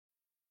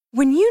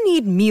When you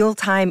need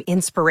mealtime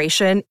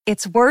inspiration,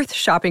 it's worth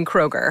shopping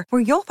Kroger,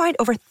 where you'll find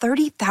over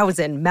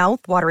 30,000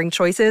 mouth-watering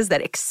choices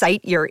that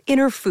excite your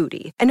inner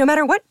foodie. And no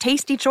matter what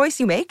tasty choice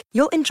you make,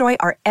 you'll enjoy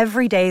our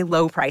everyday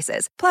low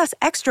prices, plus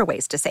extra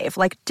ways to save,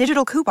 like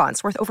digital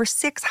coupons worth over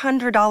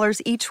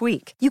 $600 each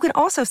week. You can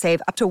also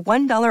save up to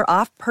 $1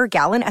 off per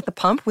gallon at the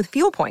pump with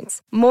fuel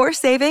points. More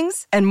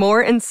savings and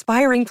more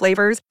inspiring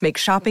flavors make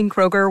shopping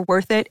Kroger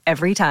worth it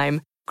every time.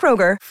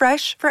 Kroger,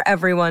 fresh for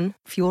everyone.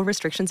 Fuel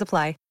restrictions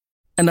apply.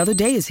 Another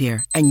day is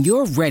here, and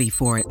you're ready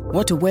for it.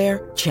 What to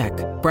wear? Check.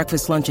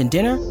 Breakfast, lunch, and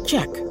dinner?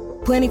 Check.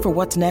 Planning for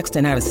what's next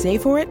and how to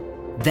save for it?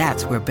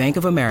 That's where Bank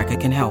of America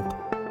can help.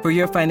 For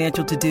your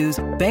financial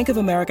to-dos, Bank of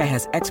America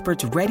has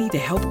experts ready to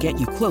help get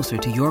you closer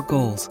to your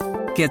goals.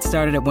 Get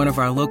started at one of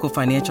our local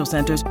financial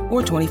centers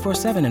or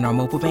 24/7 in our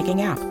mobile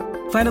banking app.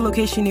 Find a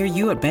location near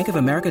you at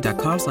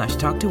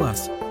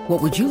bankofamerica.com/talktous.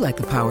 What would you like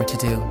the power to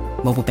do?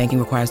 Mobile banking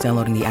requires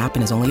downloading the app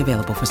and is only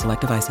available for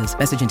select devices.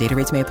 Message and data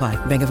rates may apply.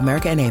 Bank of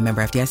America N.A.,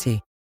 member FDIC.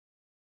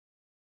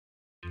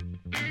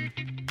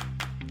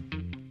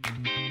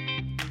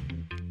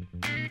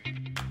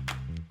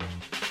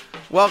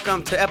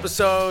 Welcome to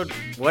episode,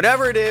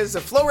 whatever it is,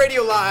 of Flow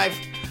Radio Live,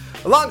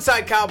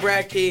 alongside Kyle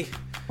Bradkey.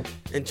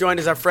 And joined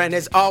as our friend,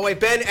 as always,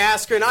 Ben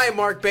Askren. I am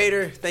Mark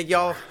Bader. Thank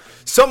y'all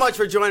so much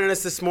for joining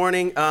us this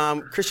morning.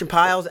 Christian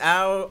Pyle's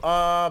out.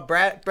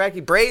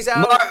 Bradkey Bray's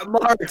out.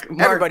 Mark,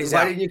 everybody's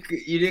out. You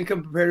didn't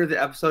come prepared with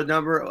the episode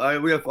number?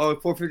 We have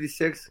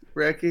 456,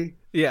 Bradkey?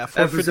 Yeah,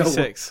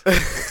 456.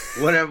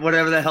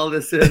 Whatever the hell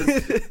this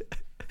is.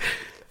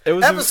 It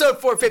was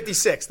episode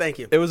 456. Thank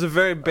you. It was a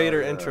very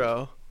Bader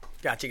intro.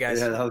 Got you guys.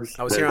 Yeah,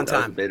 I was here on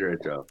time. That was a Bader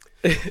intro.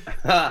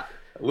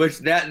 Which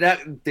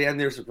that damn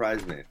near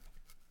surprised me.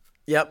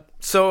 Yep.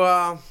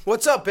 So,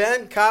 what's up,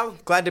 Ben? Kyle?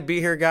 Glad to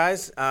be here,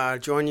 guys.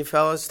 Join you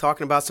fellas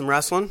talking about some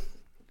wrestling.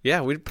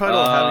 Yeah, we probably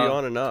don't have you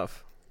on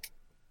enough.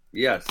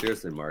 Yeah,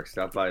 seriously, Mark.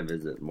 Stop by and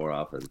visit more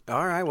often.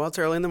 All right. Well, it's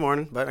early in the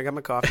morning, but I got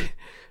my coffee.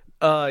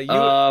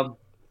 Go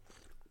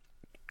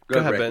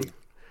ahead, Ben.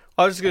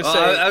 I was just going to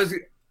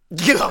say.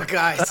 Oh,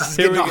 guys. This is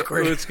getting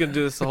awkward. We're just going to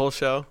do this the whole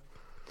show.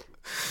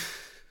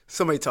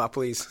 Somebody talk,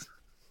 please.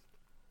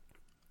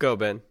 Go,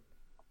 Ben.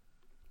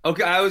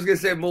 Okay, I was going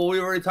to say, well,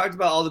 we already talked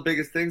about all the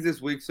biggest things this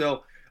week,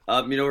 so,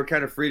 we're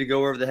kind of free to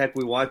go wherever the heck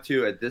we want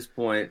to at this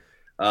point.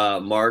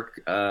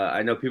 Mark,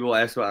 I know people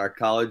ask about our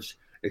college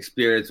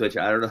experience, which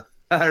I don't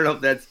know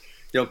if that's,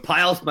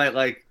 Pyles might,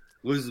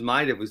 lose his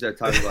mind if we start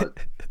talking about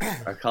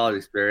our college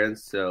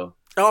experience, so.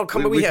 Oh,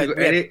 come on, we had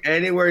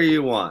anywhere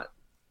you want.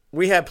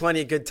 We had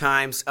plenty of good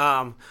times.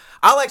 I'll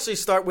actually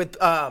start with,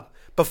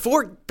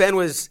 before Ben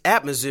was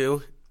at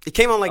Mizzou, you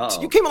came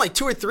on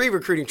 2 or 3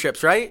 recruiting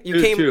trips, right?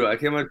 Two. I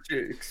came on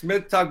 2.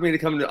 Smith talked me to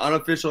come to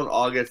unofficial in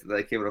August, and then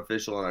I came on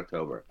official in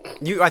October.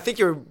 I think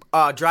you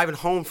were driving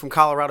home from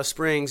Colorado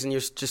Springs, and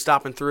you're just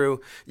stopping through.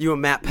 You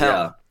and Matt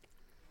Pell.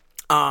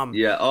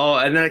 Yeah. Oh,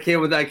 and then I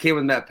came with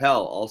Matt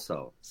Pell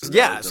also.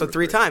 So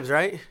 3 times,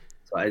 right?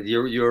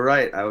 You were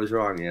right. I was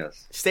wrong.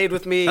 Yes. Stayed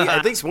with me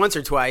at least once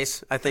or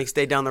twice. I think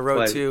stayed down the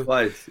road too.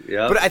 Twice.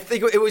 Yeah. But I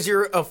think it was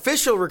your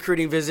official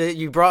recruiting visit.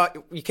 You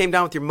came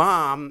down with your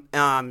mom.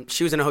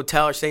 She was in a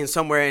hotel or staying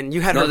somewhere, and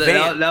you had her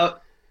van.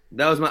 That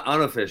was my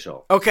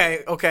unofficial.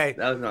 Okay.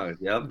 That was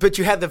not. Yep. But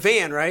you had the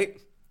van, right?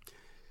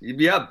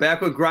 Yeah.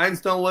 Back when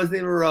Grindstone wasn't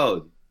even a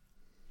road.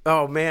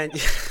 Oh man,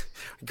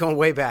 going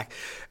way back,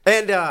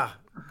 and.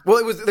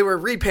 They were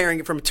repairing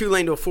it from a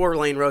 2-lane to a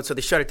 4-lane road, so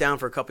they shut it down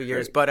for a couple of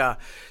years. Right. But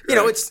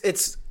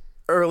it's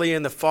early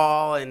in the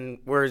fall, and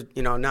we're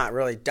not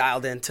really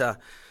dialed into.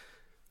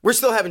 We're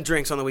still having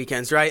drinks on the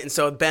weekends, right? And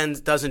so Ben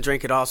doesn't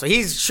drink at all, so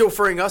he's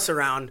chauffeuring us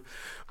around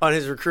on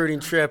his recruiting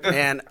trip.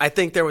 And I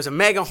think there was a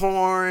mega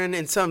horn,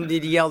 and somebody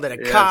yelled at a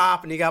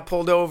cop, and he got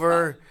pulled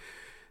over.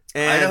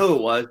 And I know who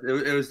it was.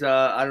 It was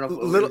I don't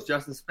know if it was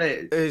Justin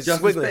Spades.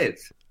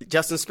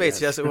 Justin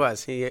Spates, yes, it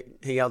was. He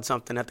yelled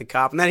something at the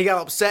cop, and then he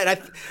got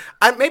upset.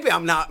 Maybe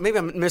I'm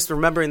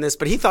misremembering this,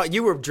 but he thought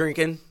you were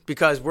drinking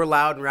because we're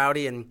loud and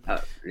rowdy and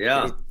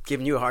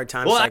giving you a hard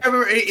time. Well, I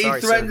remember he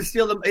threatened to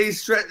steal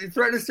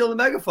the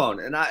megaphone,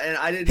 and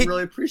I didn't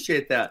really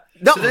appreciate that.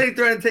 No. So then he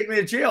threatened to take me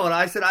to jail, and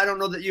I said, I don't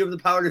know that you have the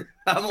power to.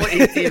 I'm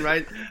only 18,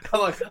 right?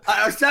 I'm like,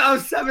 I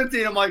was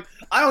 17. I'm like,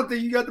 I don't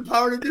think you got the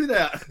power to do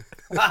that.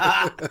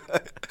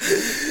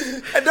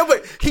 No,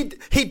 but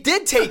he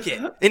did take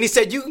it, and he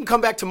said you can come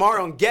back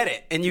tomorrow and get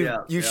it, and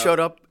you showed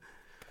up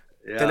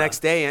the next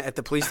day at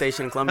the police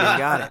station in Columbia and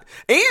got it.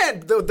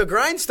 And the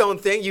Grindstone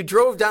thing, you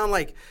drove down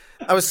there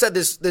was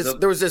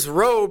this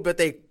road, but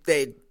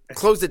they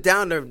closed it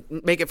down to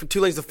make it from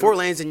 2 lanes to 4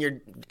 lanes, and you're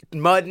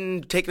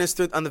mudding, taking us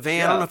through on the van.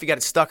 Yeah. I don't know if you got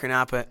it stuck or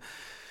not, but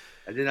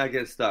I did not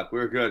get stuck. We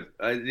were good.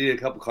 I needed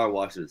a couple car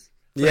washes.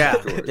 Yeah,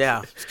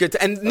 it's good.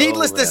 And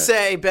needless to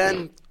say,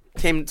 Ben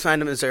came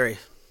signed to Missouri.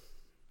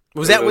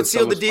 Was that what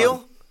sealed the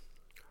deal?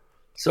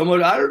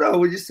 Somewhat, I don't know.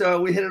 We just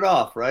we hit it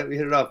off, right? We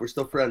hit it off. We're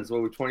still friends.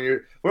 We're 20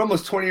 years. We're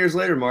almost 20 years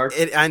later, Mark.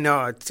 I know.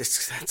 I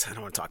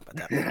don't want to talk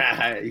about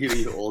that.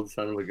 you old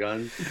son of a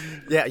gun.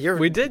 Yeah,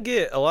 We did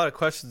get a lot of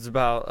questions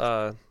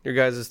about your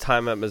guys'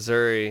 time at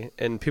Missouri,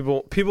 and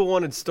people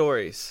wanted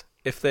stories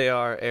if they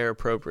are air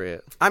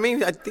appropriate. I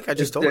mean, I think I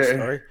just told a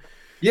story.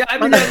 Yeah, I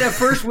mean that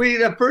first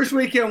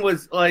weekend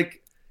was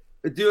like,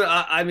 dude.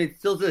 I mean,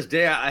 still to this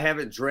day, I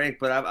haven't drank,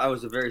 but I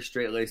was a very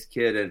straight-laced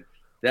kid, and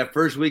that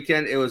first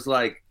weekend, it was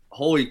like,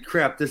 holy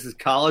crap, this is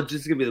college.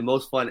 This is going to be the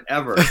most fun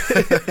ever.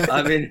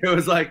 I mean, it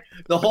was like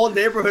the whole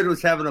neighborhood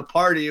was having a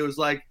party. It was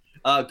like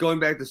going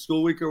back to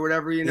school week or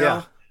whatever, you know.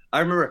 Yeah. I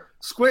remember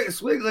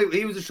Squiggly,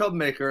 he was a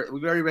troublemaker.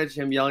 We've already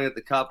mentioned him yelling at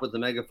the cop with the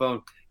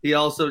megaphone. He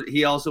also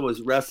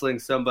was wrestling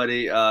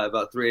somebody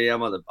about 3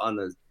 a.m. on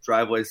the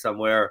driveway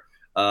somewhere.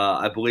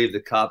 I believe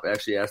the cop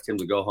actually asked him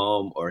to go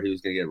home or he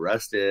was going to get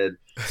arrested.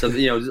 So,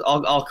 you know, just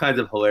all kinds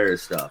of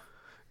hilarious stuff.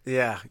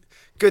 Yeah.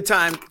 Good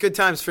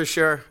times for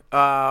sure.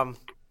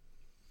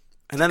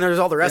 And then there's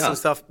all the wrestling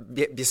stuff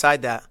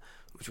beside that,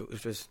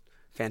 which was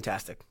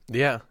fantastic.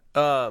 Yeah.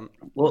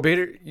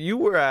 Bader, you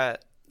were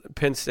at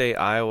Penn State,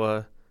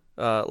 Iowa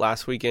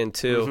last weekend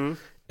too,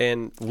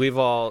 and we've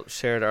all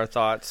shared our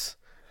thoughts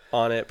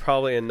on it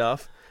probably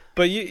enough.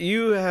 But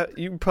you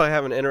probably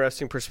have an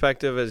interesting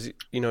perspective as,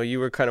 you know, you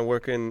were kind of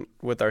working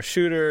with our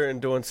shooter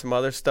and doing some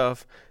other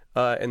stuff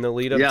in the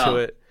lead up to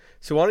it.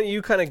 So why don't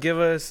you kind of give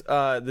us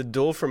the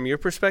duel from your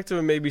perspective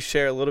and maybe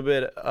share a little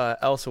bit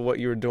else of what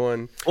you were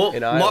doing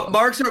in Iowa?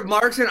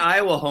 Mark's an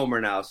Iowa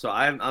homer now, so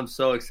I'm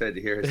so excited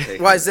to hear his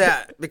take. Why is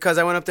that? Because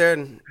I went up there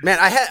and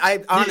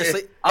I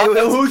honestly,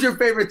 who's your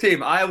favorite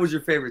team? Iowa's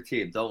your favorite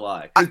team. Don't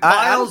lie.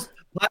 Miles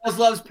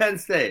loves Penn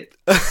State.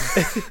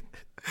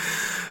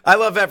 I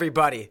love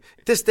everybody.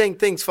 This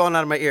thing's falling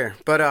out of my ear,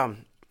 but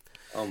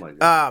oh my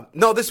God!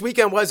 No, this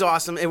weekend was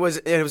awesome. It was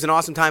an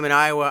awesome time in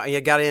Iowa. I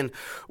got in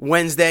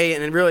Wednesday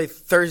and then really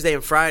Thursday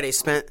and Friday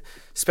spent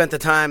the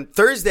time.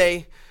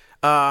 Thursday,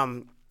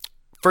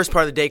 first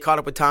part of the day, caught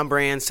up with Tom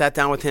Brand, sat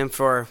down with him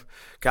for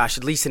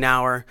at least an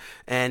hour.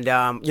 And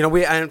you know,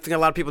 I don't think a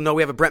lot of people know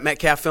we have a Brent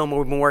Metcalf film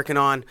we've been working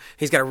on.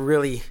 He's got a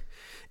really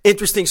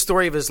interesting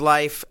story of his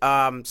life.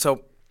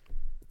 So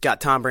got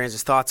Tom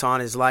Brand's thoughts on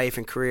his life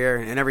and career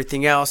and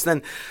everything else.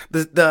 Then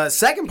the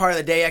second part of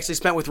the day actually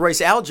spent with Royce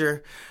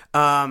Alger.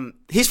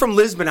 He's from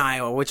Lisbon,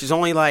 Iowa, which is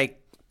only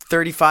like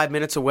 35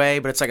 minutes away,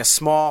 but it's like a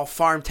small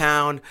farm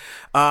town.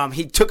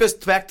 He took us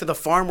back to the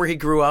farm where he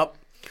grew up.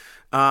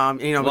 You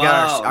know, we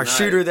got our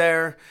shooter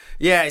there.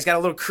 Yeah, he's got a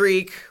little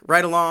creek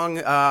right along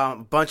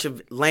a bunch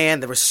of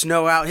land. There was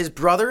snow out. His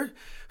brother,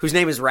 whose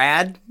name is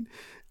Rad,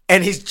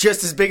 and he's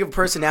just as big of a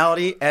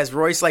personality as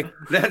Royce. Like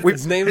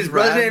his name is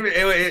Rad.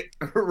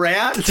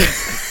 Rad.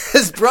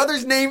 His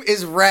brother's name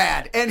is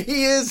Rad, and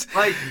he is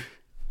like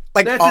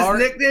that's his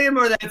nickname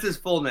or that's his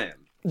full name.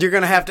 You're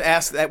gonna have to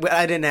ask that.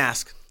 I didn't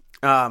ask.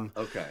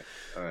 Okay,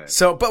 all right.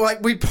 So, but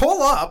like we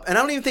pull up, and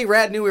I don't even think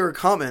Rad knew we were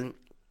coming.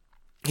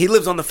 He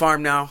lives on the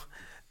farm now.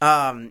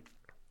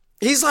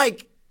 He's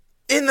like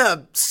in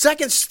the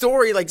second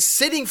story, like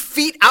sitting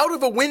feet out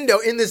of a window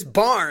in this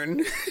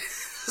barn.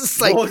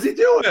 Like, what was he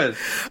doing?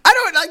 I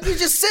don't like. He's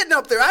just sitting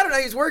up there. I don't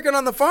know. He's working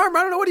on the farm.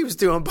 I don't know what he was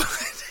doing, but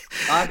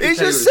he's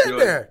just sitting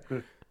there.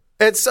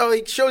 And so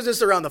he shows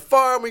us around the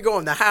farm. We go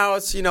in the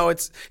house. You know,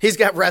 he's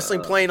got wrestling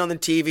playing on the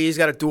TV. He's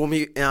got a dual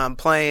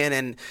playing,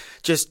 and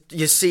just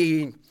you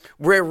see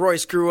where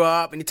Royce grew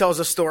up. And he tells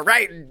a story.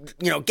 Right,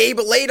 you know, Gabe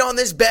laid on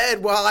this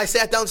bed while I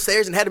sat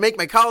downstairs and had to make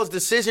my college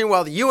decision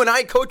while the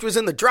UNI coach was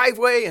in the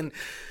driveway, and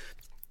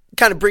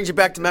kind of brings you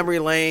back to memory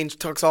lane.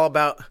 Talks all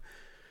about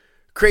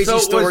crazy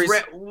stories.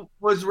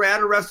 Was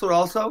Rad a wrestler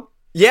also?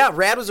 Yeah,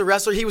 Rad was a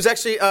wrestler. He was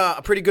actually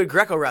a pretty good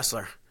Greco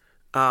wrestler.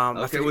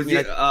 Okay, was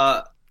he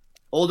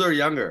older or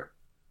younger?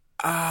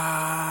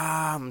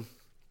 A you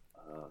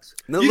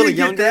little didn't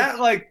younger. Get that?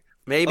 Like,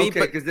 maybe,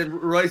 okay, because then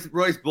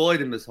Royce bullied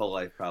him his whole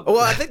life, probably.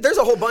 Well, I think there's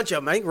a whole bunch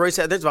of them. I think Royce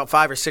there's about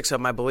 5 or 6 of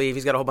them, I believe.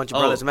 He's got a whole bunch of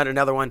brothers. I met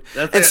another one.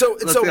 That's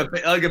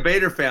like a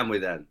Bader family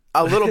then.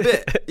 A little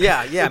bit,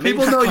 yeah. Do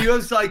people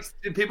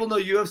know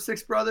you have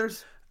 6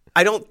 brothers?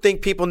 I don't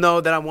think people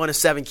know that I'm one of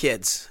 7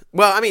 kids.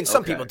 Well, I mean,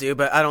 some people do,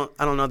 but I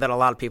don't know that a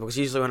lot of people, because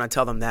usually when I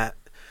tell them that,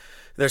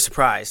 they're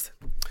surprised.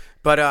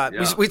 But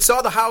we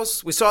saw the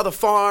house, we saw the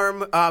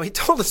farm. He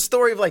told the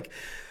story of like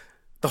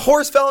the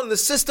horse fell in the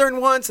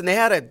cistern once, and they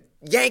had to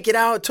yank it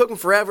out. It took them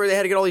forever. They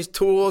had to get all these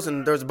tools,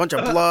 and there was a bunch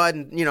of blood,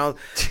 and you know,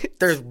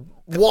 there's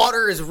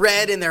water is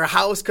red in their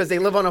house because they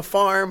live on a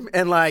farm,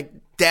 and like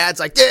Dad's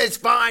like, it's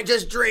fine,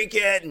 just drink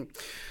it. And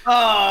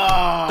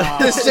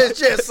this is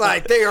just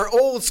like they are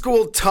old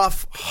school,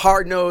 tough,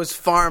 hard nosed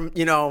farm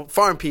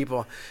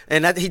people,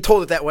 and he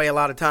told it that way a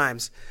lot of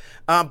times.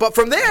 But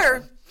from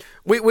there,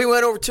 we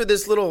went over to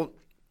this little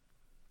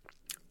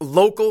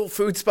local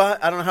food spot.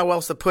 I don't know how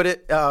else to put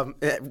it.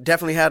 It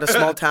definitely had a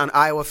small town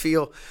Iowa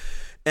feel.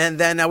 And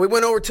then we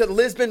went over to the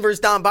Lisbon versus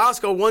Don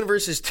Bosco 1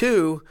 versus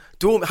 2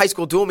 high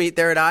school dual meet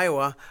there at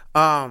Iowa.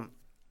 Penn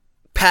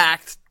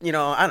packed, I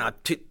don't know,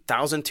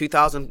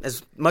 2,000,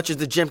 as much as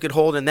the gym could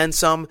hold, and then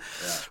some.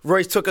 Yeah.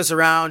 Royce took us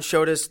around,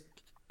 showed us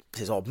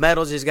his old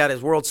medals. He's got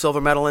his world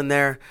silver medal in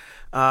there.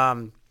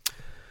 And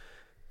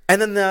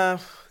then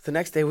the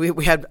next day,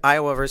 we had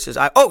Iowa versus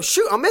Iowa. Oh,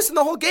 shoot, I'm missing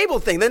the whole Gable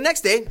thing. The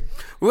next day,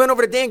 we went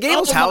over to Dan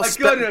Gable's house.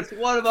 Oh, my goodness.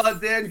 What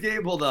about Dan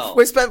Gable, though?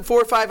 We spent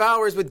 4 or 5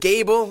 hours with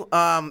Gable.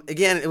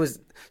 Again, it was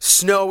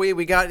snowy.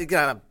 We got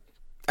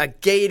a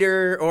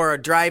gator or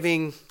a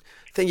driving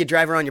thing you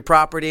drive around your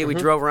property. Mm-hmm. We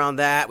drove around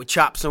that. We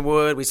chopped some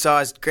wood. We saw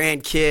his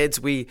grandkids.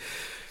 We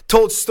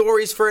told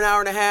stories for an hour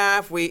and a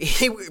half.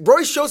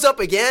 Royce shows up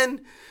again.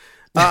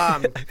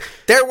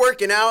 They're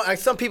working out.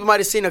 Some people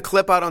might have seen a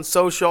clip out on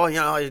social.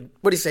 What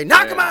do you say?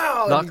 Knock him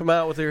out. Knock him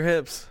out with your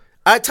hips.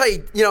 I tell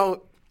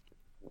you,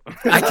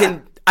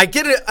 I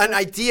get an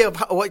idea of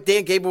what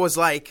Dan Gable was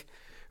like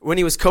when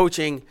he was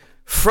coaching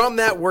from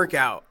that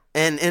workout.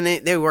 And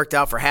they worked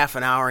out for half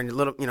an hour and a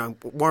little,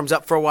 warms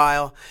up for a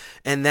while,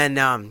 and then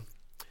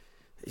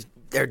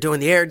they're doing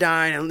the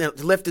airdyne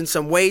and lifting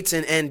some weights,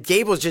 and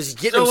Gable's just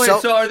getting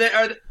himself. So are they?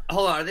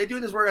 Hold on, are they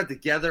doing this workout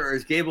together, or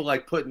is Gable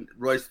putting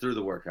Royce through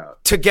the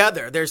workout?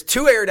 Together. There's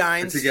 2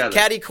 airdynes,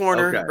 caddy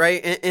corner,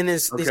 right? In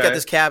his, he's got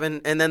this cabin,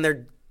 and then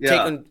they're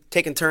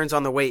taking turns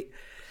on the weight.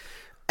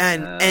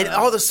 And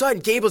all of a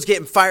sudden, Gable's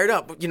getting fired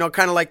up,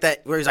 kind of like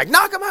that, where he's like,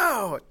 knock him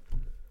out.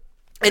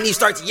 And he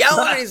starts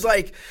yelling, and he's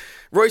like,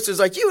 Royce was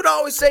like, you would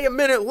always say a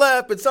minute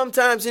left, but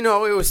sometimes, it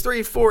was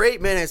 3, 4,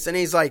 8 minutes. And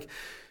he's like,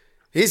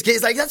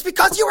 that's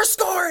because you were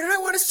scoring, and I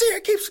want to see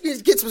it.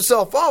 He gets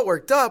himself all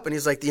worked up, and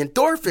he's like, the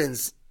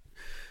endorphins.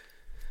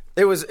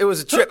 It was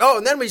a trip. Oh,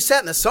 and then we sat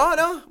in the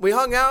sauna. We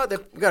hung out.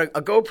 We got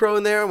a GoPro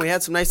in there, and we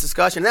had some nice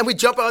discussion. And then we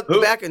jump out the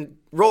back and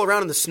roll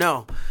around in the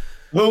snow.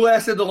 Who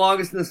lasted the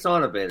longest in the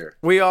sauna, Bader?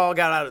 We all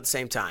got out at the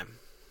same time.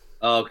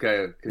 Oh,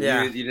 okay.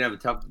 Yeah. You didn't have a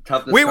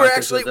tough. We were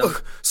actually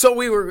so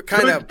we were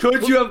kind of.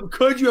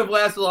 Could you have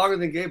lasted longer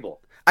than Gable?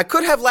 I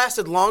could have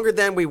lasted longer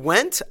than we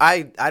went.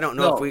 I don't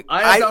know if we.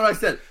 That's not what I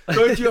said.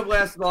 Could you have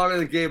lasted longer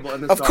than Gable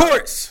in the Of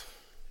course.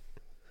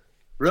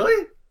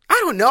 Really? I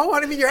don't know.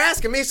 I mean, you're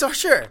asking me, so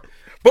sure.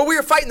 But we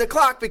were fighting the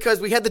clock because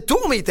we had the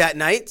dual meet that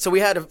night, so we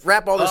had to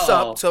wrap all this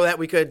up so that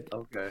we could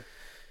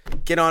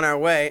get on our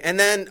way. And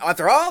then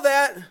after all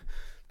that,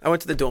 I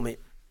went to the dual meet,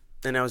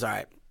 and that was all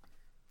right.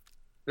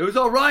 It was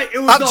all right.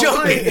 I'm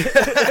joking.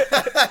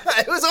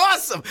 It was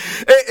awesome.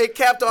 It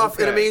capped off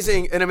an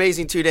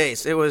amazing 2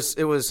 days. It was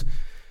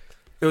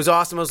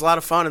awesome. It was a lot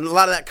of fun, and a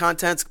lot of that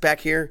content's back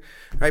here,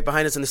 right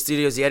behind us in the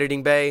studio is the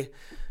editing bay.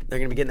 They're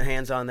going to be getting their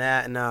hands on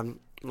that, and a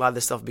lot of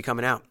this stuff will be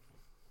coming out.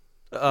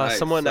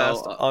 Someone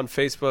asked on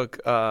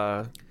Facebook,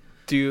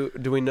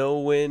 do we know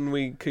when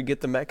we could get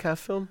the Metcalf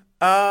film?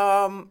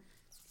 I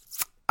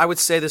would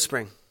say this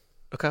spring.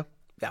 Okay.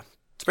 Yeah,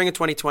 spring of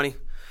 2020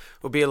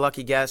 will be a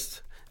lucky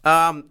guest.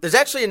 There's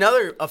actually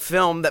a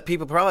film that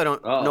people probably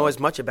don't know as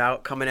much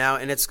about coming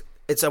out, and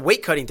it's a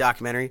weight cutting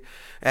documentary.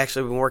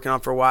 Actually, we've been working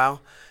on for a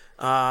while.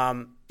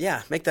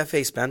 Make that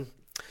face, Ben.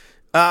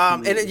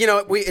 And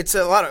it's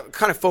a lot of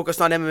kind of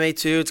focused on MMA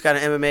too. It's got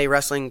an MMA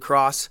wrestling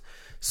cross,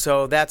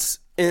 so that's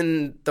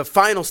in the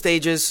final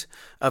stages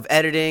of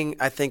editing.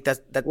 I think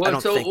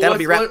that'll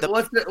be wrapped up.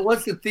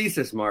 What's the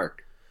thesis,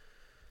 Mark,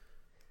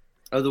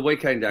 of the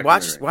weight cutting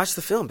documentary? Watch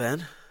the film,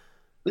 Ben.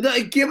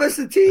 No, give us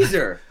a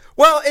teaser.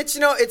 Well, it's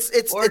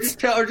just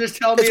tell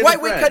me. It's why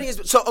weight cutting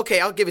is so.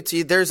 Okay, I'll give it to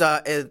you. There's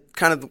a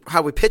kind of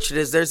how we pitched it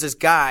is there's this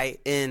guy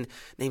named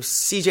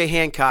CJ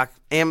Hancock,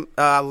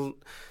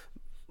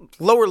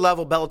 lower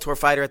level Bellator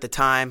fighter at the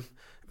time,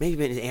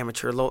 maybe an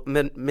amateur,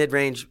 mid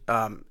range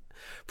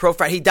pro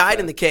fighter. He died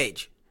in the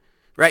cage,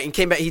 right? And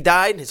came back. He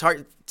died. His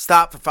heart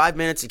stopped for 5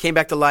 minutes. He came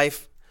back to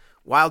life.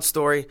 Wild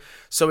story.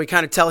 So we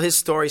kind of tell his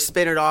story,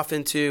 spin it off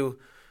into,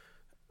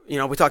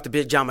 we talked to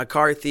Big John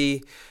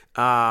McCarthy.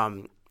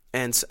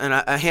 And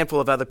a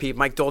handful of other people,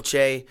 Mike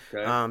Dolce,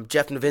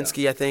 Jeff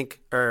Novinsky, I think,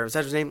 or is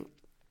that his name?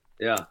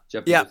 Yeah,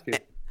 Jeff Novinsky. Yeah.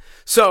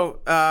 So,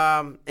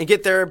 and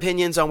get their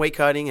opinions on weight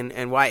cutting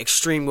and why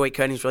extreme weight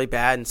cutting is really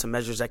bad and some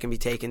measures that can be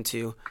taken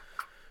to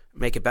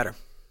make it better.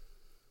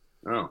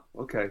 Oh,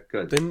 okay,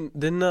 good.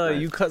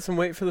 Didn't you cut some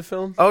weight for the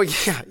film? Oh,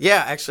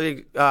 yeah.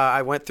 Actually,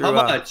 I went through. How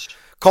much?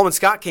 Coleman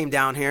Scott came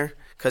down here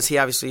because he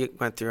obviously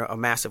went through a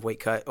massive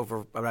weight cut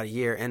over about a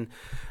year. And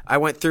I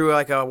went through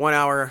like a 1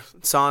 hour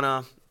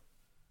sauna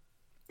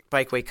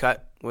bike weight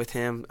cut with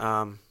him.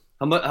 How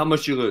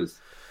much you lose?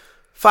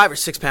 5 or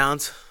 6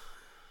 pounds.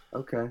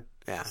 Okay.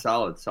 Yeah.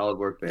 Solid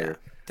work, Bader.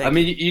 Yeah.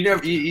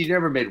 You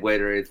never made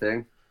weight or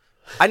anything.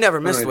 I never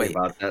missed weight.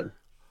 About that.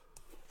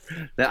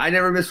 I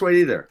never missed weight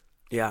either.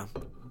 Yeah.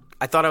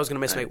 I thought I was going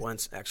to miss weight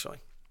once, actually.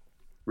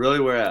 Really?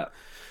 Where at?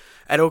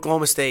 At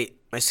Oklahoma State,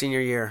 my senior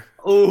year.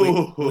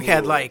 Ooh. We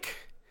had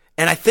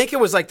and I think it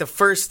was like I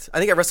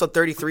think I wrestled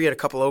 33 at a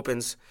couple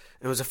opens.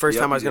 It was the first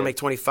time I was going to make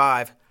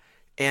 25.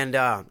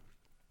 And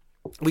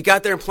we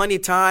got there in plenty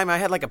of time. I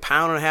had like 1.5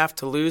 pounds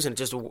to lose, and it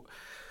just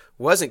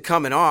wasn't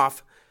coming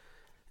off.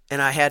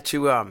 And I had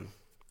to, I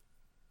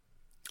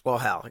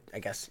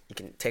guess you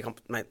can take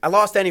I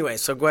lost anyway,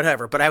 so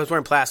whatever. But I was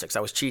wearing plastics.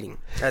 I was cheating.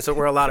 That's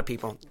where a lot of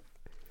people.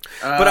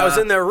 But I was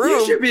in their room.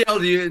 You should be able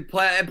to use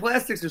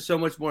plastics are so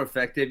much more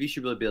effective. You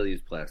should really be able to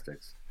use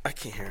plastics. I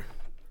can't hear.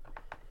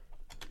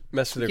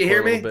 Mess with Can you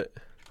your hear core a me? little bit.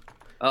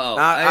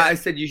 I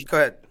said you should. Go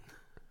ahead.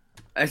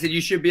 I said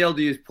you should be able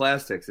to use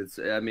plastics.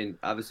 I mean,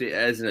 obviously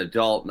as an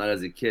adult, not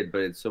as a kid,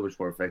 but it's so much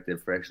more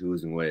effective for actually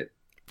losing weight.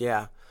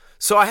 Yeah.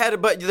 So I had to,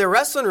 but their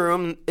wrestling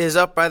room is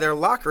up by their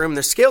locker room.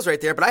 Their scales right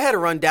there. But I had to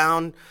run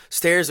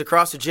downstairs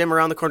across the gym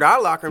around the corner to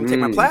our locker room, take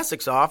my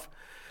plastics off,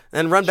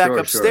 and run back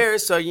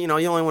upstairs. Sure. So, you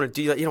only want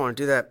to do that. You don't want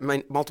to do that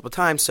multiple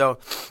times. So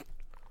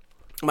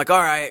I'm like,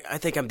 all right, I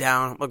think I'm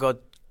down. I'll go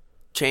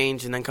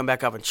change and then come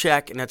back up and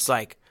check. And it's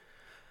like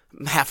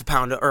half a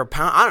pound or a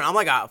pound. I don't know. I'm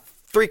like a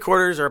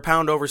 3/4 or a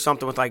pound over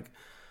something with like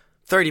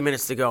 30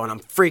 minutes to go. And I'm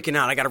freaking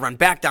out. I got to run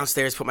back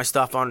downstairs, put my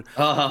stuff on.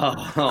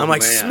 I'm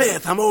like, man.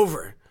 Smith, I'm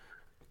over.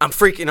 I'm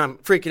freaking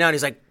out.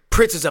 He's like,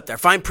 Pritz is up there.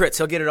 Find Pritz.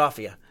 He'll get it off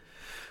of you.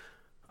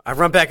 I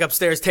run back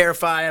upstairs,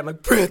 terrified. I'm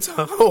like, Pritz,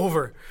 I'm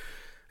over.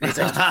 And he's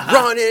like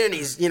running.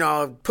 He's,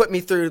 put me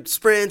through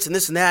sprints and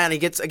this and that. And I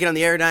get on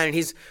the Airdyne and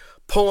he's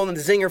pulling the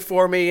zinger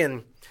for me.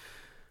 And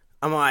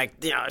I'm like,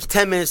 it's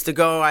 10 minutes to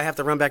go. I have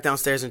to run back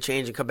downstairs and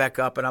change and come back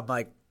up. And I'm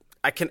like,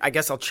 I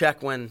guess I'll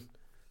check when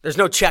there's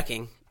no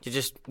checking. You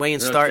just weigh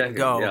and start and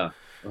go. Yeah.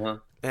 Uh-huh.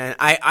 And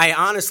I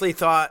honestly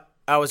thought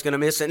I was going to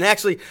miss it. And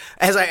actually,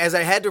 as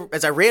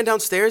I ran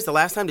downstairs the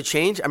last time to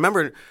change, I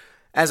remember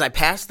as I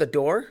passed the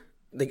door,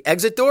 the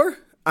exit door,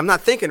 I'm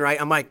not thinking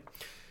right. I'm like,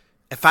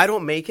 if I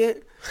don't make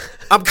it,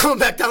 I'm coming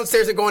back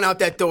downstairs and going out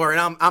that door,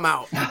 and I'm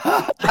out.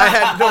 I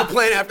had no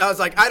plan after. I was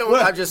like,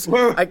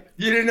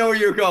 you didn't know where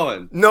you were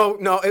going. No,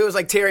 it was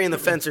like Terry in the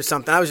fence or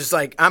something. I was just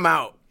like, I'm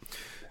out.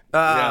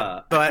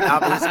 But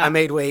I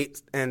made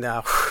weight, and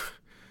I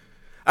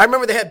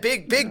remember they had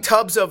big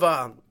tubs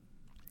of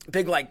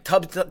big like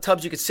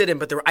tubs you could sit in,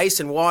 but they were ice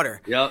and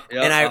water. Yep.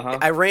 And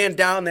I ran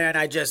down there and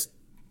I just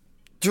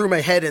threw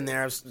my head in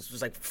there. It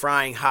was like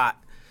frying hot.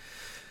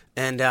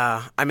 And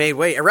I made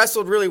weight. I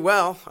wrestled really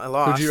well. I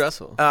lost. Who'd you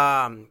wrestle?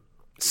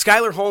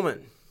 Skylar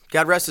Holman.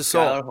 God rest his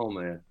soul. Skylar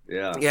Holman,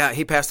 yeah. Yeah,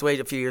 he passed away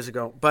a few years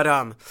ago. But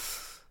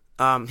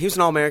he was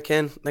an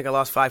All-American. I think I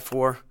lost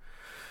 5'4".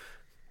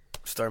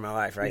 Story of my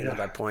life, right? You lose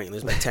by point, you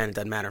lose by 10, it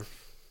doesn't matter.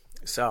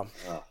 So,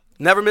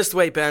 never missed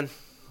weight, Ben.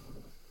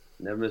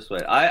 Never missed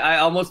weight. I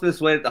almost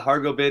missed weight at the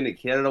Hargo Bend in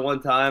Canada one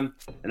time,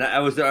 and I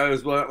was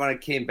when I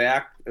came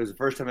back. It was the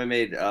first time I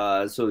made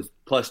so it was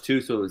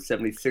 +2, so it was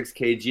 76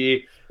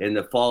 kg in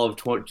the fall of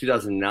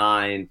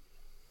 2009,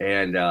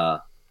 and I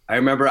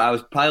remember I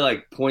was probably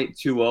like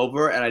 0.2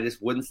 over, and I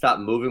just wouldn't stop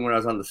moving when I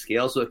was on the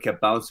scale, so it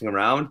kept bouncing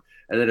around,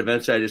 and then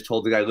eventually I just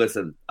told the guy,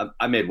 "Listen,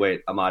 I made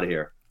weight. I'm out of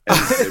here." And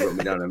they wrote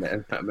me down.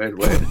 I made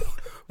weight.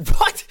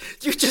 What?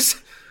 You just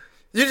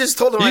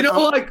told him?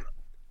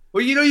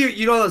 Well, you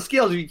know on the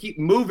scales, if you keep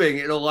moving,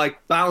 it'll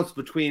like bounce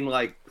between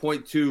like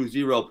 0.2,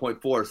 0,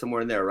 0.4,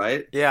 somewhere in there,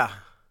 right? Yeah.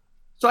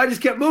 So I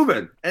just kept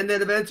moving, and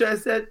then eventually I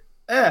said,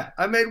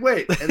 I made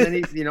weight, and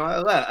then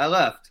I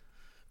left.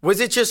 Was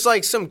it just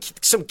like some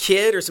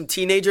kid or some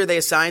teenager they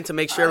assigned to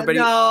make sure everybody?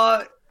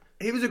 No,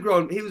 he was a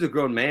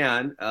grown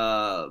man, but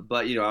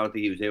I don't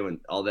think he was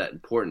doing all that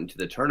important to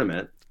the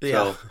tournament.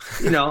 Yeah.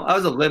 So I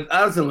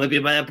was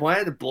Olympia by that point. I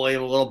had to bully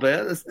him a little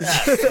bit.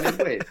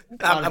 Wait,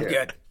 I'm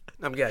good.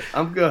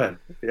 I'm good.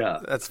 Yeah.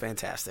 That's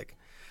fantastic.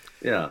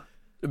 Yeah.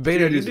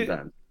 Bader,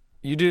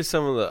 you do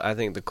some of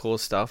the cool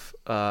stuff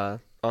on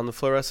the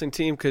Flow Wrestling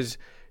team because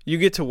you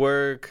get to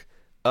work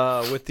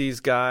with these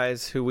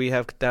guys who we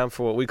have down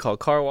for what we call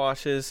car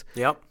washes.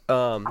 Yep.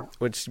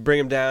 Which bring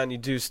them down. You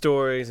do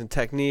stories and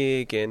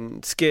technique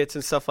and skits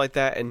and stuff like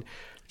that. And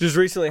just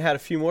recently had a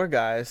few more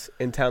guys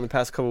in town the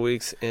past couple of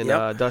weeks in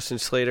Dustin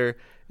Slater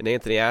and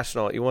Anthony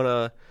Ashnault. You want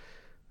to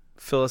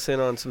fill us in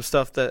on some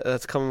stuff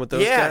that's coming with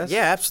those guys?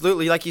 Yeah,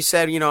 absolutely. Like you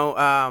said,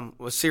 a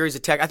series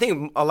of tech. I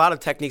think a lot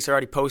of techniques are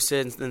already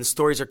posted and the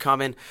stories are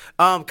coming.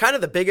 Kind of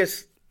the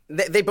biggest,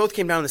 they both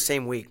came down the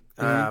same week,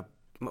 a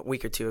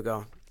week or two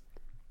ago.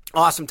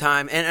 Awesome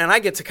time. And I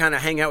get to kind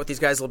of hang out with these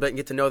guys a little bit and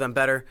get to know them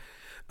better.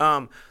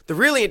 The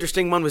really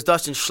interesting one was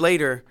Dustin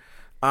Slater,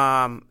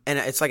 and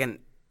it's like an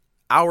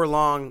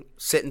hour-long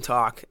sit and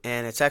talk,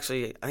 and it's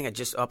actually, I think I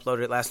just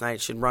uploaded it last night.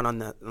 It should run on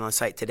the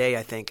site today,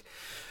 I think.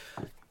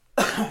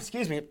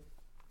 Excuse me.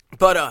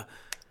 But,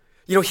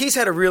 he's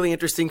had a really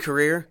interesting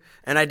career,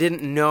 and I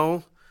didn't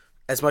know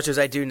as much as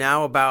I do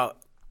now about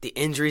the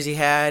injuries he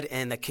had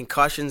and the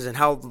concussions and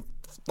how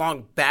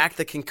long back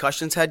the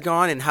concussions had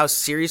gone and how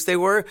serious they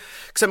were.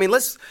 Because,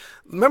 let's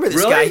remember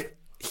this guy.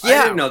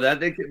 Yeah. I didn't know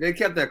that. They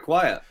kept that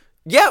quiet.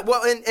 Yeah,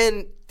 well,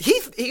 and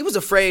he was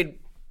afraid,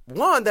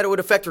 one, that it would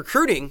affect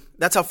recruiting.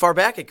 That's how far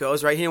back it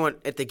goes, right? He didn't want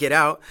it to get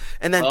out.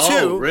 And then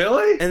two.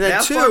 Really? And then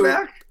that two. Far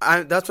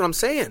back? That's what I'm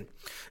saying.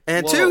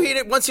 And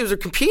two, once he was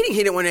competing, he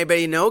didn't want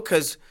anybody to know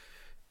because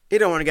he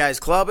didn't want guys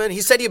clubbing.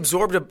 He said he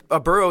absorbed a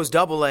Burroughs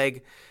double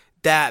leg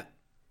that,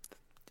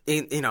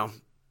 it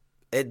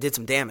did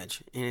some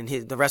damage. And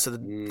the rest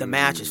of the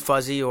match is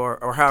fuzzy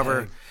or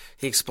however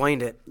he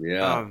explained it.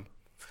 Yeah.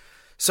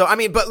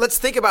 But let's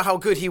think about how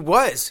good he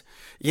was.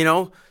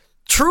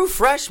 True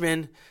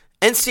freshman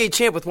NCAA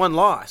champ with one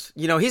loss.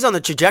 He's on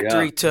the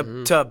trajectory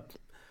to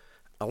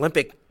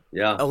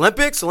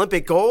Olympics,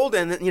 Olympic gold,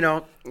 and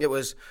it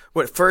was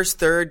first,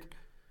 third,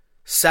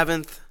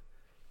 seventh,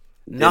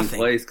 nothing.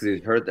 Place because he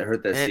hurt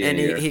that senior year.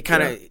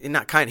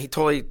 And he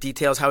totally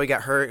details how he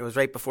got hurt. It was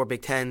right before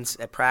Big Tens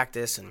at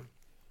practice, and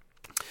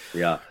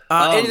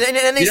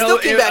and he still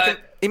came back.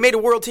 He made a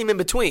world team in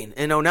between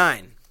in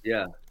 2009.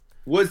 Yeah.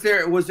 Was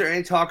there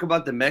any talk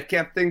about the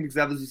Metcalf thing? Because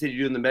obviously you said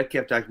you're doing the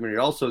Metcalf documentary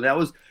also. That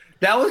was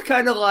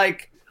kind of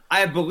like,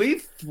 I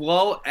believe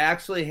Flow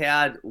actually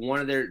had one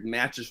of their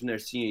matches from their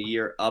senior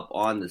year up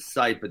on the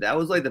site, but that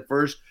was like the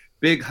first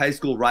big high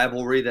school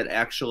rivalry that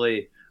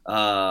actually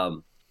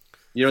that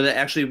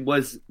actually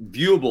was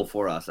viewable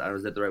for us. I don't know,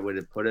 is that the right way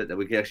to put it? That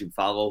we could actually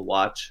follow,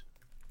 watch?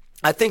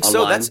 I think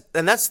online? So.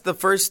 That's the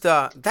first.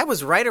 That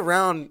was right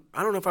around.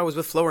 I don't know if I was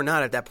with Flo or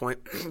not at that point,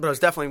 but I was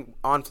definitely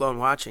on Flo and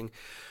watching.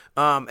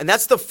 And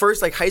that's the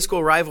first high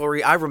school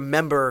rivalry I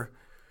remember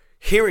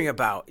hearing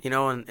about. In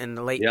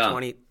the late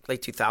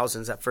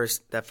 2000s,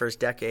 that first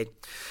decade.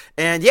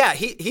 And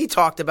he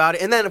talked about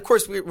it. And then of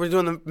course we're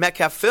doing the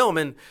Metcalf film,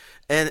 and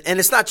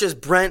it's not just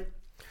Brent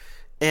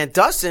and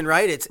Dustin,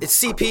 right? It's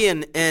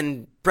CP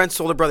and Brent's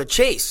older brother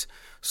Chase.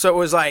 So it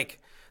was like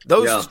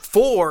those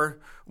four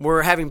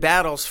were having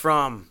battles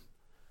from,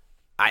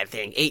 I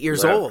think, 8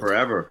 years old,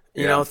 forever,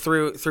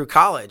 through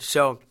college.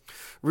 So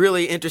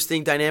really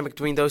interesting dynamic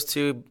between those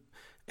two,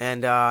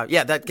 and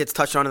that gets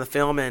touched on in the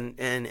film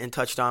and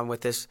touched on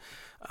with this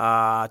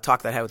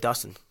talk that I had with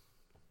Dustin.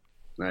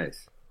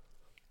 Nice,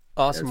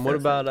 awesome. What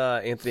about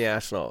Anthony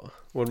Ashnault?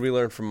 What did we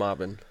learn from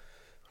Mobbin?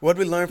 What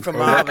did we learn from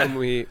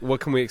Mobbin?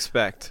 What can we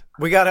expect?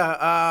 We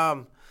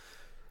gotta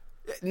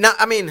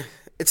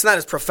it's not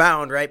as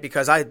profound, right?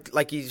 Because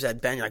like you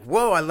said, Ben, you're like,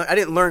 whoa, I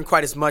didn't learn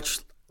quite as much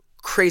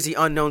crazy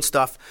unknown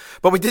stuff.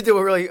 But we did do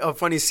a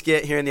funny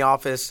skit here in the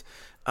office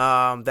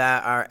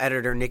that our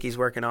editor, Nikki's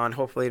working on.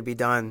 Hopefully it'll be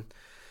done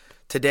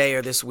today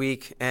or this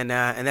week, and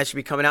that should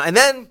be coming out. And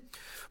then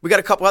we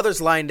got a couple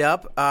others lined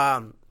up.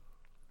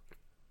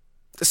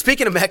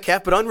 Speaking of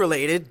Metcalf, but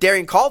unrelated,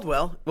 Darian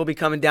Caldwell will be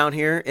coming down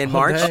here in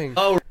March. Dang.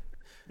 Oh,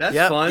 that's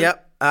fun.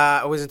 Yep.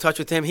 I was in touch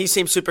with him. He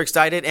seems super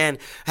excited, and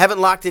I haven't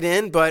locked it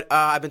in, but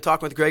I've been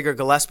talking with Gregor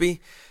Gillespie,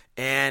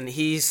 and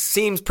he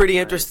seems pretty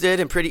interested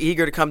and pretty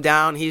eager to come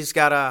down. He's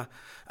got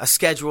a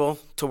schedule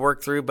to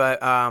work through,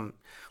 but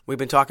we've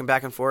been talking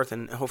back and forth,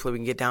 and hopefully we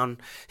can get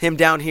him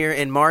down here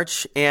in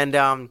March, and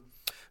a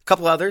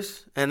couple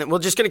others, and we're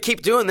just going to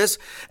keep doing this.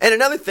 And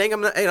another thing,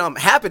 I'm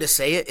happy to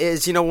say it,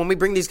 is when we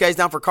bring these guys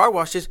down for car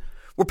washes,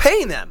 we're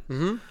paying them.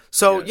 Mm-hmm.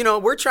 So,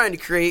 we're trying to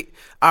create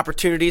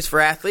opportunities for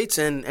athletes,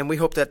 and we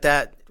hope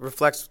that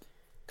reflects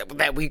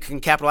that we can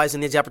capitalize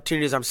on these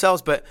opportunities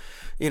ourselves. But,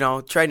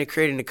 trying to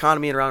create an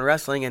economy around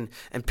wrestling and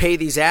pay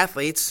these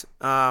athletes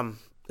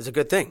is a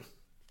good thing.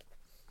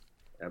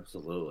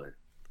 Absolutely.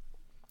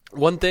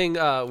 One thing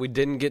we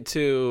didn't get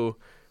to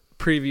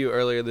preview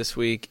earlier this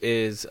week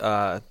is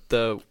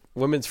the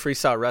women's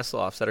freestyle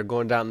wrestle-offs that are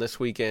going down this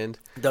weekend.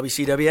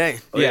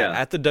 WCWA.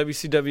 At the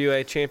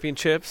WCWA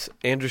Championships.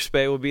 Andrew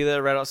Spey will be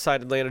there right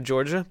outside Atlanta,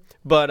 Georgia.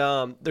 But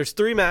there's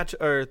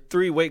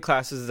three weight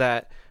classes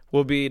that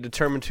will be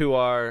determined who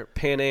our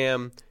Pan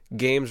Am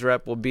Games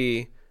rep will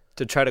be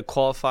to try to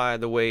qualify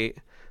the weight.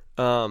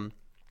 And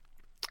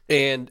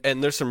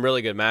there's some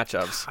really good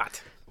matchups.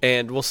 Hot.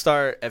 And we'll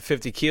start at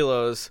 50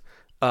 kilos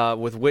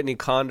with Whitney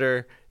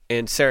Condor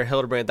and Sarah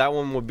Hildebrand. That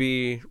one will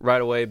be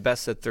right away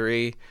best of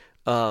three.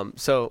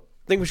 So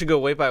I think we should go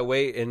weight by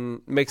weight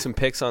and make some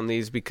picks on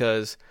these,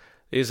 because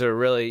these are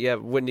really,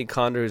 Whitney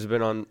Condor, who's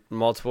been on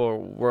multiple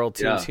world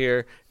teams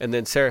here, and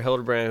then Sarah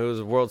Hildebrand, who's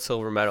a world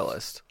silver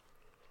medalist.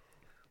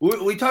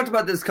 We talked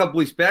about this a couple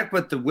weeks back,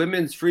 but the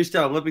women's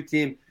freestyle Olympic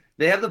team,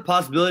 they have the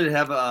possibility to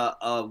have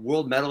a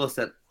world medalist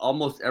at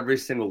almost every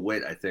single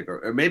weight, I think,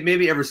 or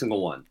maybe every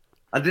single one.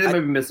 I think they might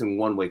be missing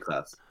one weight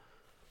class.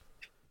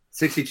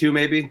 62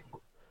 maybe?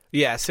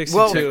 Yeah, 62.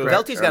 Well,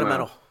 Velti's got a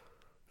medal.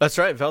 That's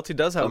right. Velti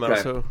does have a medal.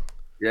 So.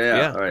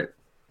 Yeah. All right.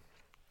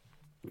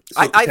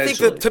 So I think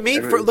that, to me,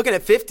 for looking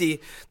at 50,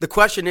 the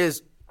question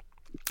is,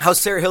 how's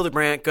Sarah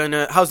Hildebrand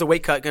how's the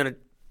weight cut gonna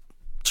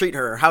treat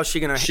her? How's she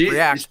gonna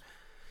react?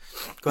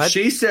 Go ahead.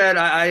 She said,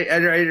 I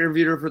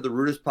interviewed her for the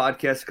Rudis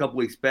podcast a couple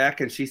weeks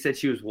back, and she said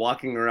she was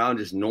walking around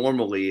just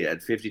normally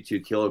at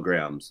 52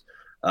 kilograms.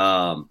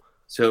 So,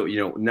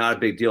 not a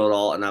big deal at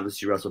all. And obviously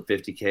she wrestled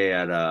 50K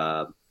at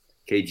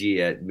KG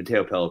at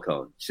Mateo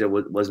Pelicone. She said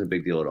it wasn't a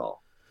big deal at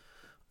all.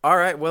 All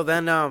right. Well,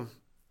 then. Yeah.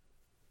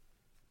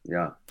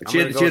 She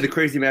had the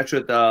crazy match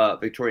with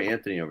Victoria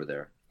Anthony over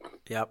there.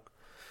 Yep.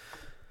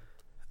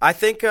 I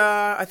think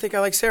I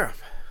like Sarah.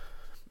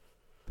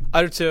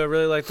 I do too. I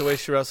really like the way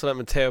she wrestled at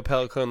Mateo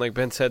Pelicone. Like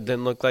Ben said,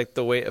 didn't look like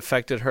the weight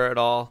affected her at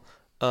all.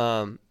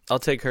 I'll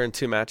take her in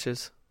 2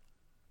 matches.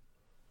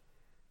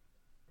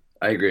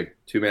 I agree.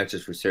 2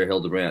 matches for Sarah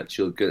Hildebrand.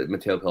 She looked good at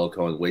Mateo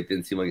Pelicone. The weight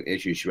didn't seem like an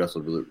issue. She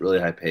wrestled really, really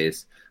high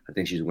pace. I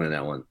think she's winning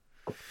that one.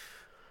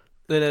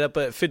 Then up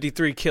at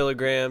 53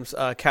 kilograms,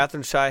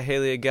 Catherine Shy,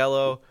 Haley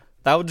Agello.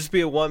 That would just be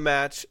a 1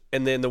 match,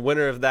 and then the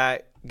winner of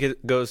that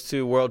goes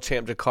to world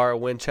champ Jakara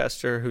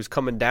Winchester, who's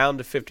coming down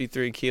to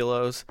 53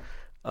 kilos.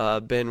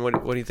 Ben,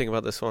 what do you think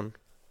about this one?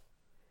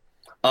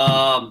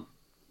 I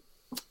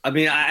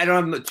mean, I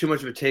don't have too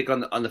much of a take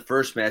on the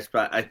first match,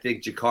 but I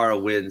think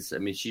Jakara wins. I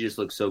mean, she just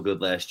looked so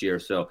good last year,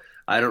 so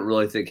I don't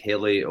really think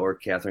Haley or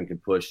Catherine can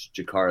push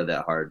Jakara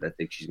that hard. I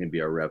think she's going to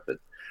be our rep, but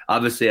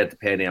obviously at the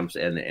Pan Ams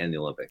and the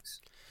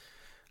Olympics.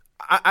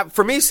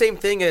 For me, same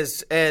thing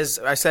as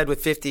I said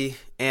with 50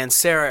 and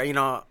Sarah. You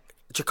know,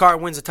 Jakara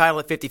wins the title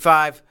at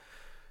 55.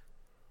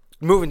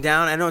 Moving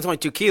down, I know it's only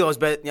 2 kilos,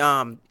 but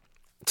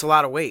it's a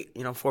lot of weight,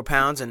 4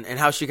 pounds, and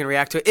how she can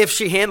react to it. If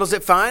she handles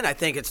it fine, I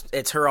think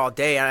it's her all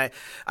day. And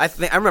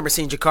I remember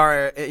seeing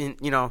Jakara in,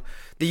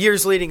 the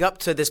years leading up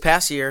to this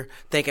past year,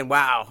 thinking,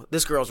 wow,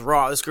 this girl's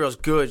raw, this girl's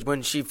good.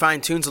 When she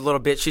fine-tunes a little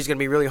bit, she's going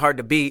to be really hard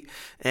to beat,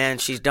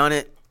 and she's done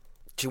it.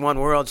 She won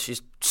Worlds.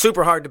 She's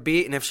super hard to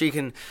beat, and if she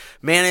can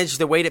manage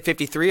the weight at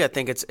 53, I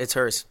think it's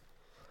hers.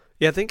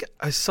 Yeah, I think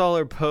I saw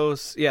her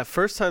post. Yeah,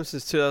 first time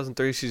since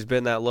 2003 she's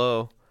been that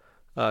low.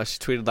 She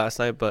tweeted last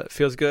night, but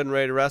feels good and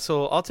ready to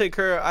wrestle. I'll take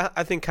her.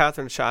 I think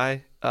Catherine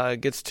Schei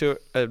gets to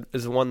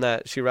is the one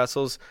that she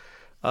wrestles.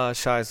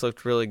 Schei's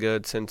looked really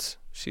good since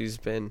she's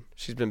been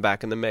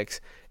back in the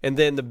mix. And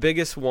then the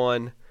biggest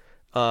one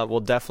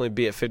will definitely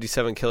be at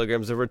 57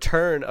 kilograms. The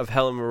return of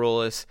Helen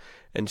Maroulis,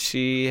 and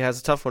she has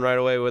a tough one right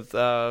away with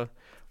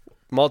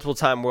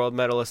multiple-time world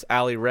medalist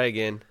Allie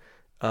Reagan,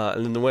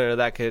 and then the winner of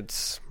that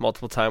gets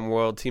multiple-time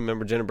world team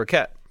member Jenna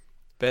Burkett.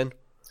 Ben.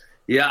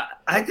 Yeah,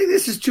 I think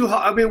this is too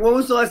hard. I mean, when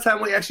was the last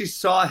time we actually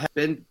saw it? It's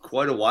been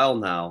quite a while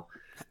now.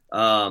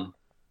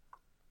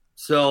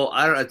 So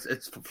I don't know.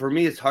 It's for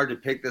me, it's hard to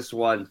pick this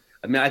one.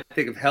 I mean, I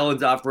think if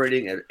Helen's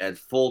operating at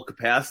full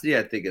capacity,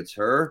 I think it's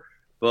her.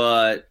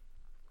 But,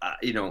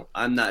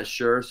 I'm not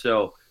sure.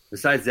 So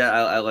besides that,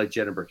 I like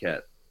Jenna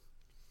Burkett.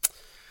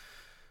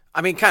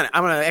 I mean, kind of,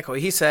 I'm going to echo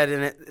what he said.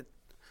 And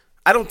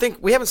I don't think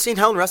we haven't seen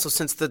Helen wrestle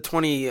since the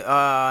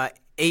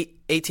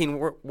 2018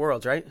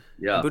 Worlds, right?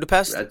 Yeah. In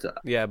Budapest?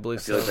 Yeah, I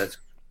believe so. I think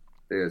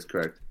that's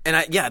correct. And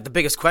the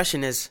biggest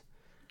question is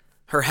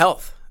her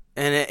health.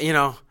 And,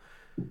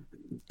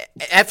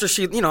 after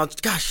she,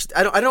 gosh,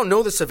 I don't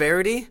know the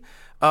severity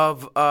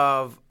of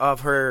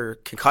her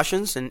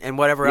concussions and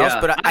whatever else.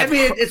 But I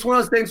mean, it's one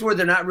of those things where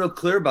they're not real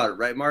clear about it,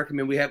 right, Mark? I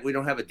mean, we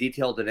don't have a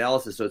detailed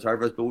analysis, so it's hard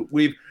for us. But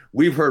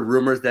we've heard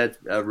rumors that's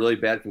a really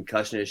bad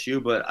concussion issue,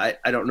 but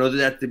I don't know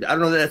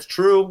that's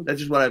true. That's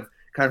just what I've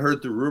kind of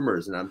heard through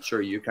rumors, and I'm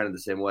sure you're kind of the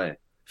same way.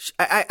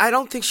 I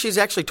don't think she's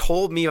actually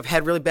told me I've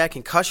had really bad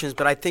concussions,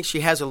 but I think she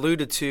has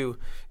alluded to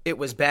it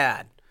was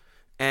bad,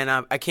 and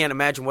I can't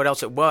imagine what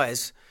else it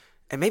was.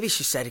 And maybe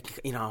she said,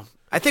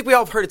 I think we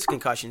all have heard it's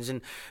concussions,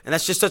 and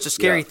that's just such a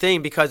scary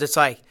thing because it's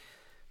like,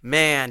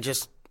 man,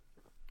 just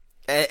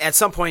at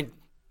some point,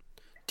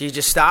 do you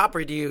just stop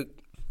or do you?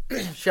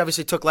 She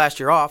obviously took last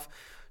year off.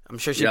 I'm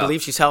sure she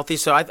believes she's healthy,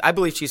 so I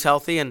believe she's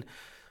healthy. And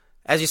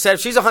as you said, if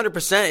she's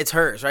 100%, it's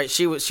hers, right?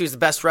 She was the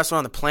best wrestler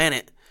on the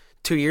planet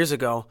 2 years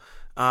ago.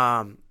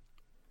 And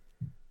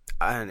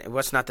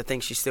what's not to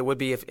think she still would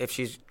be if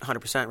she's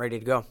 100% ready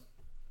to go.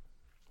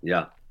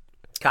 Yeah.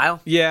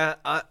 Kyle? Yeah,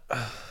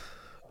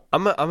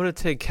 I'm gonna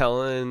take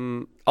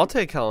Helen. I'll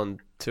take Helen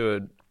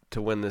to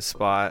win this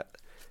spot.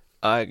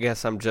 I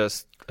guess I'm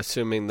just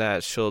assuming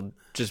that she'll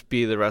just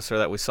be the wrestler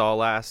that we saw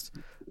last.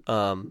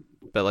 But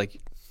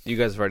like you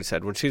guys have already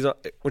said, when she's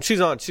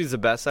on, she's the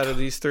best out of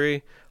these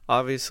three,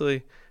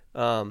 obviously.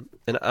 And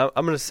I'm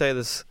gonna say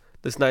this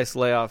nice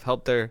layoff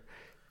helped her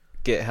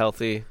get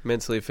healthy,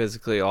 mentally,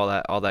 physically,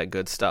 all that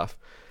good stuff.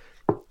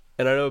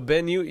 And I know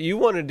Ben, you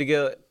wanted to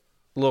get a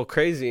little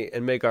crazy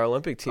and make our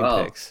Olympic team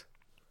picks.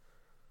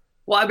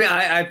 Well, I mean,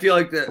 I feel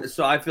like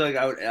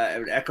I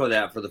would echo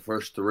that for the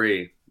first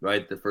three,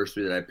 right? The first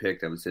three that I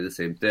picked, I would say the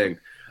same thing.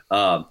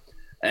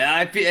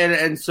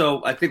 And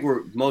so I think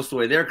we're most of the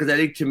way there because I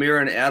think Tamira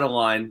and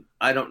Adeline,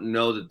 I don't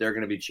know that they're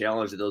going to be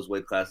challenged at those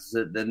weight classes.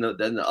 Then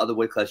the other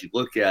weight class you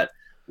look at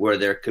where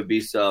there could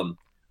be some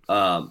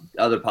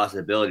other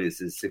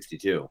possibilities is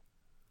 62.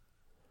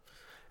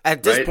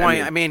 At this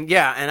point, I mean,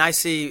 and I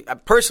see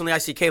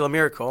Kayla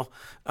Miracle.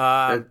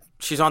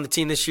 She's on the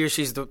team this year.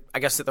 She's the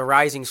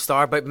rising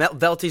star. But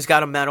Velte's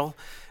got a medal,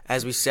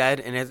 as we said,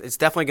 and it's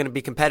definitely going to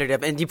be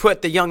competitive. And you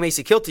put the young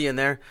Macy Kilty in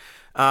there,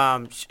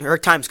 her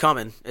time's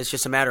coming. It's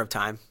just a matter of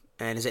time.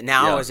 And is it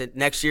now? Yeah. Is it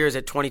next year? Is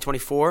it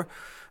 2024?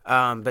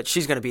 But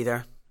she's going to be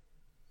there.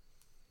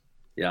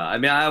 Yeah, I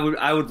mean,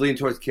 I would lean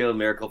towards Kayla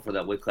Miracle for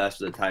that weight class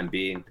for the time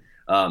being.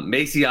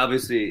 Macy,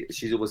 obviously,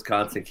 she's a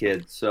Wisconsin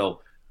kid,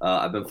 so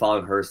I've been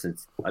following her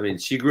since. I mean,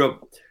 she grew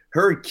up.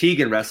 Her and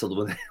Keegan wrestled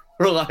when they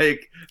were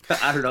like,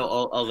 I don't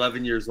know,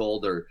 11 years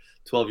old or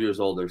 12 years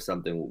old or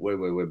something,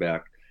 way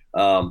back.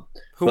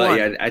 Who won?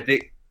 Yeah, I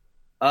think.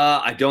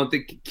 I don't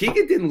think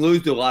Keegan didn't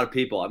lose to a lot of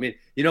people. I mean,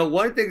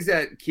 one of the things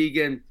that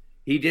Keegan,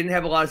 he didn't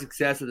have a lot of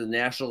success at the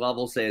national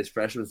level, say his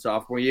freshman,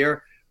 sophomore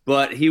year,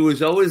 but he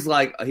was always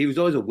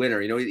a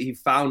winner. He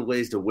found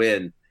ways to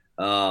win.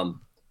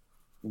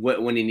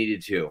 when he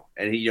needed to,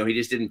 and he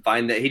just didn't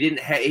find that.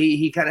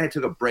 He kind of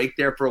took a break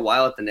there for a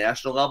while at the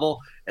national level,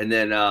 and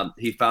then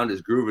he found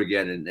his groove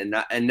again,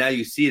 and now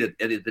you see it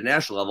at the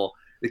national level.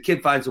 The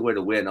kid finds a way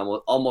to win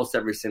almost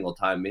every single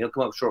time. I mean, he'll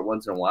come up short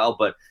once in a while,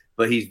 but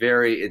he's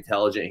very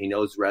intelligent. He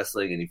knows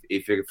wrestling, and he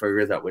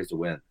figures out ways to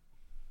win.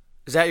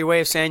 Is that your way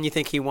of saying you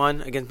think he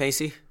won against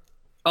Macy?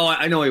 Oh,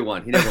 I know he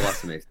won. He never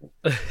lost to Mason.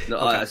 No,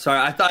 Okay. Sorry,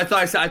 I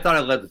thought I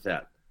led with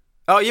that.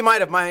 Oh, you might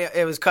have.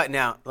 It was cutting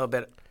out a little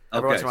bit.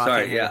 Okay,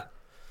 sorry. Yeah,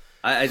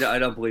 I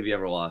don't believe he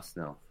ever lost.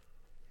 No.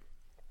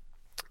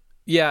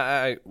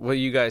 Yeah, what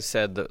you guys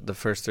said, the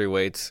first three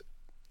weights,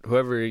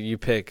 whoever you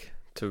pick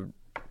to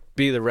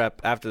be the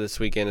rep after this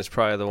weekend is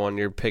probably the one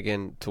you're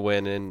picking to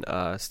win in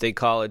State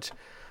College.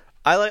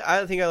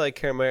 I think I like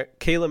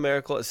Kayla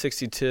Miracle at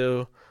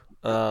 62.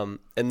 And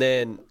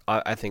then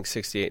I think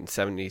 68 and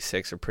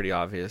 76 are pretty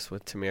obvious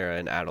with Tamira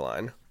and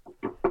Adeline.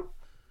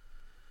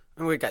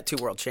 And we got 2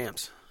 world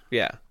champs.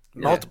 Yeah.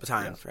 Multiple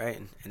times,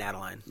 right? And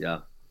Adeline. Yeah.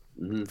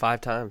 Mm-hmm.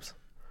 5 times.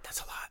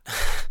 That's a lot.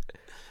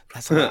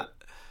 That's a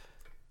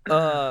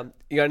lot.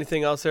 You got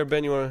anything else there,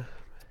 Ben? You want to?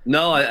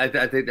 No, I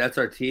think that's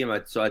our team.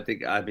 So I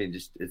think,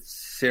 just it's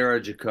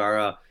Sarah,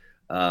 Jakara,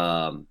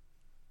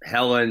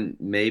 Helen,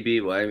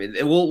 maybe. Well, I mean,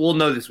 we'll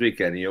know this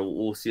weekend.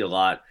 We'll see a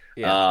lot.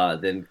 Yeah.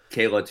 Then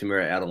Kayla,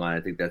 Tamira, Adeline.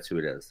 I think that's who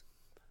it is.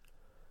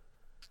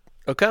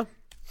 Okay.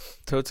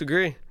 Totes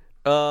agree.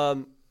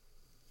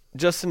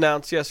 Just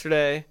announced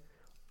yesterday,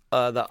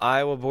 the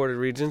Iowa Board of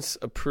Regents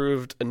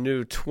approved a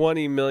new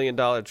 $20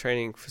 million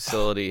training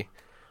facility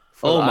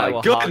for the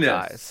Iowa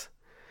goodness.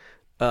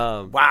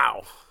 Hawkeyes.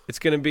 Wow. It's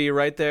going to be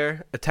right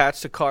there,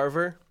 attached to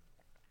Carver.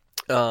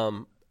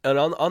 And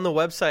on the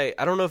website,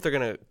 I don't know if they're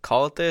going to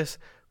call it this,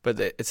 but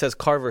it says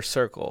Carver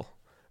Circle.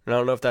 And I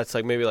don't know if that's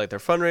like maybe like their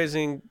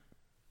fundraising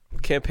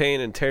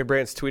campaign, and Terry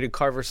Brantz tweeted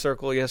Carver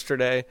Circle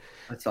yesterday.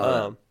 I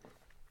saw that.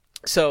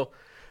 So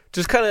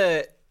just kind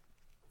of,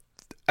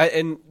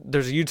 and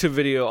there's a YouTube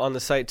video on the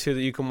site too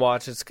that you can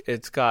watch.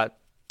 It's got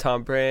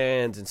Tom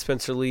Brands and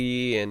Spencer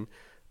Lee and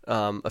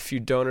a few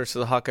donors to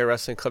the Hawkeye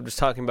Wrestling Club just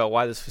talking about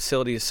why this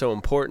facility is so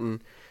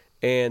important.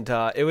 And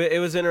it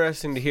was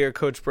interesting to hear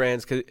Coach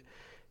Brands, because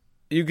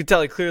you could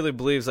tell he clearly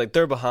believes like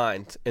they're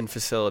behind in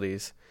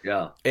facilities.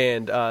 Yeah,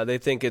 and they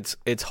think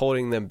it's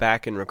holding them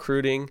back in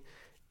recruiting,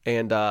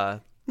 and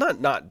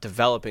not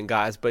developing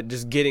guys, but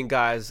just getting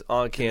guys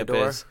on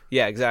campus.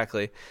 Yeah,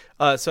 exactly.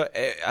 So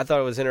I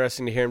thought it was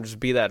interesting to hear him just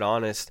be that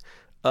honest,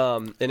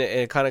 and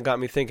it kind of got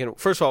me thinking.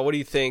 First of all, what do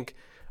you think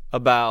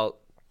about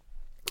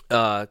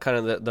kind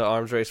of the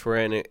arms race we're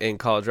in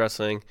college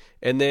wrestling,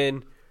 and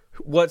then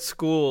what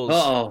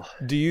schools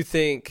do you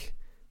think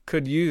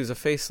could use a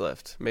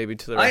facelift maybe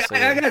to the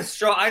wrestling?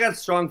 I got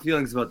strong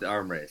feelings about the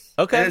arm race.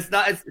 Okay,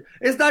 and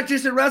it's not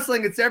just in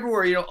wrestling; it's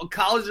everywhere.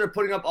 Colleges are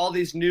putting up all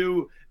these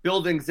new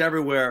buildings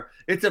everywhere.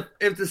 It's a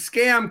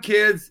scam,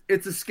 kids.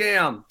 It's a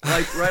scam.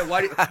 Like, right?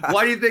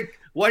 Why do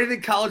you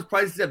think college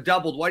prices have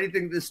doubled? Why do you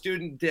think the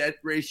student debt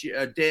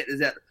ratio debt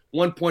is at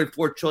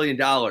 $1.4 trillion?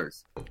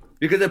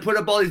 Because they put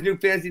up all these new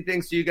fancy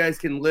things so you guys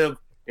can live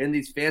in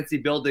these fancy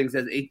buildings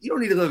you don't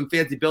need to live in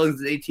fancy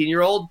buildings as an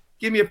 18-year-old.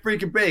 Give me a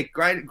freaking break.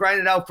 Grind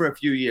it out for a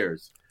few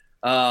years.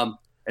 And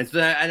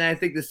I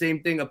think the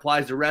same thing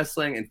applies to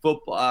wrestling and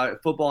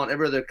football and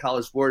every other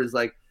college sport. Is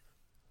like,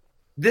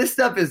 this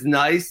stuff is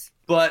nice,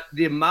 but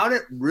the amount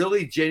it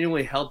really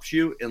genuinely helps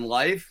you in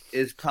life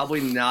is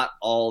probably not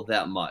all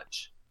that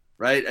much,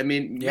 right? I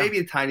mean, maybe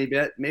a tiny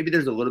bit. Maybe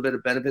there's a little bit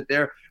of benefit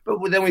there.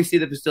 But then we see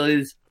the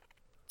facilities,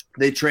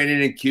 they train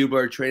it in Cuba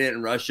or train it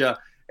in Russia.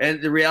 And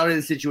the reality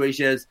of the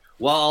situation is,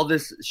 while all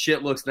this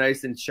shit looks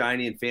nice and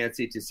shiny and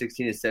fancy to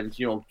 16 and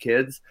 17-year-old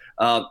kids,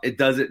 it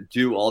doesn't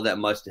do all that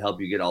much to help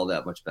you get all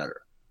that much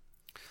better.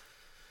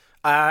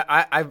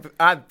 I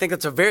think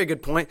that's a very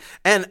good point.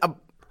 And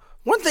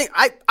one thing,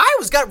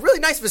 Iowa's got a really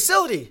nice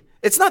facility.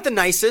 It's not the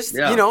nicest,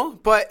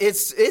 but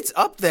it's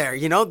up there.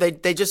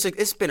 They just,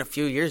 it's been a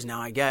few years now,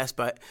 I guess,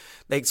 but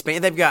they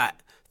expand. They've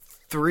got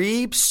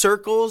 3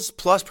 circles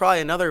plus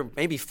probably another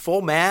maybe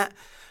full mat.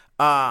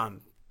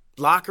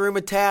 Locker room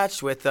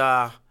attached with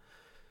off.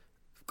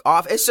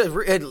 It's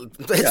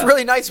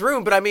really nice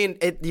room, but I mean,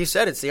 you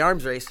said it's the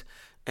arms race,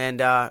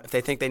 and if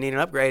they think they need an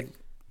upgrade,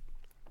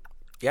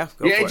 go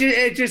for it.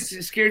 It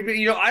just scared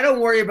me. I don't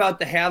worry about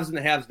the haves and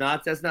the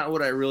have-nots. That's not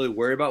what I really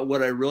worry about.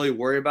 What I really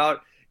worry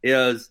about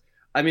is,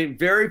 I mean,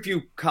 very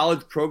few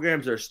college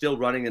programs are still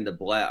running in the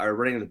black.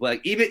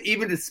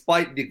 Even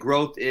despite the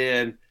growth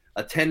in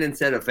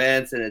attendance at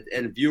events and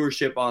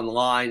viewership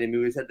online. I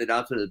mean, we had the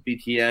announcement of the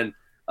BTN.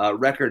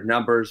 Record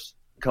numbers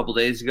a couple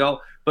days ago,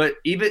 but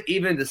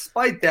even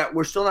despite that,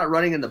 we're still not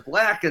running in the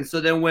black. And so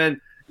then when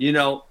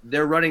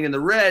they're running in the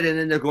red, and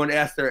then they're going to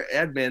ask their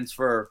admins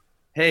for,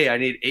 hey, I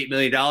need $8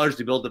 million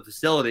to build the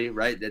facility,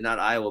 right? They're not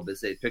Iowa, but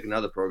say pick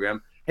another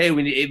program. Hey,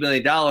 we need $8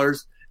 million.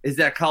 Is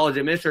that college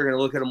administrator going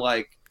to look at them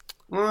like,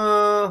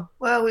 well,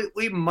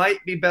 we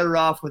might be better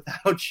off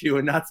without you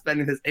and not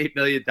spending this $8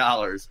 million?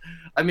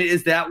 I mean,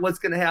 is that what's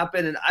going to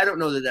happen? And I don't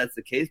know that that's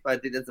the case, but I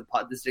think that's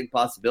a distinct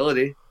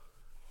possibility.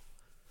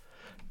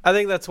 I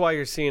think that's why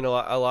you're seeing a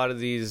lot of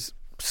these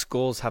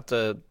schools have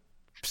to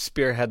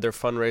spearhead their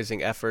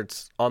fundraising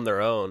efforts on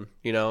their own,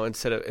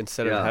 instead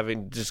of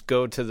having just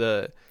go to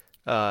the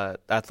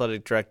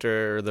athletic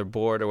director or their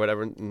board or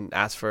whatever and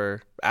ask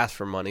for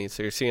money.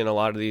 So you're seeing a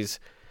lot of these.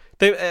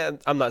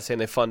 I'm not saying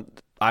they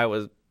fund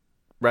Iowa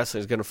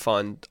wrestling is going to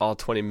fund all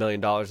 $20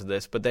 million of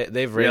this, but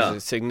they've raised a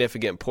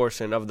significant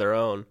portion of their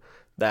own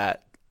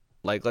that,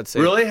 like, let's say.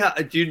 Really?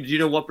 Do you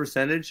know what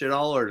percentage at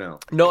all or no?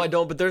 No, I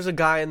don't. But there's a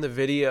guy in the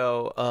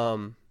video,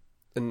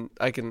 and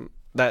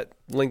that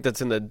link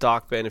that's in the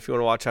doc bin if you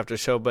want to watch after the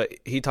show. But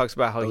he talks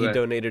about how he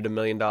donated $1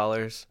 million.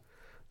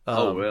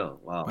 Oh, really?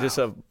 Wow. Just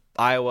a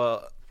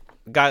Iowa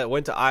guy that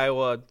went to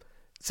Iowa.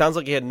 Sounds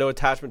like he had no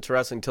attachment to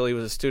wrestling until he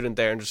was a student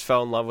there and just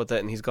fell in love with it,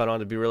 and he's gone on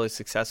to be really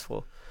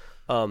successful.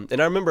 And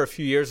I remember a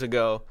few years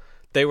ago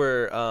they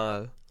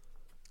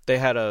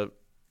had a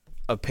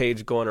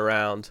page going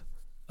around.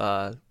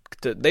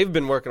 They've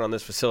been working on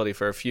this facility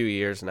for a few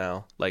years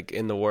now, like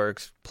in the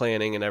works,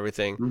 planning and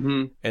everything.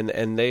 Mm-hmm.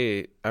 And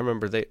I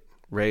remember they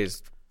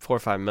raised $4 or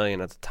 $5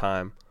 million at the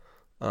time,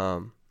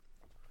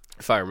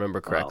 if I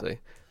remember correctly.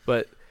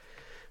 Wow.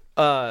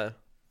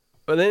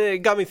 But then it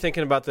got me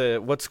thinking about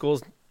what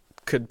schools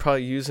could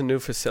probably use a new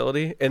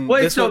facility. And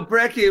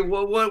Brecky,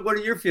 what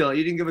are your feelings?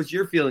 You didn't give us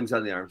your feelings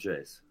on the arms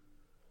race.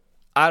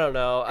 I don't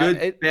know.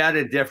 Good, bad,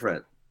 and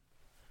different.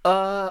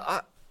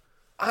 I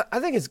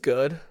think it's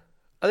good.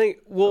 I think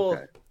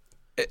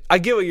I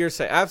get what you're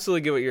saying. I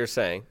absolutely get what you're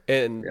saying,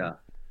 and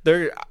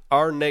there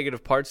are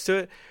negative parts to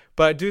it,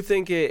 but I do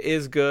think it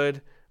is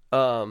good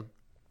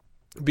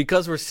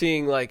because we're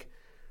seeing like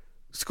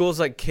schools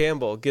like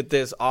Campbell get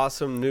this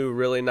awesome new,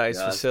 really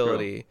nice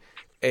facility,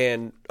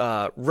 and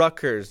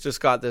Rutgers just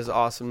got this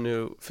awesome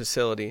new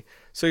facility.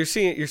 So you're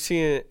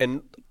seeing,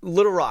 and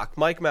Little Rock,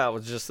 Mike Matt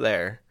was just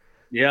there.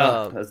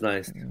 Yeah, that's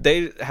nice.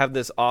 They have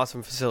this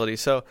awesome facility,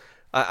 so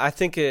I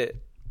think it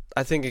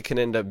can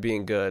end up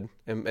being good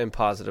and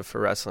positive for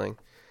wrestling.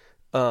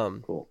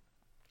 Cool.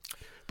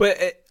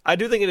 But I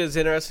do think it is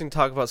interesting to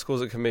talk about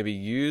schools that can maybe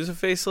use a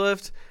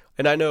facelift.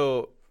 And I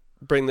know,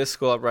 bring this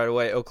school up right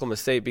away, Oklahoma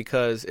State,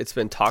 because it's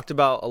been talked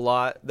about a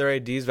lot. Their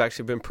ADs have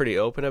actually been pretty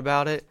open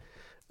about it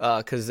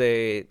because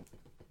they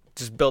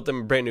just built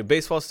them a brand new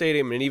baseball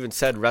stadium and even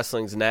said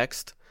wrestling's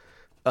next.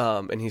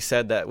 And he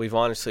said that we've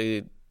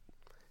honestly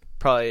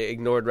probably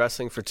ignored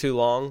wrestling for too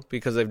long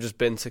because they've just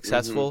been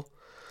successful.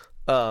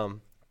 Mm-hmm.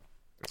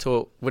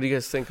 So what do you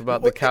guys think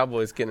about the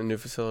Cowboys getting a new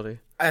facility?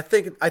 I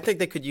think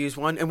they could use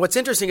one. And what's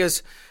interesting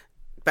is,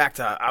 back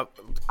to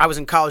I was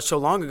in college so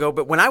long ago,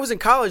 but when I was in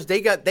college, they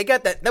got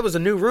that was a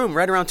new room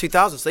right around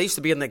 2000. So they used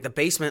to be in like the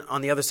basement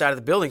on the other side of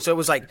the building. So it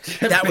was like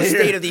that was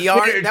state of the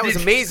art. That was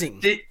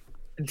amazing.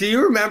 Do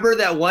you remember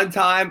that one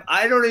time?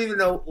 I don't even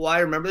know why I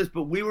remember this,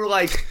 but we were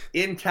like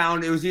in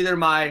town. It was either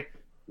my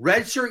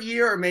redshirt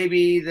year or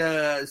maybe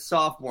the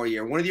sophomore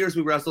year. One of the years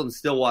we wrestled in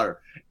Stillwater,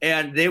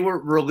 and they were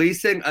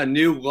releasing a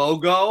new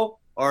logo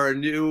or a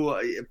new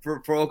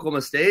for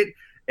Oklahoma State,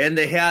 and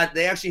they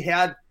actually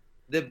had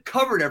them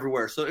covered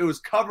everywhere. So it was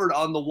covered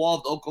on the wall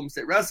of the Oklahoma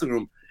State wrestling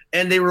room,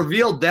 and they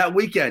revealed that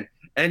weekend,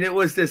 and it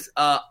was this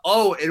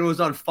it was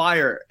on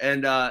fire,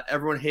 and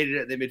everyone hated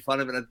it. They made fun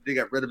of it, and they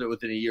got rid of it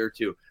within a year or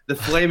two. The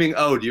Flaming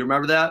O. Do you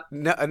remember that?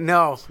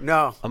 No.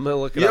 I'm gonna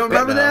look it up. You don't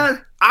remember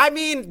that? I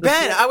mean,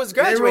 Ben, I was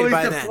graduated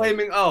by then. The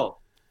Flaming O.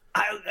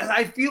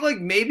 I feel like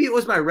maybe it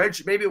was my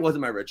maybe it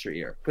wasn't my redshirt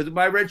year, because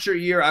my redshirt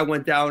year I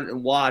went down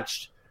and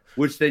watched,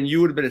 which then you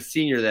would have been a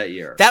senior that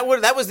year. That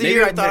was the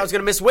year I thought I was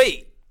going to miss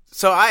weight.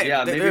 So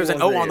there was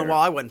an O on the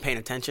wall. I wasn't paying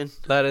attention.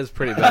 That is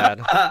pretty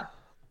bad.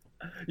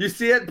 You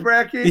see it,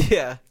 Bracky?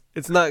 Yeah,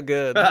 it's not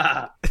good.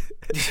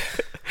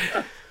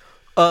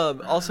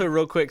 Also,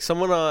 real quick,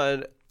 someone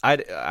on I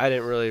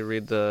didn't really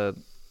read the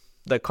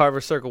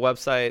Carver Circle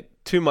website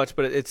too much,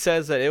 but it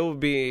says that it will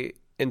be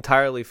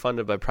entirely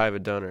funded by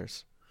private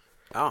donors.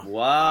 Oh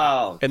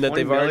wow! And that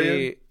they've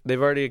already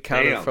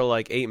accounted for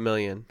like $8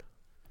 million.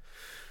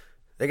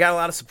 They got a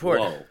lot of support.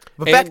 Whoa.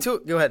 But back to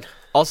it. Go ahead.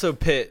 Also,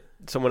 Pitt.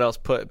 Someone else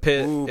put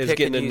Pitt is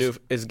getting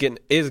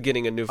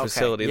a new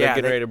facility. Yeah, they're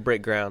getting ready to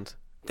break ground.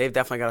 They've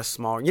definitely got a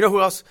smaller. You know who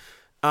else?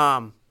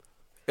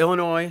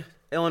 Illinois.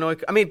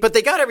 I mean, but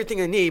they got everything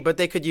they need. But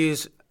they could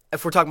use,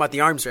 if we're talking about the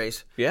arms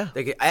race. Yeah.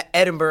 They could,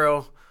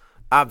 Edinboro,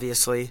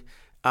 obviously.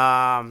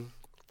 Let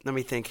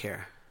me think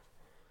here.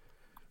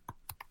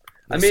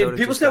 Minnesota,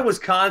 people said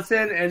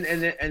Wisconsin,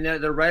 and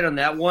they're right on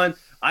that one.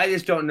 I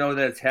just don't know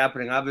that it's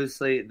happening.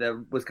 Obviously,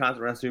 the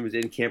Wisconsin wrestling was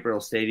in Camp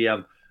Riddle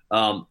Stadium.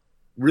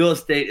 Real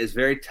estate is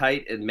very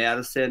tight in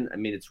Madison. I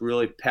mean, it's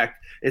really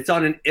packed. It's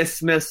on an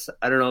isthmus.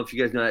 I don't know if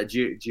you guys know that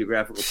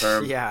geographical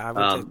term. Yeah, I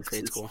went to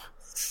grade school.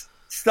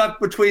 Stuck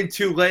between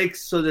two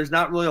lakes, so there's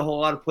not really a whole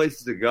lot of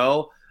places to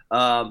go.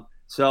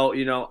 So,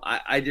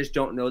 I just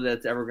don't know that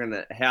it's ever going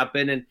to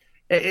happen. And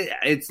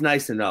it's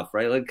nice enough,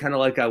 right? Like kind of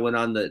like I went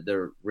on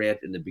the rant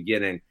in the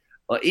beginning.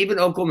 Even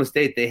Oklahoma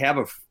State, they have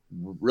a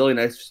really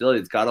nice facility.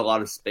 It's got a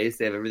lot of space.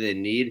 They have everything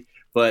they need.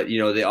 But,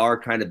 they are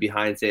kind of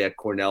behind, say, at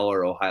Cornell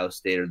or Ohio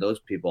State or those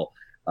people.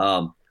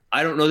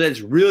 I don't know that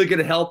it's really going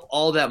to help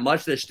all that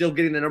much. They're still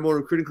getting the number 1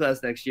 recruiting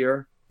class next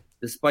year,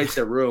 despite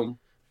their room.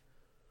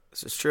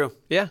 This is true.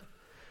 Yeah.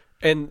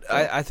 And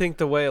I think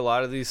the way a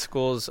lot of these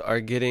schools are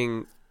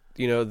getting,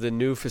 the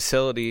new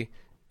facility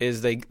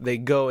is they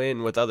go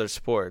in with other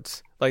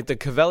sports. Like the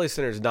Covelli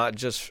Center is not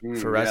just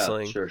for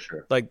wrestling. Yeah,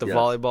 sure. Like the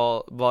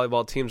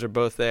volleyball teams are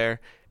both there.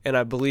 And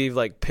I believe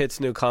like Pitt's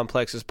new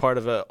complex is part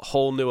of a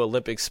whole new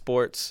Olympic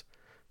sports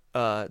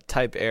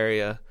type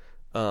area.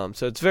 So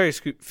it's very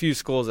few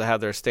schools that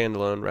have their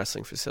standalone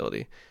wrestling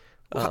facility.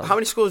 How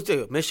many schools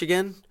do?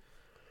 Michigan?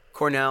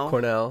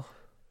 Cornell?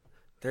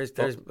 There's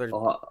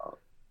Ohio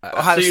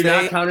so you're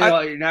State.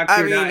 not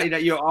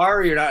counting. You are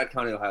or you're not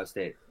counting Ohio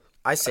State.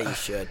 I say you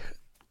should.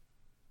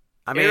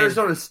 I mean,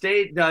 Arizona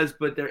State does,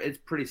 but it's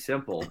pretty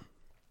simple.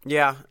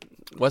 Yeah.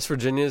 West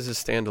Virginia is a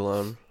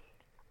standalone.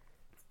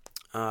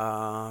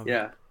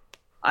 Yeah.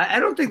 I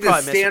don't think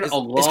the stand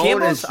alone is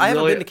Campbell's. I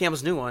haven't really, been to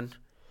Campbell's new one.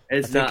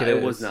 It's not.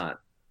 It was not.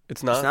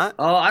 It's not? It's not?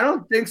 Oh, I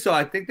don't think so.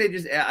 I think they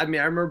just. I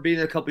remember being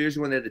there a couple years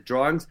ago when they had the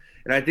drawings,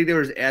 and I think they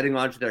were just adding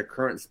on to their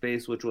current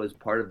space, which was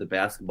part of the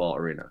basketball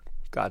arena.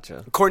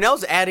 Gotcha.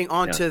 Cornell's adding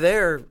on to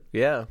their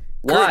current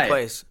Why?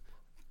 place.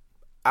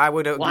 I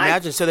would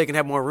imagine so they can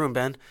have more room,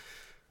 Ben.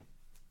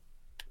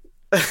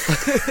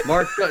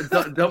 Mark,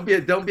 don't be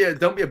a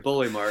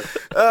bully, Mark.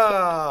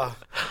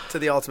 To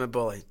the ultimate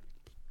bully.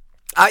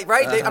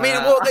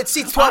 It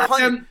seats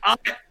 1,200.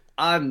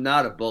 I'm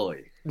not a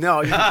bully.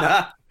 No, you're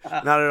not.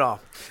 Not at all.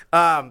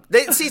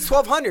 It seats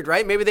 1,200,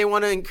 right? Maybe they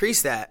want to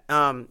increase that.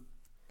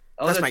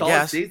 That's my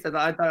guess. Seats?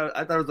 I thought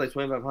it was like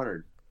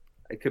 2,500.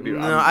 It could be.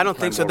 No, I don't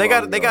think so. They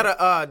got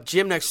a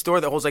gym next door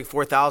that holds like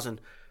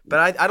 4,000,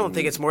 but I don't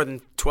think it's more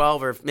than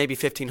 12 or maybe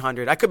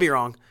 1,500. I could be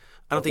wrong.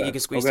 I don't think you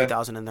can squeeze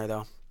 2,000 in there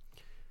though.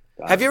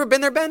 Have you ever been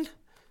there, Ben?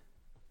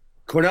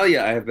 Cornell,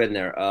 yeah, I have been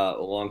there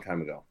a long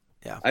time ago.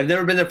 Yeah, I've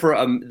never been there for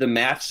the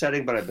match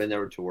setting, but I've been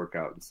there to work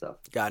out and stuff.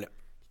 Got it.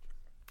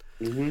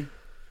 Mm-hmm.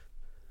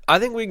 I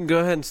think we can go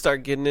ahead and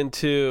start getting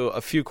into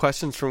a few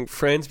questions from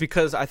friends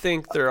because I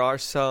think there are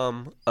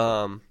some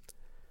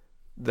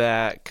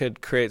that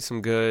could create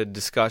some good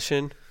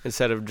discussion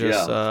instead of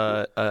just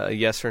a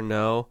yes or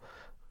no.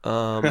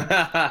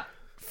 Ask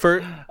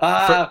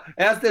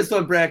this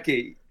one,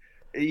 Bracky.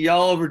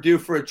 Y'all overdue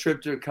for a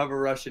trip to cover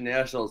Russian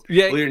nationals.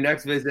 Yeah. Will your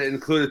next visit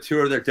include a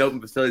tour of their doping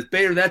facilities?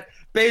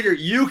 Bader,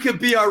 you could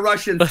be our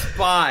Russian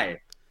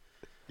spy.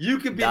 You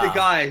could be the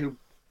guy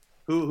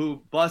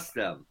who busts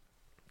them.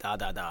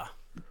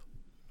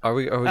 Are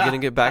we going to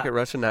get back at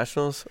Russian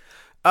nationals?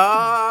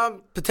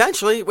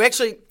 Potentially. We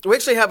actually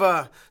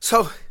have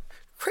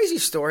crazy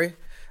story.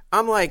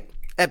 I'm like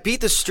at Beat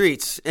the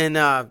Streets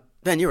and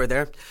Ben, you were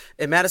there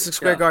at Madison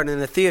Square Garden in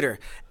the theater,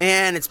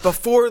 and it's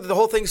before the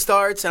whole thing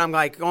starts. And I'm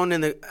like going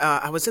in the.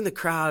 I was in the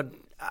crowd.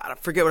 I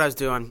forget what I was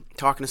doing,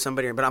 talking to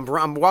somebody, but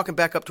I'm walking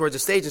back up towards the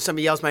stage, and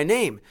somebody yells my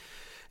name,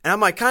 and I'm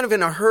like kind of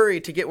in a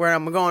hurry to get where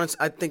I'm going.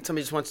 I think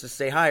somebody just wants to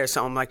say hi or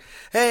something. I'm like,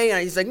 hey, and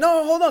he's like,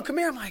 no, hold on, come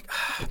here. I'm like,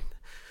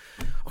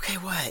 okay,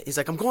 what? He's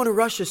like, I'm going to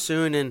Russia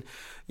soon, and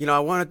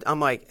I'm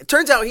like, it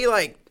turns out he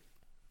like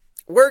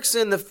works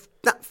in the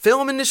not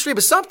film industry,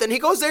 but something. He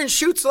goes there and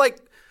shoots like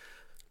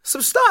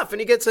some stuff,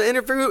 and he gets an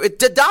interview at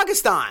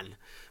Dagestan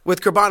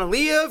with Kurban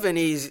Aliyev, and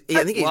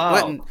I think he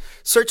went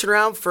searching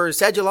around for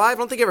Sadulayev. I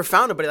don't think he ever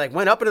found him, but he like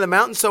went up into the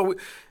mountains, so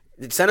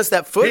he sent us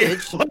that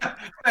footage.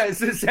 Is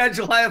this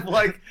Sadulayev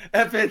like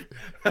effing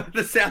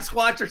the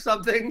Sasquatch or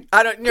something?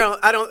 I don't know,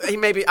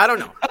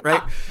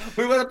 right?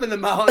 We went up in the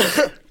mountains,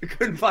 we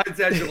couldn't find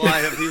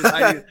Sadulayev. He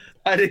was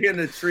hiding in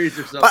the trees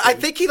or something. But I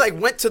think he like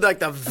went to like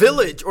the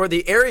village or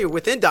the area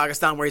within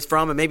Dagestan where he's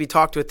from, and maybe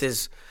talked with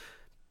his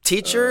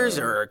teachers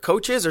or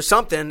coaches or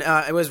something.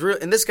 It was real,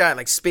 and this guy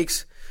like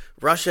speaks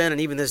Russian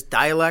and even this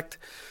dialect.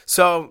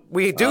 So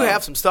we do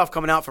have some stuff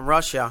coming out from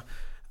Russia.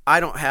 I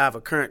don't have a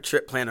current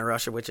trip planned to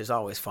Russia, which is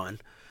always fun.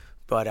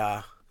 But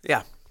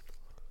yeah.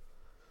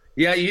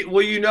 Yeah,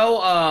 you know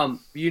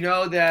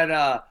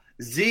that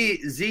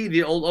Z,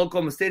 the old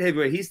Oklahoma State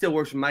heavyweight, he still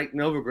works with Mike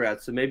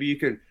Novogratz. So maybe you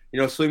can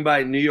swing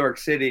by New York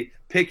City,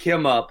 pick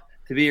him up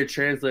to be your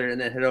translator, and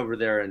then head over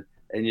there and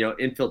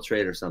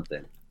infiltrate or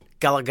something.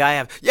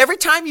 Galagayev. Every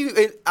time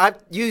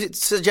you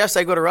suggest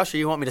I go to Russia,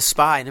 you want me to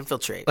spy and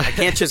infiltrate. I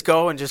can't just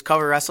go and just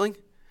cover wrestling?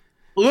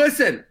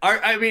 Listen,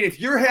 if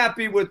you're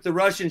happy with the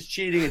Russians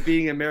cheating and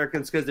being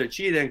Americans because they're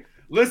cheating,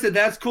 listen,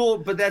 that's cool,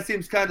 but that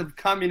seems kind of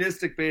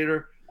communistic,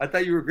 Bader. I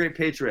thought you were a great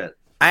patriot.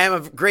 I am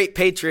a great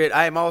patriot.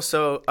 I am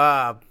also,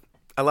 I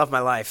love my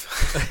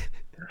life.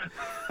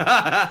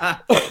 I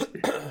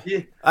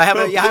have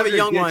a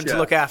young one to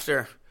look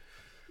after.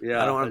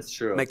 Yeah, I don't want that's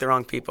true. to make the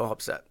wrong people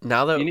upset.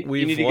 Now that you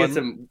need to get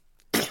some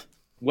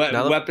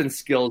weapons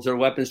skills or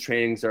weapons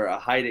trainings or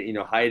hiding,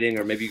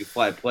 or maybe you can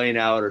fly a plane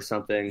out or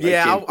something.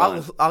 Yeah,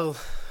 I'll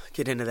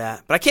get into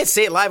that, but I can't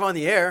say it live on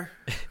the air.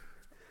 If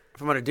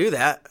I'm going to do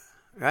that,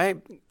 right?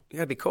 You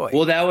got to be coy.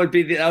 Well, that would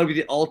be the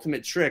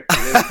ultimate trick.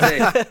 They would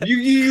say,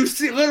 you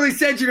literally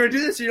said you're going to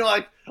do this, and you're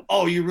like,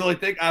 oh, you really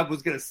think I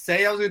was going to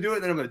say I was going to do it,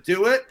 and then I'm going to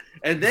do it,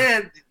 and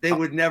then they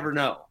would never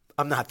know.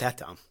 I'm not that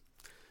dumb.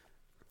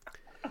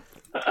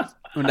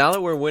 Now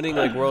that we're winning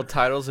like world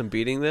titles and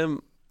beating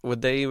them,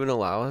 would they even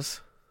allow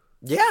us?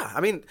 Yeah, I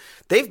mean,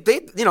 they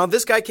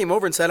this guy came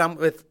over and said I'm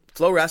with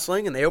Flow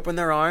Wrestling, and they opened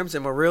their arms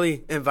and were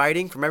really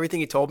inviting from everything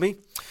he told me.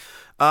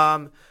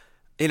 Okay.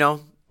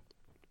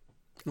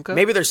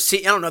 Maybe there's I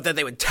don't know that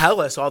they would tell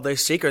us all their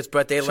secrets,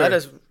 but they let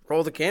us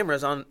roll the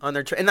cameras on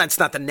their and that's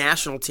not the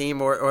national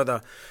team or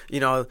the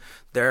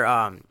their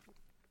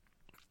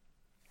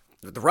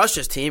the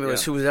Russia's team. It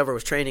was whoever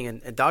was training in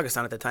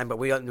Dagestan at the time, but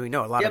we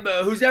know a lot. Yeah, of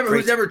but who's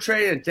ever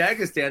trained in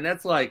Dagestan?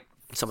 That's like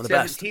some of the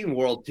 17 best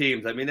world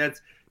teams. I mean,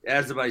 that's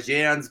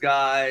Azerbaijan's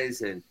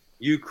guys and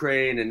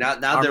Ukraine, and now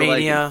Armenia, they're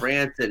like in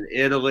France and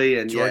Italy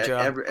and Georgia.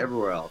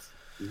 Everywhere else.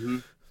 Mm-hmm.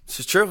 This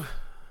is true.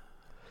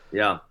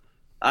 Yeah,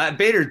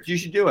 Bader, you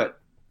should do it.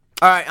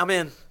 All right, I'm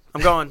in.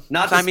 I'm going.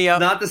 Sign me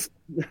up.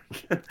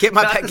 Get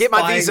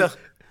my visa.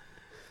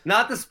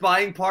 Not the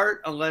spying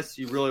part, unless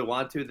you really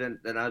want to. Then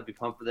I'd be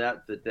pumped for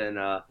that. But then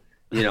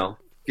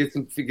get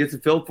some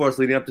film for us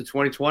leading up to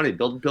 2020.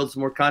 Build some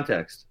more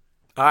context.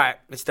 All right,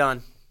 it's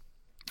done.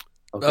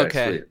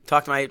 Okay. Sweet.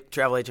 Talk to my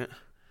travel agent.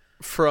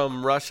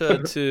 From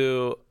Russia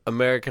to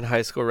American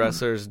high school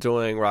wrestlers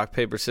doing rock,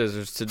 paper,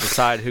 scissors to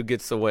decide who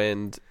gets the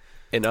win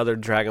and other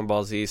Dragon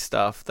Ball Z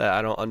stuff that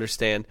I don't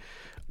understand.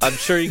 I'm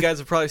sure you guys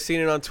have probably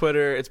seen it on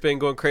Twitter. It's been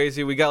going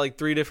crazy. We got like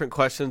 3 different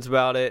questions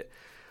about it.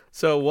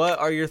 So what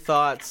are your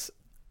thoughts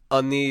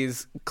on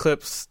these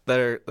clips that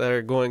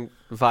are going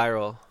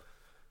viral?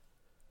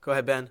 Go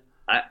ahead, Ben.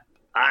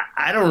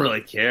 I don't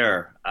really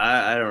care.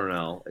 I don't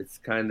know. It's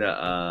kind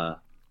of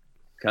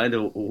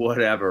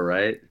whatever,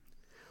 right?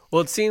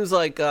 Well, it seems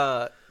like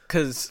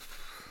because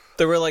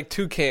there were like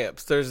 2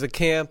 camps. There's the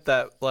camp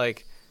that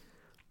like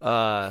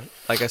I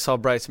saw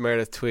Bryce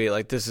Meredith tweet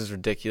like, this is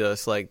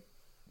ridiculous. Like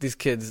these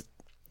kids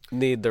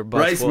need their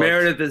butts Bryce whooped.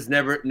 Meredith has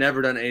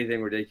never done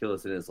anything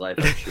ridiculous in his life,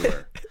 I'm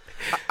sure.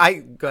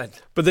 Good.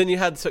 But then you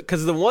had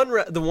because the one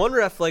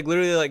ref like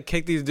literally like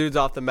kicked these dudes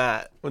off the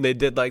mat when they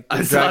did like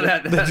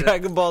the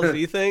Dragon Ball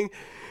Z thing,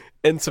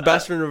 and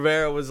Sebastian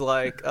Rivera was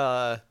like,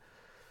 "Why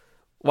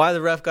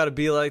the ref got to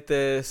be like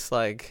this?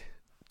 Like,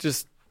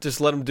 just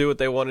let them do what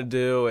they want to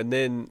do." And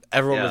then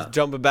everyone was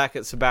jumping back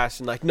at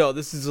Sebastian like, "No,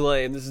 this is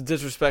lame. This is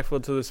disrespectful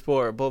to the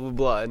sport." Blah blah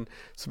blah. And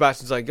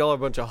Sebastian's like, "Y'all are a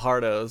bunch of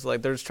hardos.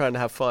 Like they're just trying to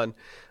have fun."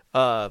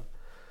 So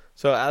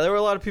there were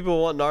a lot of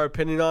people wanting our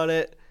opinion on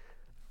it.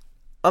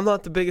 I'm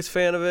not the biggest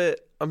fan of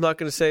it. I'm not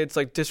going to say it's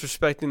like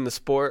disrespecting the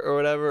sport or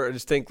whatever. I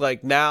just think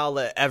like now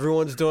that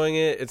everyone's doing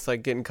it, it's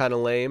like getting kind of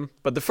lame.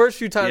 But the first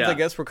few times I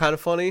guess were kind of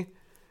funny.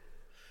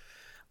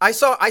 I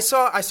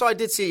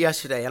did see it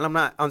yesterday, and I'm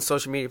not on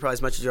social media probably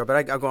as much as you are, but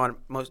I go on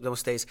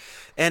most days.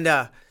 And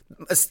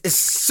as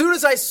soon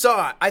as I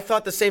saw it, I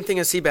thought the same thing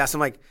as Seabass.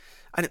 I'm like,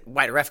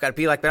 why the ref got to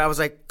be like that? I was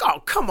like, oh,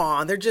 come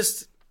on.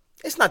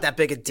 It's not that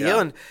big a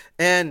deal. Yeah.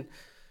 And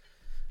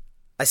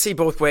I see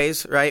both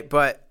ways, right?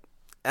 But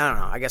I don't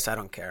know. I guess I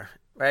don't care,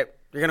 right?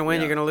 You're going to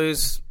win. You're going to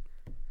lose.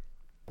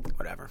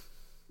 Whatever.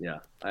 Yeah.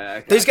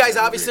 These guys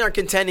obviously aren't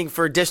contending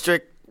for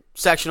district,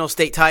 sectional,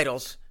 state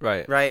titles.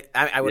 Right. Right?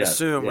 I would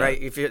assume,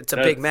 right? If it's a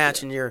big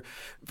match and you're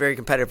a very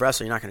competitive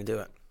wrestler, you're not going to do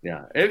it.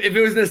 Yeah. If it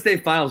was in the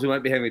state finals, we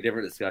might be having a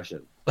different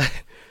discussion. I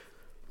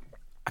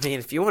mean,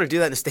 if you want to do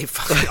that in the state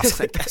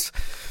finals, I guess.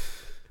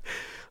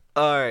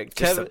 All right.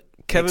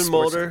 Kevin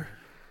Mulder,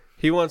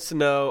 he wants to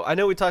know. I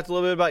know we talked a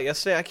little bit about it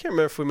yesterday. I can't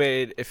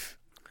remember if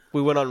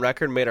we went on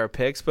record and made our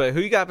picks, but who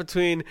you got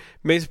between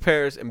Mason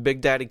Paris and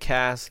Big Daddy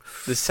Cass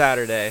this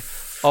Saturday?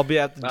 I'll be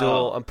at the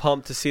duel. I'm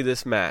pumped to see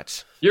this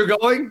match. You're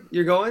going?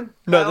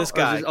 No, this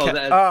guy.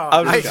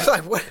 I was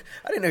like, what?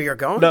 I didn't know you were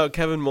going. No,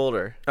 Kevin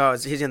Mulder. Oh,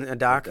 he's in a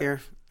dock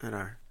here?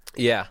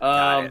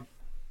 Yeah.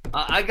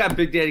 I got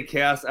Big Daddy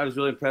Cass. I was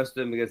really impressed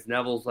with him against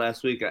Neville's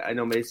last week. I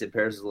know Mason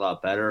Paris is a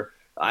lot better.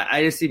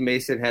 I just see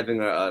Mason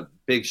having a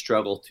big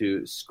struggle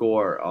to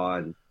score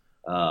on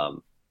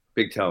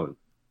Big Tone.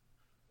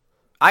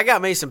 I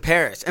got Mason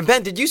Paris. And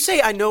Ben, did you say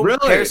I know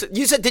Paris?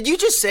 Did you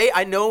just say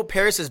I know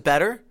Paris is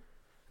better?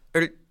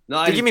 Or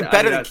No, did you mean better?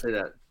 I did not say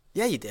that.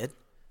 Yeah, you did.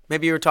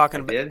 Maybe you were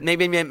talking about.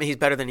 Maybe he's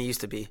better than he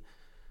used to be.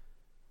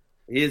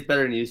 He is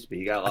better than he used to be.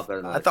 He got a lot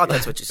better than I thought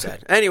that's what you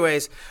said.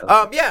 Anyways,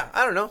 yeah,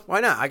 I don't know. Why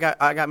not?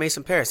 I got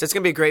Mason Paris. It's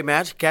gonna be a great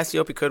match.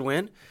 Cassiope could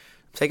win. I'm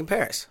taking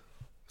Paris.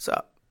 What's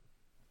up?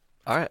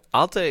 All right,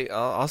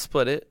 I'll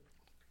split it.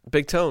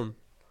 Big Tone.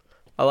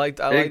 I liked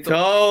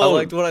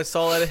what I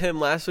saw out of him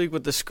last week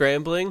with the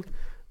scrambling.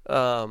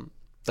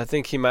 I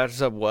think he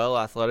matches up well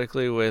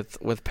athletically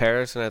with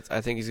Paris, and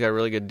I think he's got a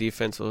really good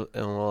defense and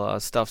will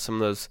stuff some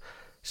of those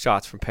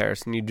shots from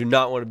Paris. And you do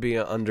not want to be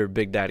under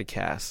Big Daddy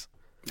Cass.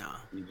 No,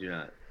 you do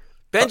not.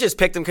 Ben just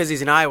picked him because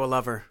he's an Iowa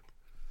lover.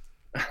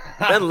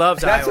 Ben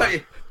loves Iowa.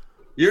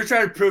 You're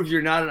trying to prove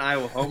you're not an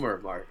Iowa homer,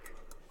 Mark.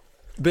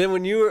 Ben,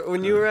 when you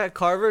were at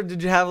Carver,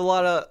 did you have a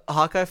lot of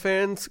Hawkeye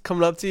fans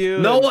coming up to you?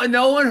 No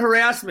one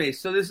harassed me.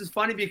 So this is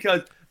funny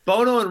because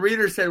Bono and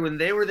Reeder said when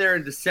they were there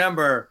in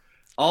December,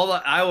 all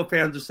the Iowa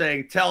fans were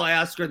saying, "Tell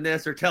Askren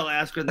this" or "Tell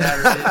Askren that,"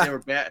 or they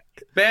were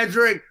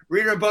badgering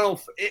Reeder and Bono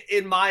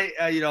in my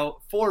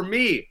for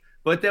me.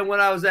 But then when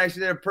I was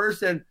actually there in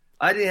person,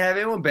 I didn't have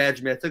anyone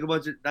badger me. I took a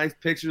bunch of nice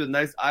pictures with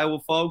nice Iowa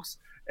folks,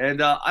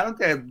 and I don't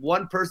think I had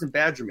one person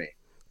badger me.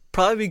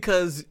 Probably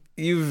because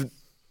you've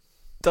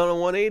done a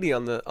 180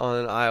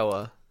 on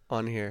Iowa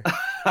on here.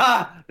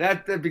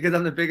 That's because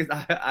I'm the biggest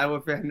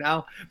Iowa fan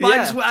now. But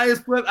Yeah. I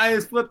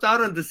just flipped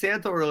out on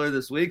DeSanto earlier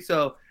this week,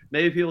 so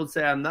maybe people would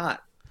say I'm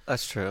not.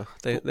 That's true.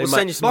 They We'll might.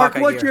 send you some Mark,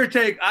 Hawkeye what's gear. your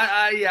take?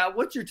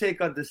 What's your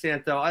take on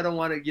DeSanto? I don't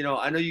want to,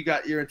 I know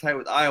you're in tight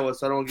with Iowa,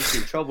 so I don't want to get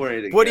you in trouble or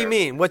anything. What do you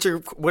here. mean? What's your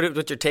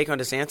take on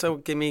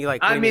DeSanto? Give me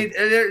like. I mean,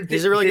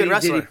 he's a really good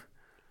wrestler.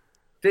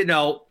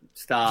 No,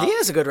 stop. He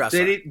is a good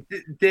wrestler.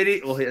 Did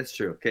he? Well, that's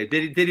true. Okay.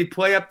 Did he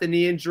play up the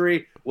knee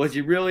injury? Was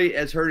he really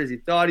as hurt as he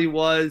thought he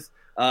was?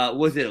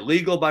 Was it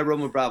illegal by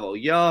Roman Bravo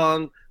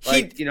Young?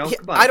 Like,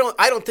 come on.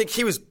 I don't think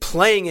he was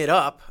playing it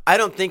up. I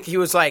don't think he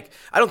was like.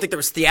 I don't think there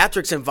was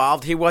theatrics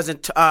involved. He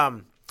wasn't.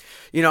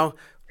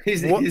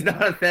 He's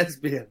not a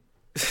thespian.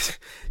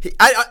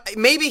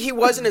 Maybe he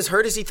wasn't as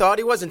hurt as he thought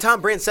he was. And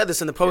Tom Brand said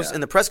this in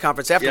the press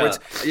conference afterwards.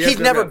 Yeah. He's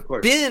Yeah, never of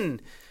course. been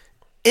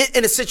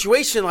in a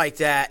situation like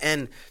that,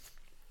 and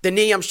the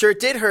knee, I'm sure it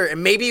did hurt,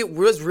 and maybe it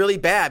was really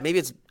bad. Maybe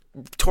it's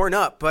torn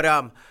up,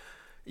 but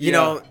you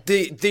know,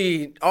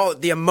 the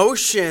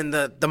emotion,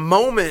 the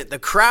moment, the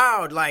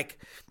crowd, like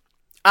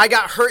I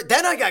got hurt,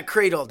 then I got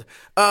cradled.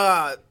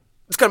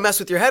 It's gonna mess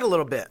with your head a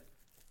little bit,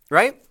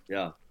 right?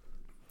 Yeah.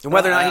 And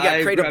whether or not he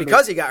got cradled agree.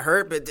 because he got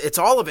hurt, but it's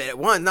all of it at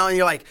once. Now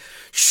you're like,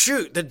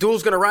 shoot, the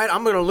duel's going to ride.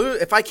 I'm going to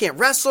lose. If I can't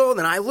wrestle,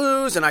 then I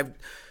lose. And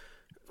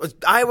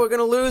Iowa going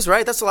to lose,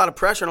 right? That's a lot of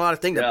pressure and a lot of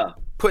things to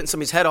put in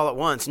somebody's head all at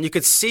once. And you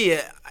could see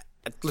it.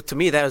 It looked to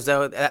me that was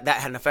that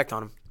had an effect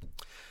on him.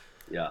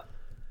 Yeah.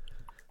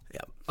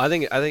 Yeah. I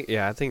think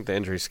the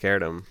injury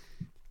scared him.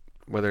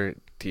 Whether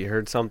he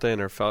heard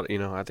something or felt,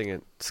 I think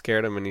it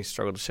scared him and he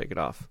struggled to shake it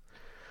off.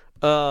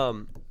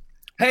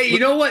 Hey, you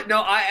know what?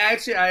 No, I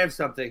have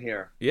something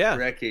here. Yeah.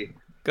 Ricky.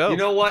 Go. You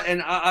know what?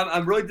 And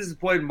I'm really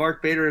disappointed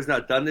Mark Bader has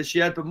not done this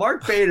yet. But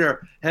Mark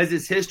Bader has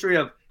this history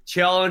of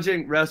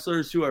challenging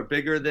wrestlers who are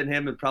bigger than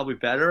him and probably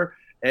better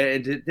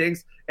and did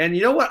things. And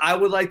you know what I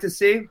would like to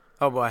see?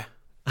 Oh, boy.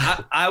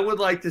 I would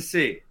like to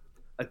see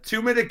a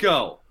 2-minute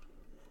go.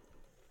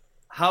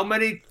 How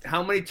many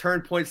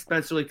turn points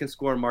Spencer Lee can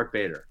score on Mark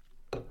Bader?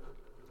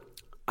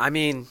 I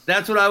mean,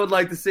 that's what I would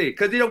like to see.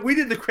 Because, we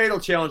did the cradle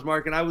challenge,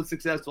 Mark, and I was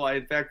successful. I,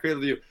 in fact,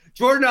 cradled you.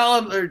 Jordan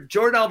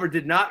Oliver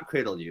did not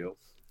cradle you.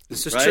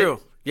 This is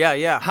true.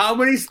 Yeah. How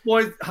many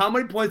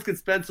points could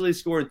Spencer Lee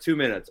score in 2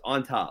 minutes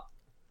on top?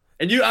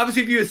 And you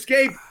obviously, if you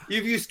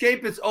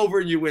escape, it's over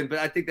and you win. But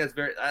I think that's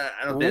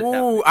I don't think that's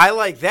happening. I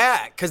like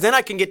that because then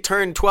I can get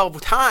turned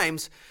 12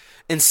 times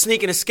and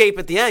sneak and escape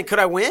at the end. Could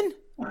I win?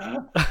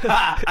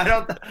 I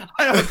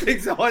don't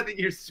think so. I think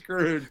you're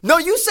screwed. No,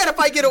 you said if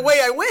I get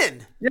away, I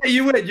win. Yeah,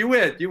 you win.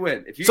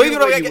 If you so get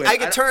even away, though I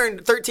get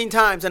turned 13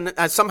 times and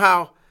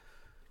somehow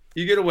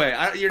you get away,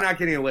 you're not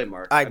getting away,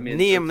 Mark. I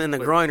knee him in the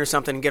groin or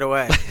something and get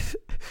away.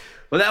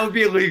 Well, that would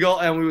be illegal,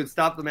 and we would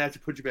stop the match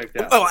and put you back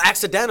down. Oh,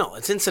 accidental.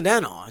 It's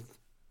incidental.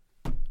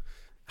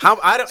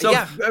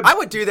 I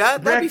would do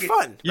that. That'd be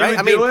fun. You right?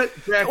 would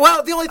do it?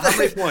 Well, the only How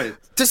many thing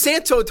points?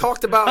 DeSanto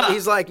talked about,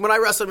 he's like, when I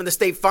wrestled him in the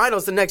state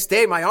finals the next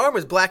day, my arm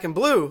was black and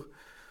blue.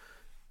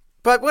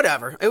 But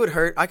whatever. It would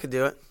hurt. I could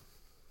do it.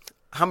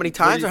 How many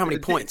times or how many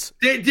points?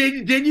 Did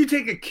you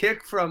take a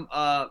kick from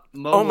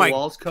Mo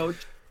Wall's coach?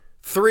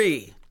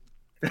 3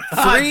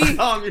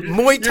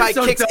 Muay Thai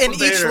kicks in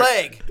each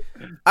leg.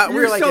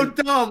 You're so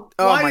dumb.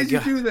 Why did you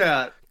do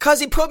that? Because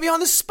he put me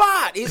on the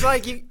spot. He's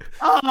like,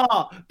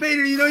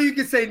 Bader, you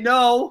can say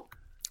no.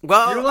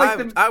 Well,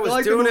 I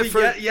was doing it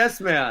for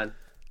Yes Man.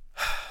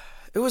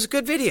 It was a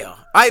good video.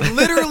 I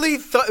literally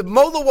thought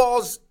Mo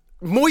Wall's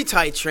Muay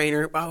Thai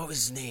trainer. What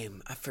was his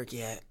name? I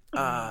forget. It'll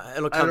come to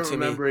me. I don't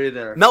remember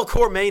either.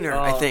 Melchor Maynard,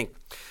 I think,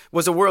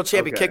 was a world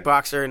champion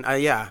kickboxer, and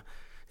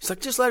he's like,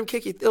 just let him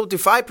kick you. It'll do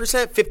 5%,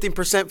 15%,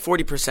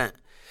 40%,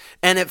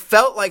 and it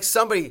felt like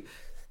somebody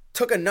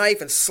took a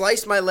knife and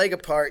sliced my leg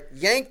apart,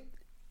 yanked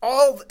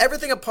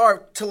everything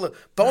apart till the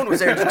bone was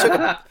there. He took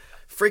a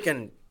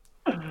freaking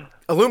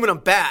aluminum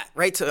bat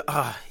right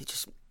to. He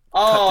just.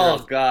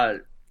 Oh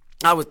God.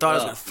 I thought I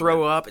was going to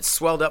throw up. It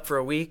swelled up for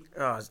a week.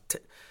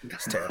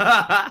 It's terrible.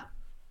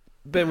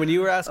 Ben, when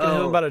you were asking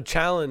him about a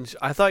challenge,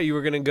 I thought you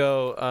were going to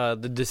go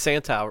the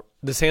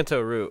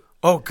DeSanto route.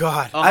 Oh,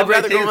 God. I'd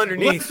rather go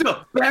underneath.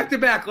 Back to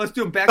back. Let's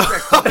do them back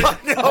to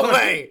back. No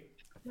way.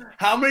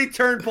 How many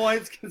turn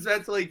points can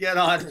Spencer get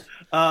on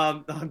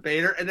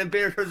Bader? And then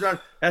Bader turns around,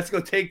 has to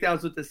go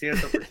takedowns with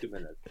DeSanto for 2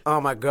 minutes. Oh,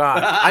 my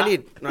God. I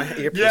need my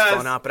earpiece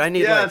going out, but I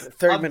need like a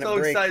 30-minute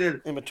break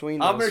excited. In between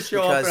those. I'm going to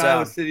show up in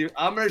Iowa City.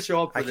 I'm going to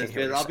show up for this,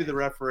 Bader. I'll be the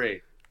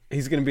referee.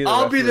 He's going to be the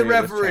I'll referee. be the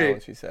referee.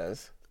 Challenge, he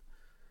says.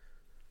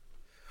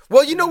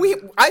 Well,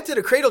 I did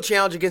a cradle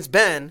challenge against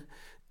Ben.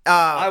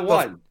 I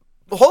won.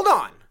 Hold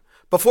on.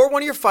 Before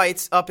one of your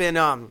fights up in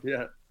it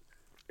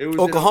was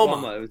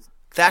Oklahoma. It was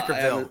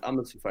Thackerville.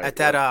 At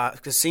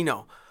that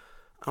casino.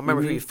 I don't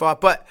remember who you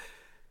fought, but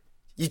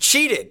you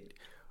cheated.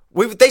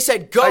 They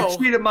said go. I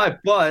cheated my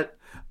butt.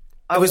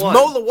 It was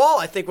Mo Lawal,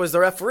 I think, was the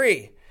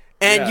referee.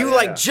 And you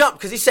jumped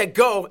because he said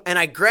go, and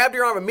I grabbed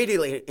your arm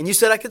immediately. And you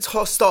said I could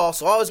stall,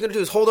 so all I was going to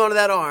do is hold on to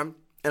that arm,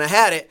 and I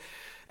had it.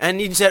 And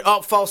you said,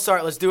 "Oh, false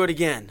start. Let's do it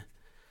again."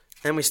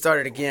 And we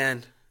started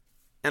again,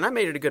 and I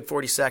made it a good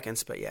 40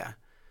 seconds. But yeah,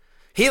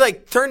 he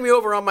turned me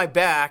over on my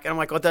back, and I'm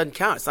like, "Well, it doesn't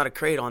count. It's not a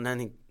cradle."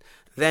 And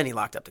then he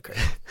locked up the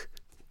cradle.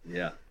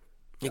 Yeah,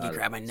 he can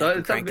grab my neck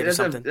and crank it or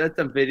something. That's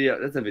a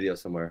video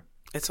somewhere.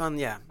 It's on,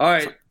 yeah. All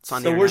right, it's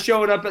on so we're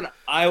showing up in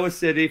Iowa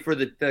City for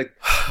the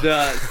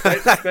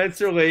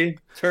Spencer Lee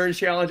Turn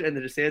Challenge and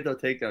the DeSanto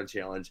Takedown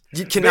Challenge.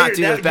 You cannot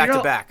do those back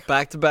to back.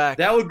 Back to back.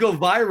 That would go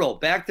viral,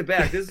 back to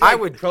back. This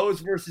is pros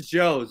versus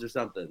Joes or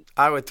something.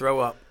 I would throw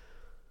up.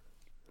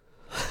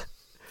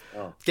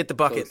 Oh, get the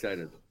bucket. So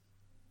excited.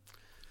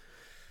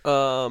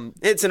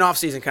 It's an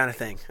off-season kind of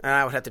thing, and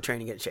I would have to train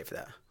and get in shape for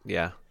that.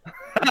 Yeah.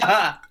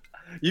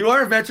 You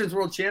are a Veterans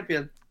World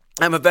Champion.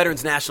 I'm a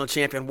Veterans National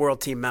Champion, World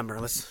Team member.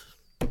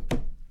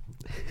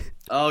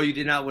 Oh, you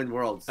did not win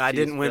Worlds. I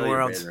didn't win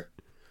Worlds.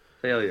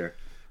 Failure.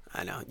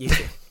 I know. You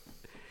too.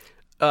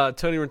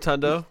 Tony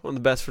Rotundo, one of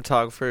the best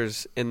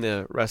photographers in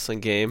the wrestling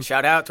game.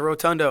 Shout out to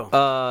Rotundo.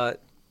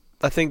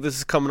 I think this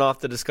is coming off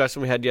the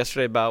discussion we had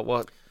yesterday about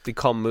what they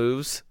call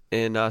moves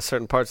in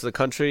certain parts of the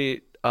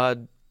country.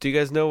 Do you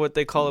guys know what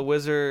they call a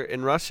whizzer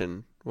in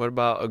Russian? What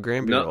about a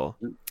Granby roll?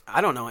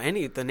 I don't know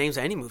the names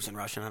of any moves in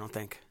Russian, I don't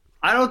think.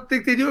 I don't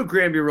think they do a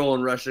Granby roll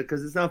in Russia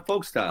because it's not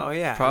folk style. Oh,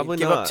 yeah. Probably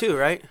you not. Give up 2,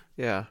 right?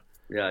 Yeah.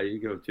 Yeah, you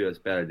give up 2. That's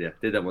a bad idea.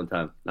 Did that one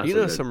time. You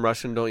know some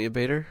Russian, don't you,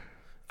 Bader?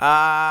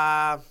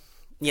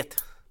 Niet.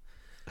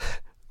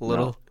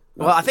 Little?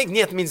 No. Well, I think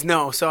niet means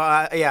no, so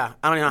yeah.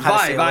 I don't even know how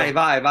to say it.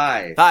 Bye.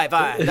 Bye,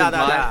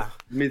 da.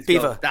 Means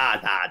Viva. Da.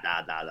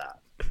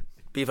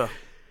 Viva.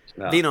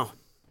 No. Vino.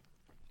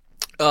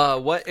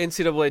 What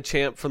NCAA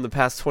champ from the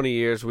past 20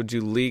 years would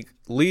you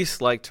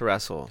least like to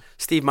wrestle?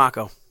 Steve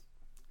Mocco.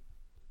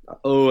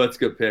 Oh, that's a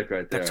good pick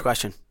right there. Next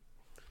question.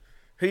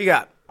 Who you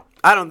got?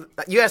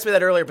 You asked me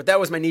that earlier, but that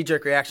was my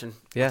knee-jerk reaction,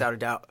 without a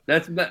doubt.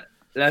 That's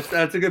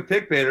a good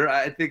pick, Bader.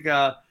 I think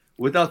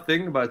without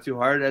thinking about it too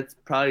hard, that's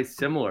probably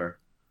similar.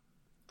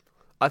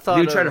 I thought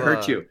he would try to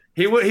hurt you.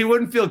 He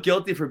wouldn't feel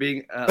guilty for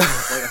being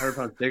 100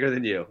 pounds bigger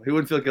than you. He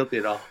wouldn't feel guilty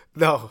at all.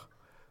 No.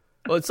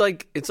 Well, it's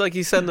like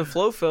he said in the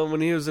Flow film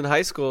when he was in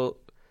high school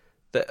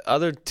that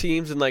other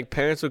teams and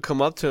parents would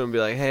come up to him and be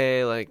like,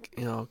 "Hey,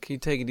 can you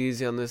take it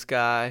easy on this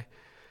guy?"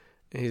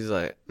 And he's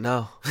like,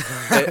 "No,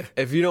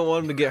 if you don't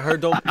want him to get hurt,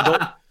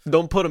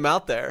 don't put him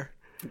out there."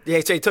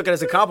 Yeah, so he took it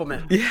as a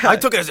compliment. Yeah, I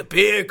took it as a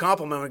big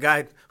compliment when a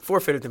guy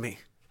forfeited to me.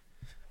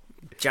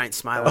 Giant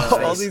smile on his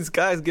face. All these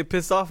guys get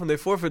pissed off when they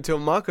forfeit to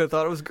him. Mako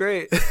thought it was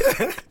great.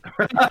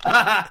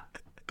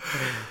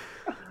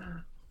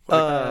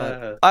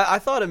 I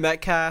thought of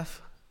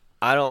Metcalf.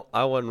 I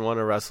wouldn't want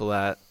to wrestle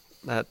that.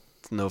 That's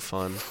no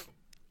fun.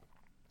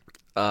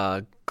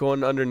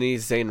 Going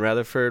underneath Zane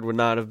Rutherford would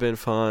not have been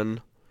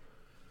fun.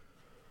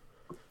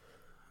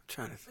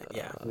 Trying to think.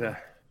 Yeah.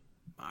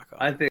 Mako.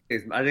 I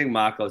think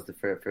Mako's the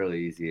fairly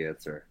easy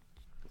answer.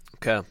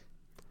 Okay.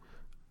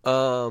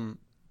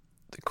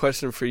 The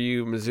question for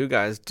you, Mizzou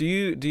guys: Do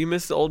you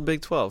miss the old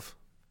Big 12?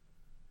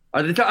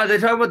 Are they talking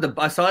about the?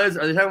 I saw this.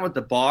 Are they talking about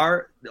the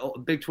bar, the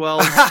Big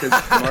 12?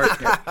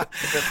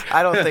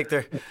 I don't think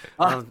they're.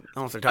 I don't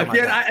know if they're talking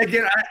about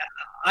that.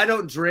 I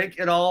don't drink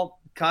at all,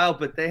 Kyle.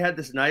 But they had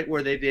this night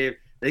where they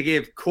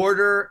gave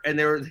quarter, and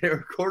they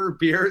were quarter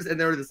beers, and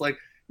they were just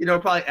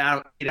probably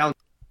 8 ounce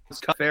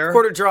fair.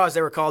 Quarter draws,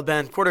 they were called,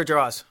 Ben. Quarter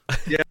draws.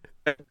 Yeah.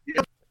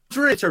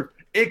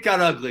 It got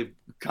ugly,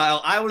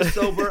 Kyle. I was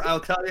sober. I'll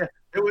tell you,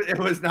 it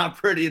was not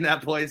pretty in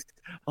that place.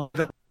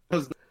 It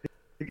was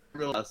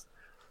real.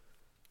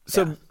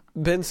 So,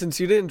 Ben, since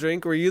you didn't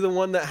drink, were you the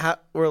one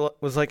that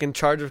was in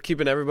charge of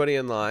keeping everybody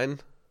in line?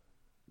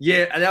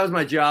 Yeah, that was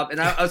my job, and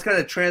I was kind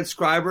of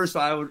transcriber,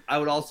 so I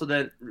would also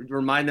then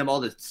remind them all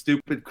the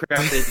stupid crap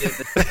they did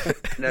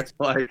the next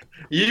play.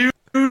 You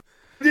did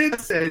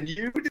this and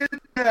you did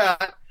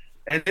that,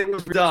 and it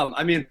was dumb.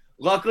 I mean,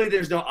 luckily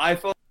there's no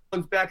iPhones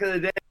back in the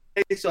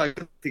day, so I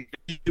couldn't think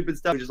of stupid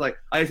stuff.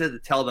 I just had to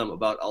tell them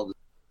about all the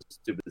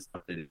stupid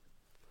stuff they did.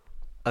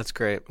 That's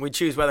great. We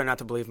choose whether or not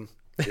to believe them.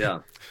 Yeah.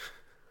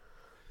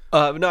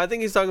 No, I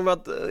think he's talking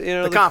about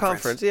the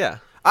conference. Yeah.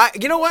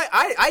 You know what?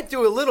 I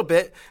do a little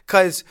bit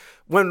because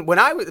when we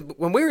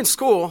were in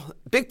school,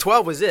 Big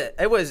 12 was it.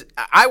 It was.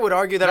 I would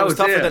argue that it was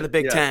tougher than the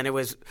Big 10. It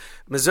was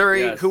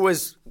Missouri, who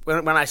was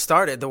when I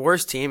started the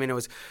worst team, and it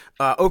was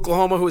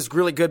Oklahoma, who was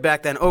really good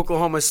back then.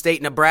 Oklahoma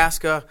State,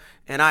 Nebraska,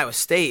 and Iowa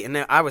State,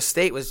 and Iowa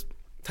State was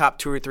top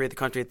 2 or 3 of the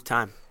country at the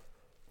time.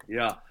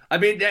 Yeah. I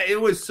mean, it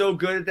was so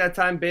good at that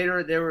time,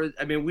 Bader.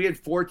 We had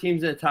 4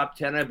 teams in the top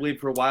 10, I believe,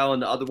 for a while,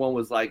 and the other one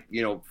was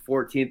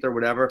 14th or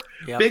whatever.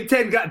 Yep.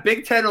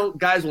 Big Ten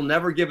guys will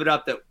never give it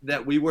up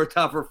that we were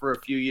tougher for a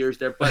few years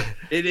there, but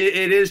it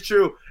is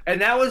true. And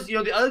that was,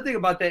 the other thing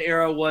about that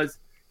era was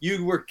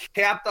you were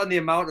capped on the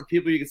amount of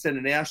people you could send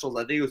to nationals.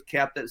 I think it was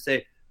capped at,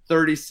 say,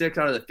 36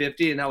 out of the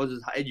 50, and that was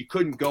as high, and you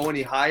couldn't go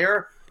any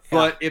higher. Yeah.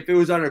 But if it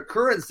was on a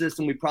current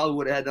system, we probably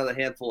would have had another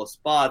handful of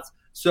spots.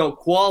 So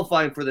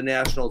qualifying for the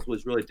nationals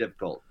was really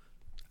difficult.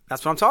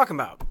 That's what I'm talking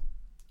about.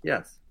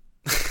 Yes.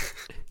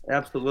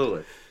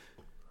 Absolutely.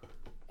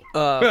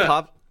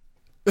 Pops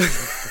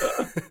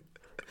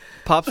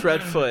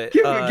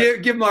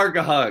Redfoot. Give Mark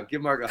a hug. Give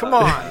Mark a Come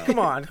hug. Come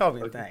on. Help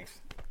me. Thanks.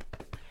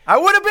 I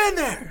would have been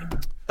there.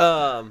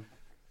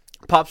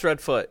 Pops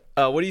Redfoot.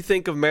 What do you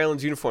think of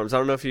Maryland's uniforms? I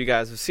don't know if you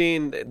guys have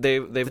seen.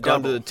 They've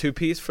gone to the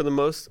two-piece for the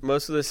most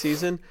of the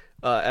season.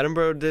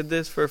 Edinboro did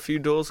this for a few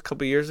duels a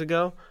couple years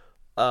ago.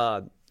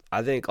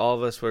 I think all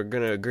of us were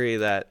going to agree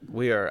that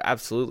we are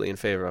absolutely in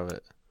favor of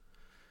it.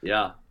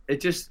 Yeah,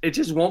 it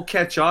just won't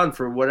catch on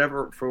for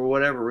whatever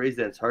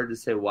reason. It's hard to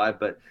say why,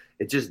 but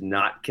it's just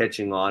not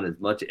catching on as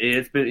much.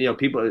 It's been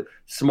people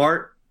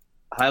smart,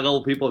 high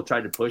level people have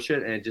tried to push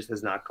it, and it just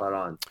has not caught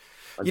on.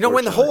 You know,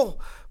 when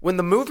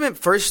the movement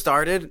first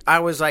started, I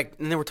was like,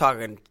 and then we're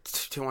talking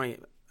 20.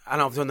 I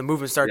don't know when the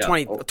movement started,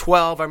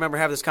 2012. I remember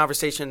having this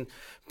conversation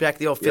back at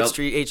the old Fifth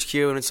Street HQ,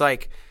 and it's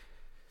like,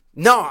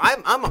 no,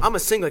 I'm a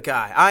singlet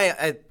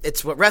guy.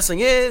 It's what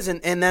wrestling is,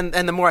 and then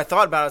the more I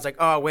thought about it, I was like,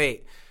 oh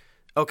wait,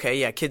 okay,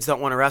 yeah, kids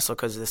don't want to wrestle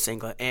because of the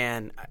singlet,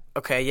 and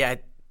okay, yeah,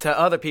 to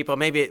other people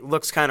maybe it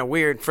looks kind of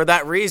weird. For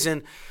that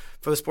reason,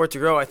 for the sport to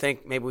grow, I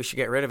think maybe we should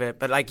get rid of it.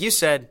 But like you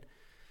said,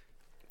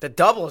 the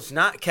double is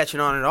not catching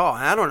on at all.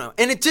 I don't know,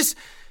 and it just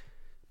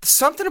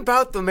something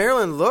about the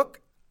Maryland look.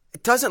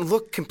 It doesn't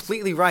look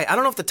completely right. I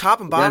don't know if the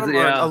top and bottom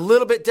are a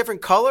little bit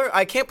different color.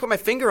 I can't put my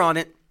finger on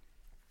it.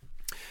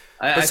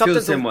 I feel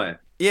the same way.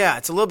 Yeah,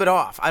 it's a little bit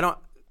off. I don't.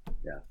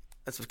 Yeah,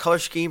 that's a color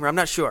scheme, or I'm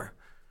not sure.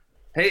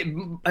 Hey,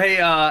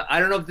 I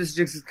don't know if this is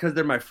just because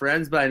they're my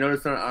friends, but I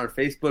noticed on our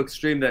Facebook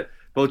stream that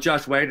both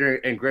Josh Wagner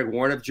and Greg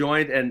Warren have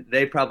joined, and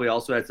they probably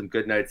also had some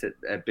good nights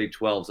at Big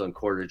 12s on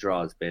quarter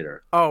draws,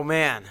 Bader. Oh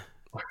man,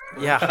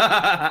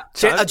 yeah,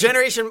 a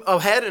generation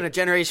ahead and a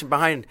generation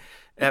behind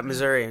at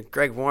Missouri.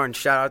 Greg Warren,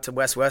 shout out to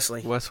Wes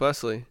Wesley.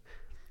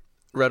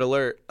 Red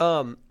alert.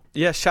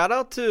 Yeah, shout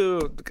out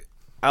to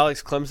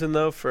Alex Clemson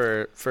though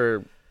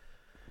for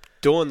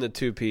doing the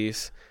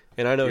two-piece,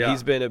 and I know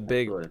he's been a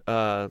big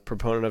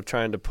proponent of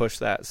trying to push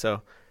that.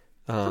 So,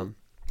 shout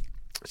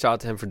out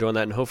to him for doing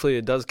that, and hopefully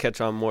it does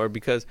catch on more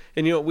because,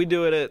 and we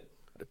do it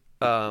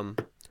at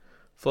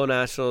Flow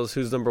Nationals,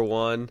 Who's Number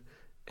One,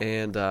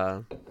 and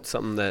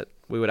something that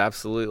we would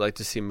absolutely like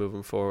to see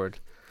moving forward.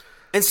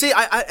 And see,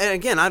 and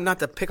again, I'm not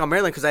to pick on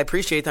Maryland because I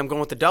appreciate them going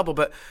with the double,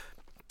 but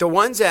the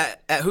ones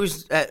at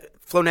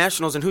Flow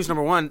Nationals and Who's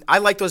Number One, I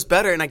like those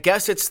better, and I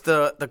guess it's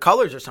the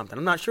colors or something.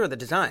 I'm not sure, the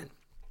design.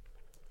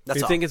 Do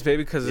you think it's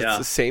maybe because it's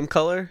the same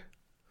color?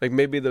 Like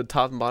maybe the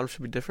top and bottom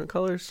should be different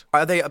colors?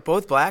 Are they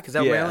both black? Is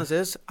that what Maryland's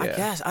is? I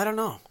guess. I don't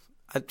know.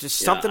 Just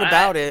something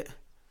about it.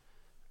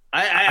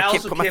 I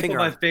also can't put my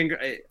finger.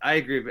 I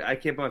agree. I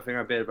can't put my finger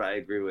on it, but I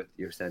agree with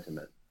your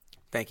sentiment.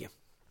 Thank you.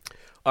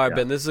 All right,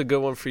 Ben, this is a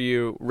good one for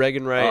you.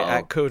 Reagan Wright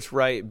at Coach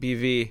Wright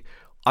BV.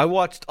 I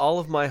watched all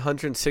of my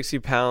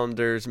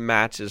 160-pounders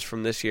matches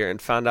from this year and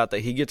found out that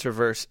he gets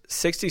reversed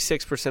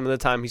 66% of the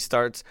time he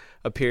starts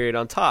a period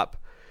on top.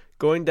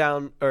 Going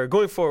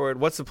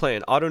forward, what's the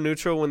plan? Auto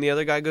neutral when the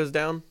other guy goes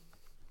down?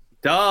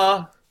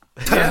 Duh.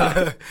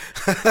 Yeah.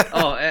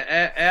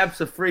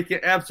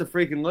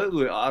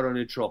 Abso-freaking-lutely auto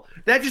neutral.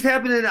 That just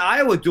happened in an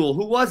Iowa duel.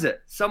 Who was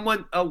it?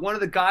 Someone, one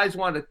of the guys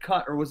wanted to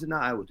cut, or was it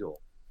not Iowa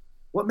duel?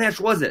 What match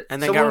was it?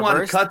 And someone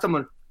wanted to cut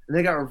someone, and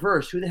they got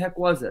reversed. Who the heck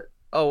was it?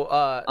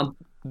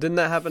 Didn't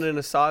that happen in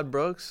Assad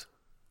Brooks?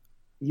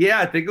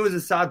 Yeah, I think it was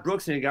Assad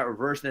Brooks, and he got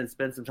reversed and then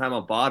spent some time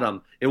on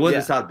bottom. It was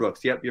Assad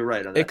Brooks. Yep, you're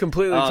right on that. It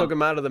completely took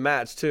him out of the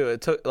match too.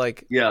 It took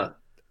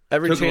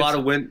every took chance. A lot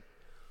of win.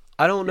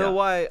 I don't know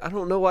why. I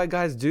don't know why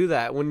guys do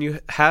that when you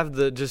have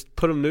the just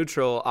put them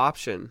neutral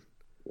option.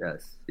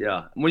 Yes,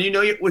 yeah. When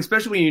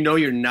especially when you know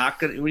you're not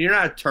gonna, when you're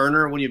not a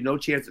turner, when you have no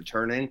chance of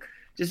turning,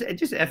 just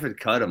effing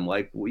cut them.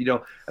 Like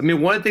I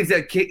mean, one of the things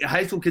that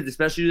high school kids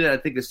especially do that I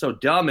think is so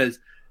dumb is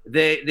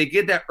they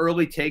get that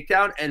early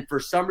takedown, and for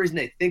some reason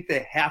they think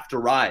they have to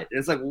ride. And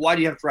it's like, why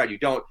do you have to ride? You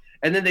don't.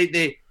 And then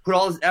they put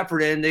all this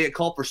effort in, they get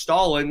called for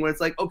stalling when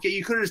it's like, okay,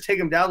 you could have just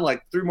taken them down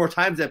like 3 more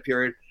times that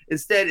period.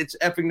 Instead, it's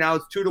effing now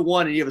it's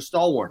 2-1 and you have a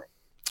stall warning.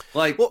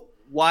 Like,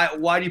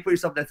 why do you put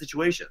yourself in that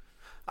situation?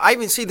 I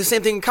even see the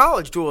same thing in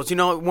college duels,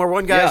 where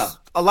one guy's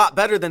a lot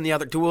better than the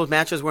other duels,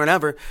 matches,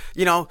 wherever.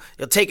 You'll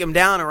take him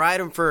down and ride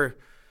him for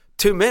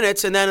 2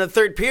 minutes, and then in the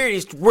third period,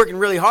 he's working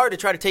really hard to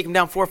try to take him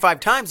down 4 or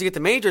 5 times to get the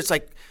major. It's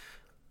like,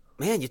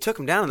 man, you took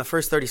him down in the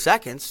first 30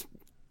 seconds.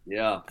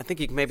 Yeah. I think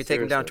you can maybe take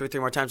him down 2 or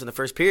 3 more times in the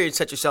first period,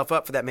 set yourself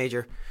up for that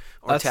major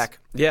or tech.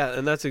 Yeah,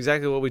 and that's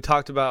exactly what we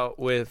talked about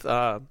with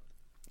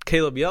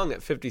Caleb Young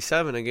at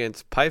 57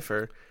 against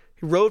Pfeiffer.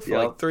 He rode for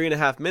like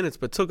 3.5 minutes,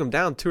 but took him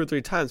down 2 or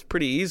 3 times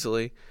pretty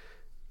easily.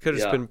 Could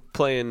have just been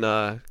playing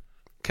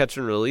catch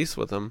and release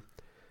with him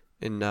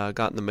and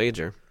gotten the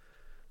major.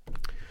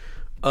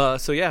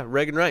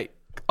 Reagan Wright,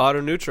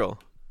 auto neutral.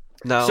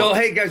 Now, so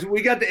hey guys,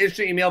 we got the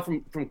interesting email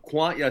from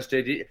Quant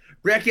yesterday.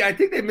 Brecky, I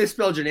think they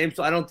misspelled your name,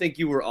 so I don't think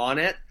you were on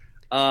it.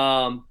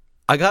 I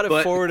got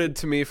it forwarded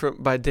to me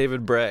by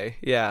David Bray.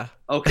 Yeah.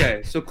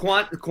 Okay, so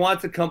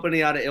Quant's a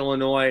company out of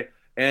Illinois,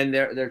 and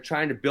they're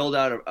trying to build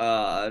out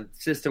a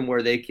system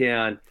where they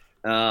can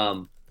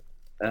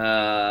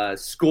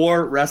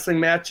score wrestling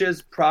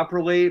matches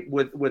properly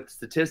with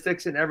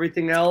statistics and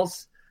everything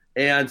else.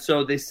 And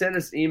so they sent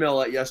us an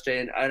email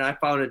yesterday, and I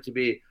found it to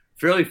be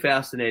fairly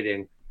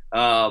fascinating.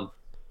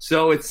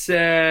 So it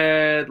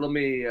said, let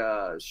me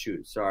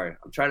sorry,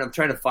 I'm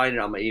trying to find it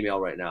on my email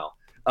right now.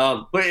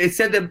 But it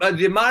said that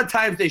the amount of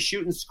times they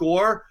shoot and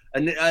score,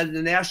 and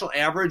the national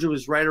average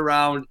was right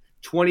around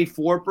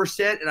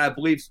 24%, and I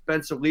believe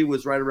Spencer Lee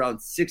was right around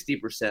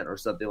 60% or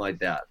something like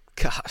that.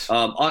 Gosh.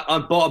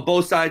 On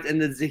both sides,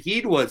 and then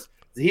Zahid was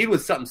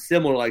something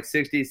similar, like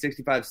 60,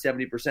 65,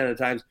 70% of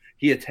the times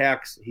he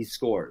attacks, he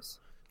scores.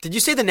 Did you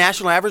say the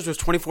national average was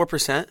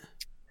 24%?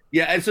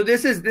 Yeah, and so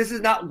this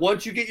is not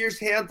once you get your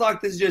hands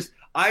locked. This is just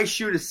I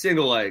shoot a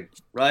single leg,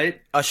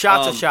 right? A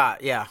shot's a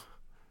shot, yeah.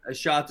 A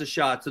shot's a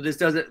shot. So this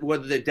doesn't,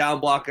 whether they down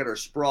block it or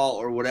sprawl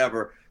or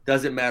whatever,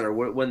 doesn't matter.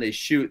 When they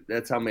shoot,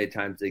 that's how many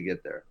times they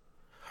get there.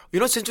 You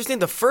know what's interesting?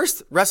 The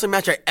first wrestling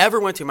match I ever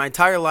went to my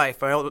entire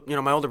life, my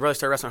older brother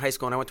started wrestling in high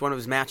school, and I went to one of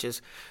his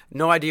matches.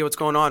 No idea what's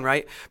going on,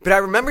 right? But I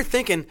remember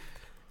thinking,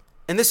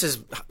 and this is,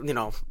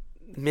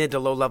 mid to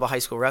low-level high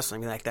school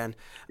wrestling back then.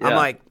 Yeah. I'm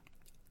like,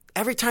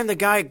 every time the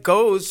guy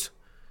goes,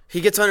 he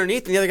gets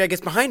underneath, and the other guy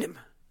gets behind him.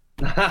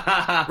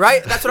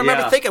 Right? That's what I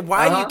remember thinking.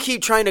 Why do you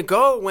keep trying to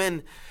go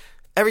when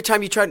every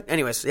time you try –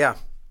 anyways, yeah,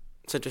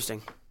 it's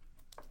interesting.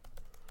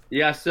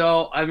 Yeah,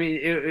 so I mean,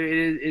 it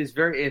is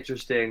very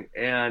interesting,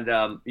 and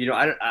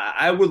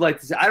I would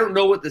like to say I don't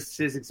know what the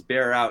statistics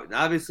bear out, and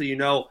obviously, I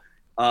know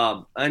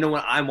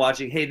when I'm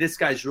watching, hey, this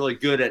guy's really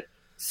good at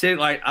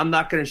like I'm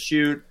not going to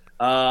shoot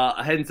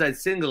a head inside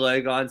single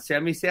leg on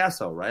Sammy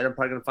Sasso, right? I'm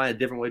probably going to find a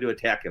different way to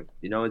attack him,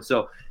 and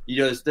so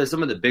there's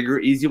some of the bigger,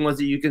 easy ones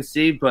that you can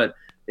see, but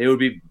I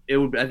think it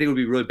would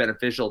be really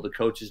beneficial to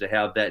coaches to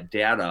have that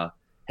data.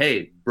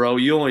 Hey, bro,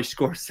 you only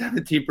score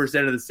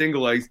 17% of the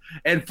single legs,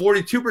 and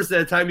 42% of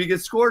the time you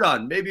get scored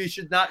on. Maybe you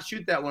should not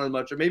shoot that one as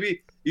much, or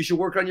maybe you should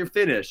work on your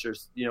finish, or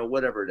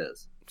whatever it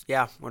is.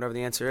 Yeah, whatever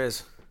the answer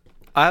is.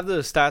 I have the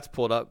stats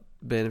pulled up,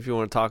 Ben, if you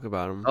want to talk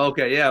about them.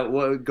 Okay, yeah,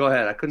 well, go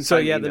ahead. I couldn't. So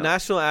yeah, the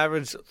national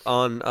average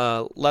on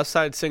left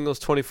side singles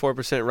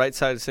 24%, right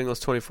side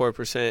singles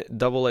 24%,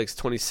 double legs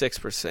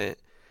 26%,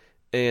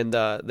 and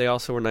they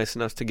also were nice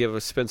enough to give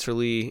us Spencer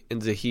Lee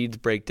and Zahid's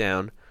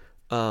breakdown.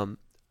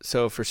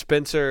 So for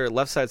Spencer,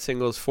 left side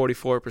singles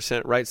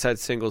 44%, right side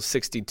singles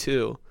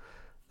 62%.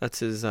 That's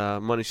his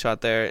money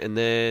shot there. And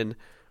then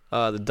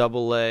the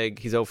double leg,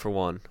 he's 0 for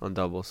 1 on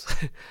doubles.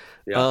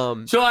 Yeah.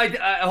 So I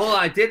hold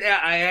on.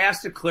 I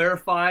asked to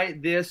clarify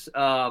this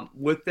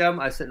with them.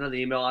 I sent another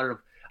email. I don't know.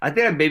 I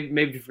think I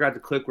maybe forgot to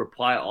click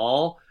reply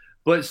all.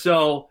 But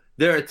so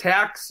their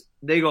attacks,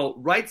 they go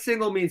right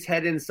single means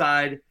head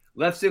inside,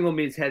 left single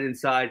means head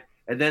inside,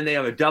 and then they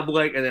have a double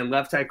leg, and then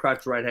left side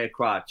crotch, right hand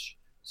crotch.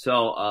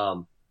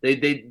 So so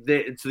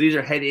these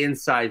are head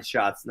inside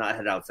shots, not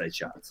head outside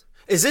shots.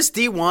 Is this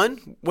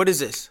D1? What is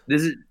this?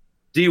 This is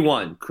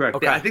D1, correct.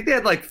 Okay. I think they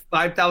had like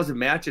 5,000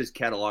 matches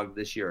cataloged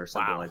this year or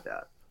something like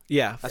that.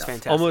 Yeah, that's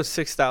fantastic. Almost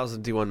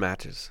 6,000 D1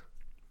 matches.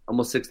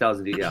 Almost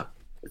 6,000 yeah.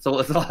 It's a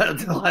lot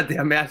of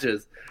damn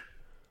matches.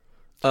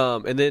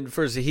 And then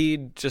for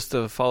Zahid, just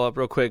to follow up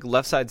real quick,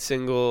 left side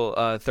single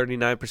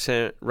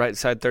 39%, right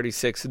side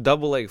 36%,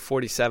 double leg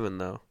 47%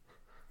 though.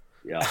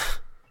 Yeah.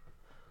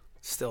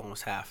 Still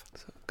almost half.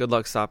 So good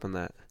luck stopping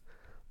that.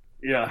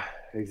 Yeah,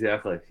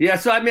 exactly. Yeah,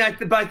 so I mean,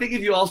 but I think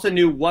if you also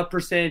knew what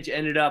percentage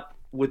ended up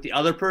with the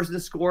other person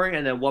scoring,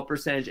 and then what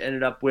percentage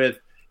ended up with,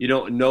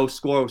 no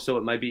score, so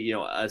it might be,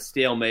 a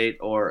stalemate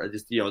or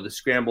just, the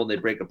scramble, they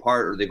break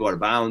apart or they go out of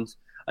bounds.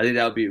 I think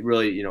that would be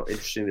really,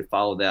 interesting to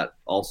follow that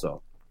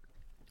also.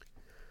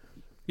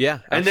 Yeah,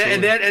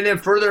 absolutely. And then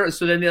further,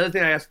 so then the other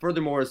thing I asked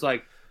furthermore is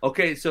like,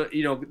 okay, so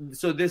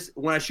so this,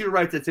 when I shoot a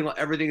right side single,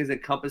 everything is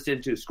encompassed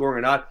into scoring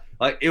or not.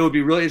 Like, it would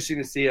be really interesting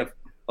to see if,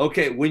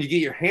 okay, when you get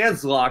your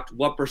hands locked,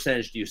 what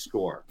percentage do you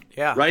score?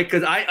 Yeah, right.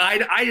 Because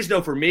I just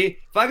know for me,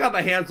 if I got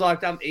my hands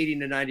locked, I'm 80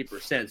 to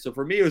 90%. So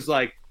for me, it was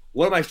like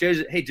one of my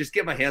strategies. Hey, just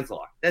get my hands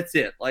locked. That's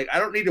it. Like, I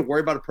don't need to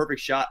worry about a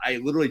perfect shot. I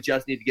literally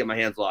just need to get my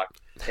hands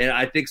locked. And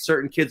I think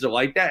certain kids are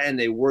like that, and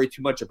they worry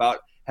too much about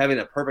having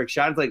a perfect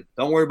shot. It's like,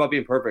 don't worry about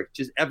being perfect.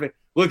 Just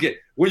look at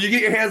when you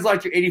get your hands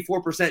locked, you're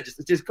 84%.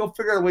 Just go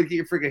figure out a way to get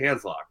your freaking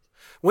hands locked.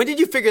 When did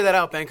you figure that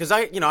out, Ben? Because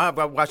I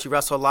watch you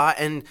wrestle a lot,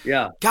 and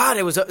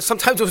God,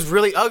 sometimes it was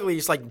really ugly.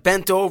 Just like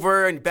bent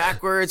over and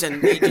backwards,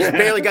 and you just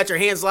barely got your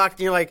hands locked.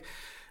 And you're like,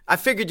 I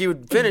figured you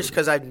would finish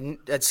because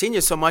I'd seen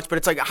you so much, but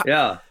it's like,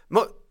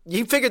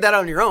 you figured that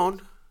out on your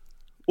own.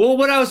 Well,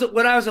 when I was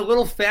a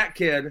little fat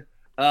kid,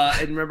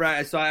 and remember,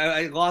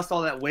 I lost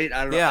all that weight.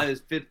 I don't know, I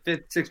was fifth,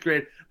 sixth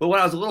grade. But when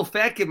I was a little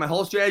fat kid, my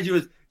whole strategy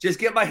was just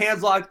get my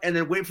hands locked and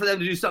then wait for them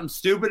to do something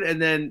stupid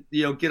and then,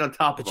 get on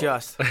top of them.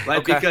 Right?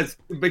 Okay.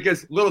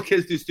 Because little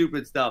kids do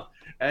stupid stuff.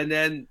 And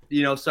then,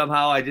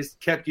 somehow I just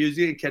kept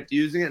using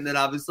it. And then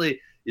obviously,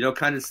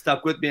 kind of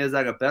stuck with me as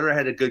I got better. I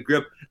had a good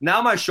grip.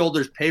 Now my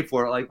shoulders pay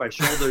for it. Like my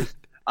shoulders,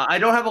 I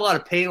don't have a lot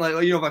of pain. Like,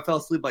 if I fell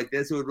asleep like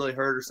this, it would really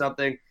hurt or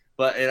something.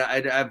 But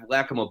I have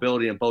lack of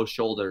mobility in both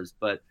shoulders.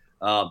 But,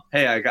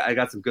 hey, I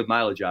got some good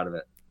mileage out of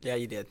it. Yeah,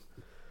 you did.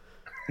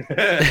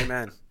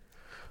 Amen.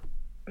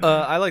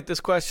 I like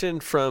this question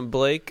from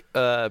Blake.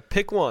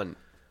 Pick one.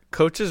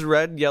 Coach's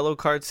red, yellow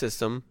card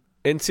system.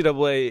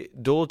 NCAA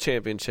dual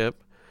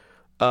championship.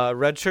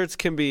 Red shirts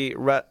can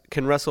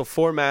wrestle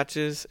 4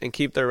 matches and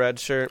keep their red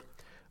shirt.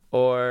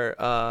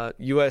 Or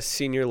U.S.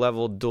 senior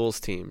level duels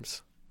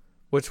teams.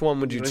 Which one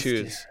would you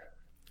choose?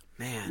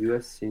 Man.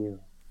 U.S. senior.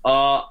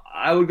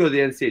 I would go the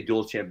NCAA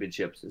dual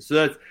championships.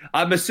 So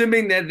I'm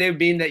assuming that they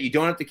mean that you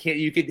don't have to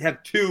you could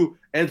have 2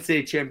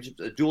 NCAA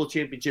championships, dual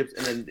championships,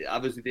 and then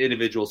obviously the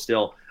individual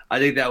still. I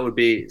think that would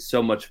be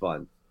so much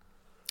fun.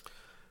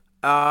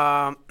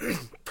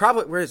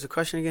 Probably. Where is the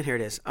question again? Here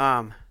it is.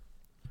 I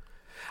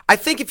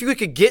think if you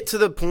could get to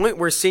the point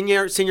where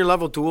senior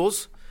level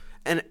duels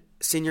and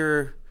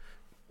senior,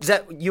 is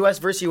that U.S.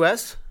 versus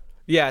U.S.?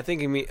 Yeah, I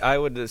think I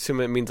would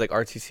assume it means like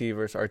RTC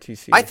versus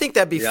RTC. I think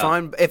that'd be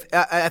fun.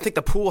 I think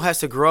the pool has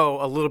to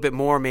grow a little bit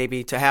more,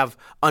 maybe, to have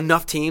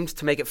enough teams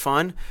to make it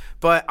fun.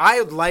 But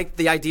I would like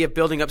the idea of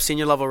building up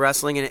senior level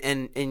wrestling,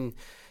 and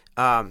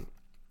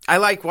I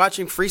like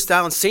watching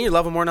freestyle and senior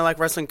level more than I like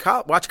wrestling.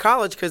 Watch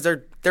college because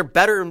they're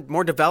better and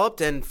more developed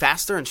and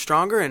faster and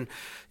stronger. And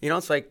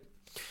it's like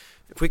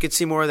if we could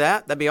see more of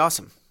that, that'd be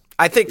awesome.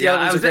 I think the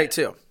other ones are great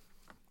too.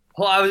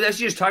 Well, I was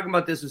actually just talking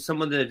about this with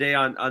someone the other day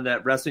on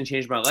that Wrestling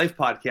Changed My Life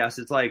podcast.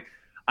 It's like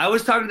I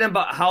was talking to them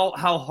about how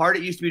hard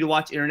it used to be to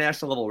watch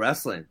international level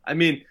wrestling. I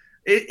mean,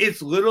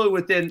 it's literally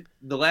within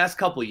the last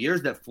couple of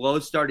years that Flow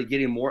started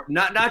getting more,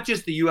 not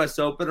just the U.S.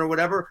 Open or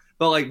whatever,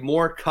 but like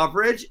more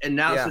coverage. And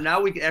now, So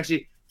now we can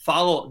actually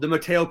follow the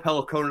Matteo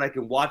Pellicone and I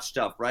can watch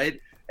stuff, right?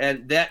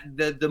 And that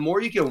the more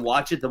you can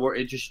watch it, the more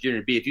interested you're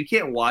going to be. If you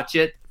can't watch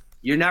it,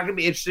 you're not going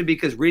to be interested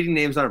because reading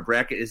names on a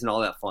bracket isn't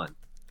all that fun.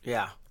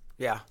 Yeah.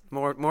 Yeah,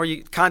 more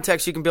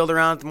context you can build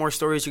around it, the more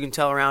stories you can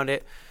tell around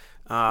it.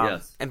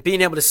 Yes. And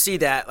being able to see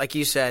that, like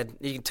you said,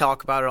 you can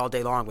talk about it all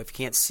day long, but if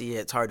you can't see it,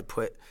 it's hard to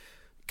put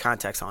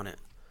context on it.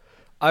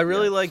 I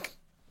really like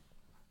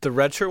the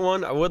redshirt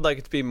one. I would like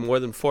it to be more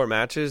than 4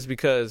 matches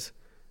because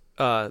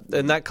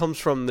and that comes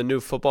from the new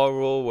football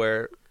rule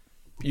where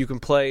you can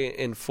play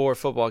in 4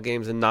 football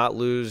games and not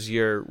lose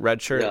your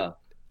redshirt. Yeah.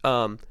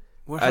 How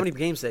many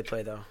games do they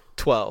play, though?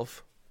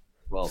 12.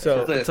 Well,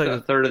 so it's like a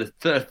third of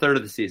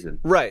the season,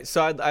 right?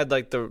 So I'd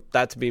like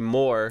that to be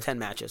more 10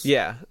 matches,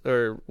 yeah,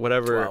 or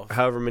whatever, 12.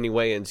 however many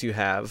weigh-ins you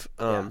have.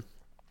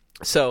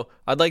 So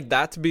I'd like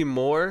that to be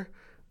more.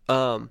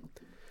 I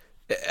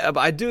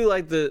do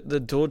like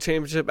the dual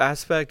championship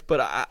aspect,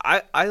 but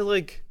I'd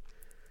like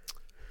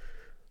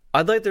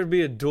there to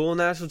be a dual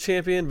national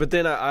champion. But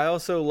then I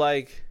also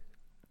like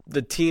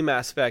the team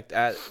aspect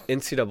at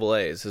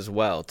NCAA's as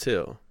well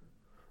too.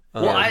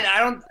 Well,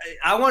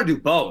 I want to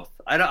do both.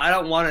 I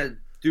don't want to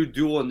do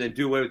dual and then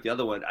do away with the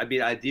other one. I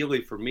mean,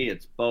 ideally for me,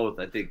 it's both.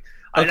 I think.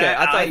 Okay,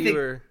 I thought you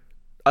were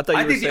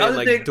saying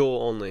like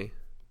dual only.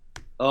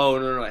 Oh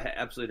no,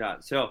 absolutely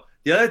not. So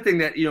the other thing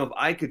that if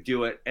I could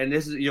do it, and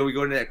this is we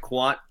go into that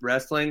quant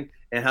wrestling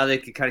and how they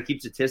could kind of keep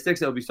statistics.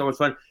 That would be so much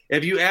fun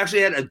if you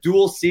actually had a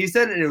dual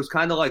season and it was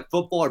kind of like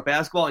football or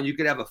basketball, and you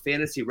could have a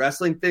fantasy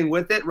wrestling thing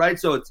with it, right?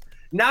 So it's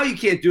now you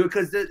can't do it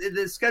because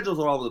the schedules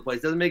are all over the place.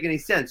 It doesn't make any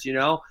sense,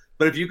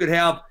 But if you could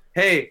have,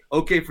 hey,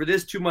 okay, for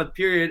this 2-month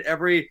period,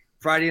 every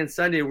Friday and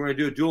Sunday, we're going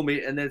to do a dual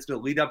meet, and then it's going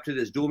to lead up to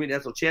this dual meet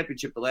national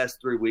championship the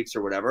last 3 weeks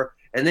or whatever.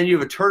 And then you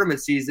have a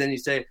tournament season. You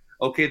say,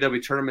 okay, there'll be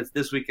tournaments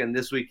this weekend,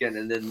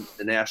 and then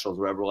the nationals,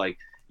 whatever. Like,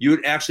 you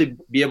would actually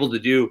be able to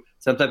do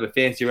some type of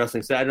fantasy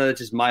wrestling. So I know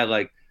that's just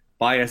my,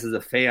 bias as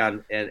a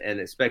fan and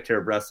a spectator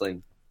of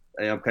wrestling.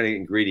 I'm kind of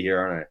getting greedy here,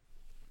 aren't I?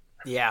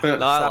 Yeah. No,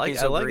 I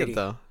like it,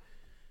 though.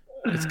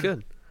 It's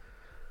good.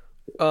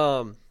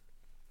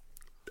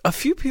 A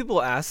few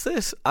people asked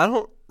this. I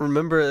don't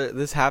remember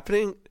this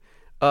happening.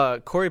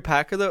 Corey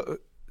Packer, though,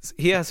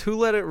 he asked, who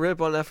let it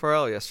rip on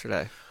FRL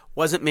yesterday?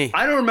 Wasn't me.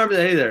 I don't remember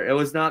that either. It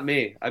was not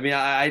me. I mean,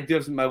 I do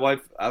have my wife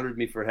outed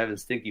me for having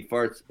stinky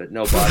farts, but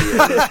no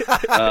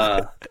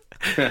body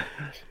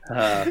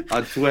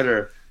on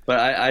Twitter. But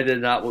I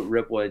did not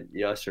rip one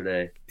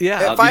yesterday.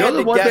 Yeah. If I had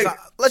to guess,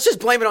 let's just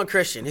blame it on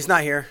Christian. He's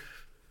not here.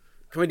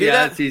 Can we do that?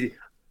 Yeah, that's easy.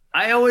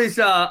 I always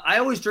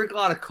drink a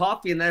lot of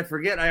coffee, and then I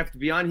forget I have to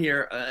be on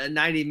here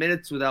 90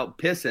 minutes without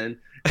pissing.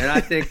 And I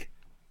think,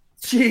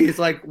 geez,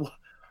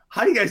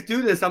 how do you guys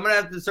do this? I'm going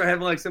to have to start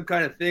having some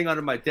kind of thing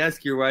under my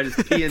desk here where I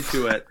just pee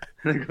into it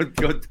and then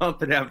go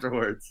dump it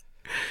afterwards.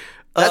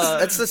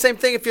 That's the same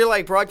thing if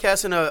you're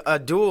broadcasting a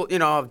dual,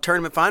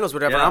 tournament finals,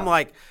 whatever. Yeah.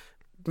 I'm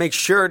make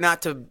sure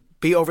not to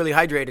be overly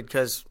hydrated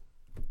because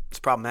it's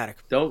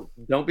problematic. Don't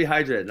be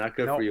hydrated. Not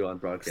good for you on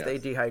broadcast. Stay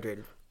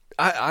dehydrated.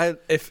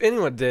 If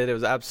anyone did, it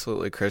was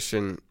absolutely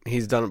Christian.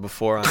 He's done it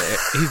before on air.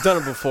 He's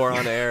done it before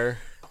on air.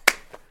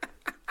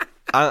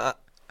 I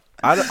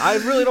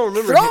really don't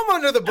remember. Throw him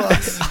under the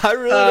bus. I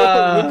really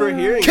don't remember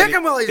hearing kick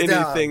him while he's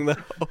anything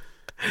down. Though.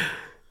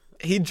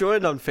 He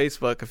joined on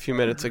Facebook a few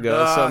minutes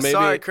ago, so maybe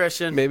sorry,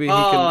 Christian. Maybe he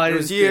can. It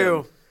was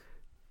you.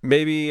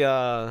 Maybe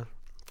hashtag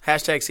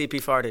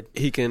CP farted.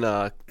 He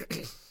can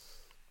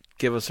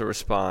give us a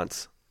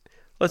response.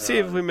 Let's see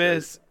if we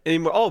miss any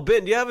more. Oh,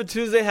 Ben, do you have a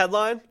Tuesday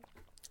headline?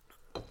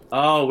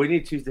 Oh, we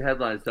need Tuesday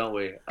headlines, don't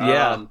we?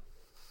 Yeah.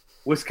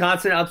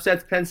 Wisconsin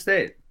upsets Penn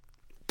State.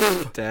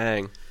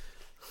 Dang.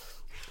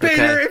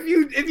 Bader, Okay.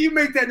 if you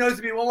make that noise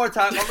to me one more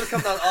time, I'm gonna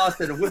come down to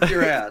Austin and whip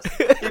your ass.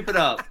 Keep it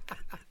up.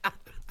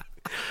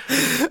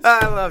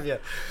 I love you.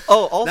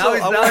 Oh, also,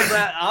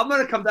 I'm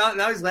gonna come down.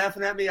 Now he's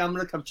laughing at me. I'm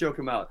gonna come choke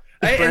him out.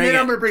 Hey, and then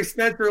I'm gonna bring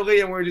Spencer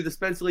Lee, and we're gonna do the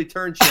Spencer Lee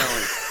turn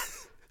challenge.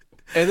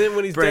 and then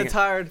when he's Bring dead it.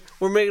 tired,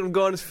 we're making him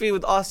go on his feet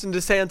with Austin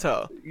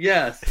DeSanto.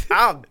 Yes.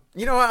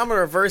 You know what? I'm gonna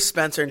reverse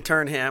Spencer and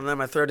turn him, and then I'm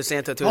gonna throw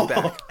DeSanto to his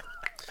back.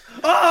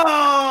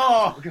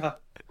 Oh God.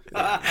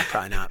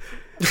 Probably not.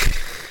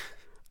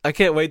 I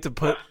can't wait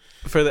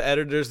for the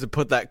editors to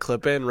put that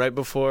clip in right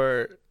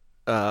before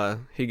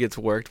he gets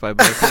worked by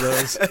both of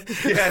those.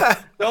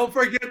 Yeah. Don't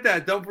forget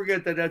that.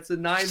 That's at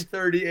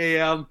 9:30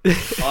 a.m.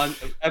 on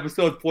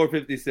episode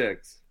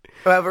 456.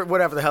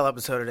 Whatever the hell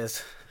episode it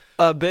is.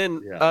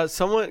 Ben,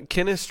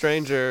 Kenneth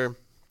Stranger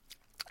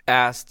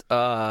asked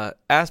Ben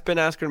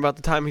Askren about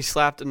the time he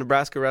slapped a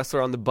Nebraska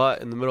wrestler on the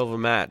butt in the middle of a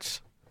match.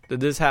 Did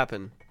this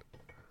happen?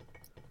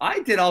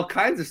 I did all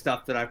kinds of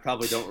stuff that I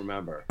probably don't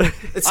remember.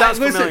 It sounds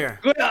familiar.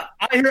 Good.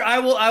 I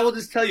will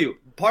just tell you.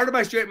 Part of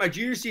my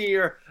junior senior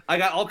year, I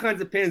got all kinds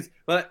of pins,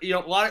 but a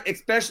lot of,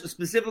 especially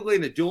specifically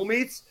in the dual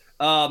meets,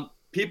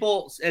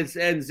 people and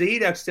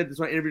Zahid actually said this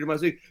when I interviewed him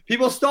last week.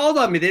 People stalled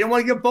on me. They didn't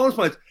want to give bonus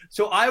points,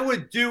 so I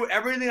would do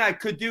everything I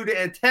could do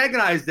to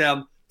antagonize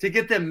them to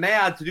get them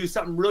mad to do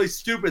something really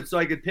stupid so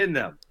I could pin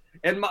them.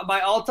 And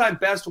my all-time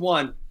best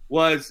one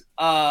was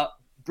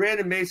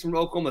Brandon Mason from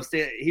Oklahoma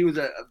State. He was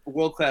a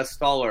world-class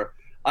staller.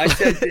 I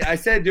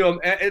said to him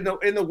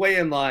in the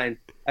weigh-in line,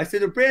 I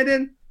said to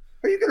Brandon,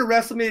 "Are you going to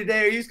wrestle me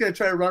today, or are you just going to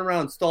try to run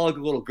around and stall like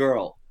a little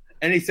girl?"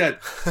 And he said,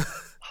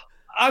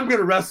 "I'm going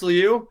to wrestle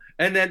you."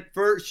 And then,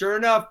 sure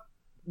enough,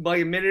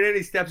 like a minute in,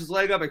 he steps his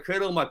leg up and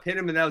cradled him. I pinned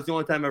him, and that was the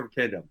only time I ever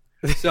pinned him.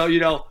 So,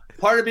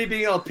 part of me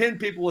being able to pin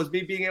people was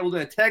me being able to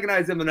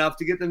antagonize them enough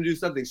to get them to do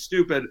something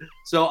stupid.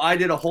 So I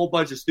did a whole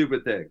bunch of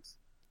stupid things.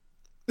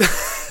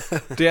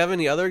 Do you have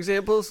any other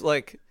examples?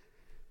 Like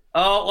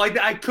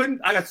I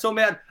couldn't. I got so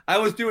mad. I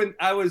was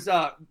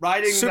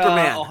riding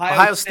Superman,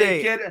 Ohio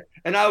State kid,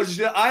 and I was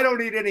just, I don't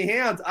need any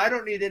hands.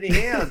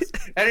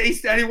 and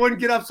he wouldn't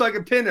get up so I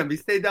could pin him. He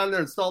stayed down there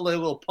and stalled like a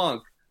little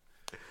punk.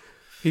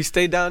 He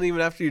stayed down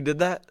even after you did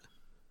that?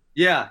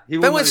 Yeah.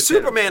 Then went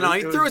Superman on.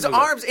 He threw his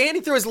arms and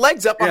he threw his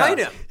legs up behind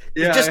him.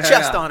 Yeah, just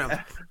chest on him.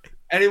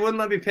 And he wouldn't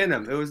let me pin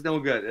him. It was no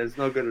good. It was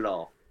no good at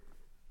all.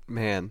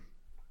 Man,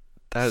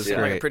 that is Like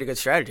great. a pretty good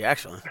strategy,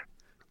 actually.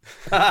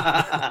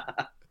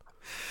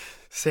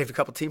 Saved a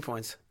couple team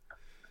points.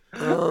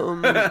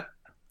 I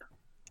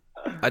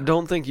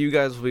don't think you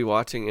guys will be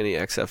watching any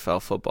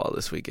XFL football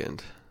this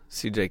weekend.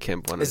 CJ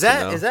Kemp wanted to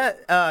know. Is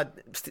that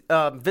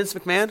Vince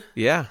McMahon?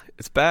 Yeah,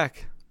 it's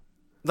back.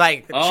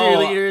 Like the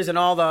cheerleaders and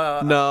all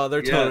the. No,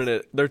 they're toning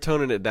it. They're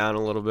toning it down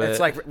a little bit.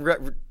 It's like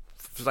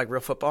real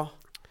football.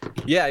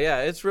 Yeah,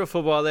 it's real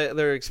football.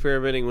 They're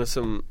experimenting with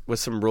some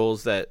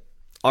rules that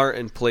aren't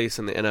in place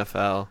in the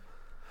NFL,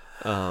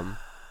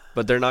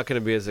 but they're not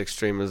going to be as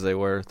extreme as they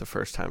were the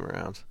first time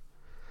around.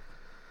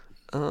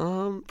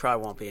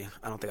 Probably won't be.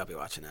 I don't think I'll be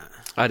watching that.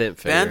 I didn't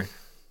figure. Ben?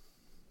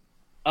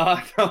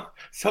 No,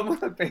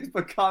 someone on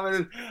Facebook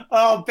commented,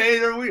 "Oh,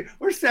 Bader,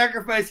 we're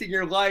sacrificing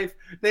your life."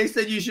 They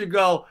said you should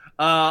go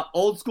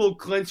old school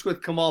clinch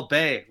with Kamal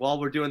Bay while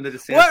we're doing the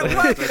DeSanto.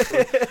 What?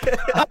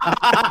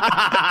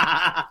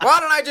 Why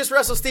don't I just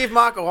wrestle Steve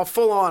Mocco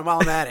full on while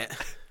I'm at it?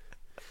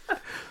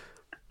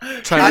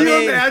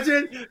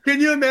 Can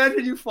you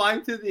imagine you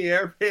flying through the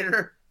air,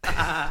 Bader?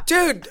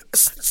 Dude,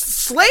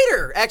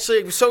 Slater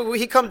actually. So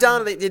he come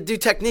down and they do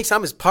techniques.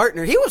 I'm his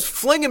partner. He was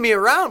flinging me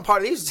around.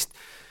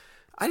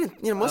 I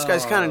didn't. Most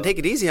guys kind of take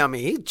it easy on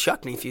me. He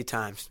chucked me a few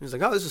times. He was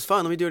like, "Oh, this is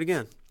fun. Let me do it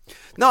again."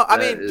 No, I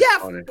mean, yeah,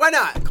 funny. Why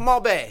not? Kamal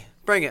Bay,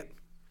 bring it.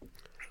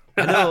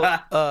 I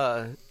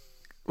know.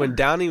 When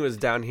Downey was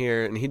down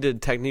here and he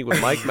did technique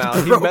with Mike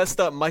Mouth, he messed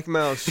up Mike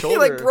Mouth's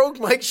shoulder. He broke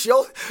Mike's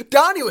shoulder.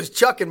 Downey was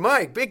chucking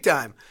Mike big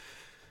time.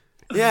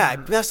 Yeah, he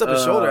messed up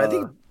his shoulder. I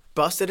think he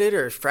busted it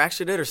or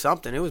fractured it or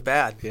something. It was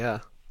bad. Yeah.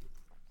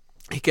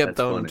 He kept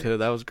throwing him too.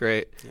 That was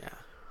great. Yeah.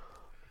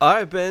 All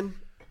right, Ben.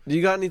 Do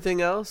you got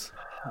anything else?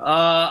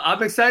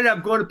 I'm excited.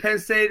 I'm going to Penn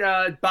State.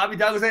 Bobby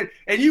Douglas,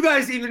 and you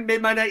guys even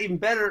made my night even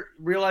better,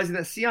 realizing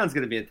that Sion's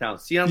going to be in town.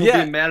 Sion will be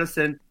in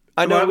Madison.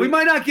 I know. We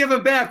might not give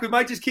him back. We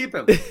might just keep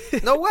him.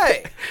 No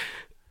way.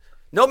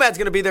 Nomad's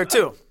going to be there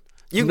too.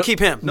 You can keep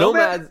him.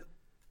 Nomad.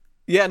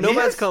 Yeah,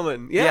 Nomad's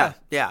coming. Yeah.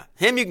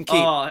 Him you can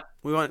keep.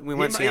 We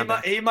want Sion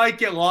back. He might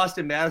get lost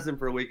in Madison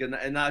for a week and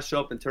not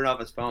show up and turn off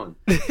his phone.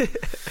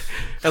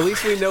 At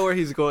least we know where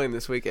he's going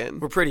this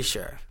weekend. We're pretty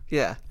sure.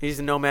 Yeah. He's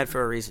a Nomad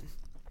for a reason.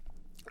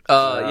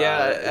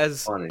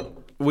 As funny.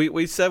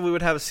 We said we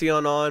would have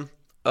Sion on,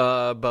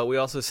 but we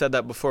also said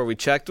that before we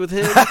checked with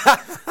him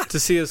to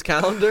see his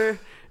calendar.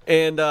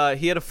 And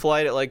he had a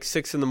flight at like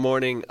 6 in the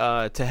morning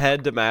to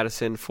head to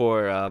Madison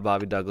for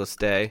Bobby Douglas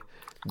Day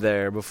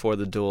there before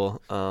the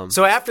duel.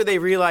 So after they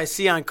realized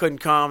Sion couldn't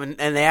come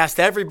and they asked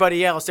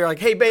everybody else, they're like,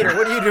 "Hey, Bader,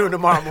 what are you doing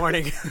tomorrow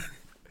morning?"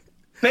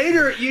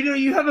 Bader,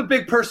 you have a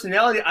big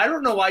personality. I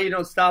don't know why you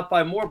don't stop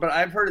by more, but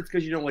I've heard it's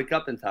because you don't wake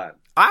up in time.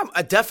 I'm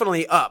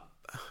definitely up,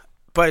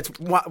 but it's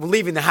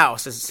leaving the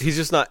house. He's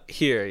just not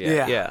here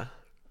yet. Yeah.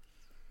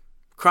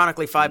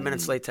 Chronically 5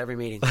 minutes late to every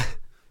meeting.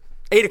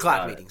 8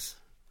 o'clock meetings.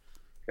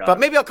 But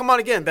maybe I'll come on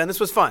again, Ben. This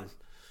was fun.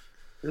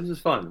 This was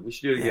fun. We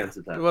should do it again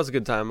sometime. It was a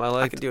good time. I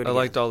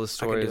liked all the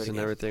stories and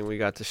everything we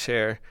got to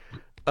share.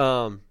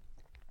 All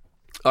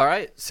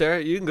right,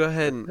 Sarah, you can go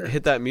ahead and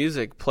hit that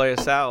music. Play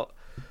us out.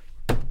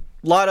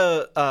 A lot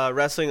of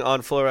wrestling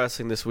on Flow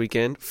Wrestling this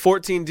weekend.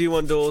 14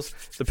 D1 duels.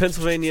 The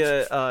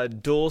Pennsylvania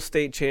Dual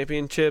State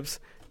Championships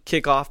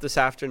kick off this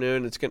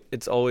afternoon.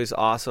 It's always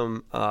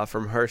awesome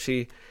from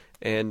Hershey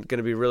and going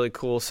to be really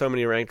cool. So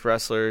many ranked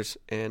wrestlers,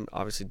 and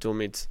obviously dual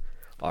meets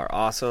are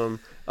awesome.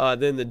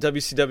 Then the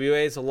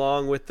WCWAs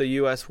along with the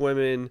U.S.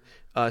 Women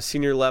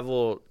Senior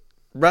Level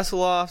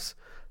Wrestle-Offs.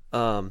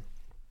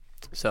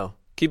 So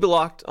keep it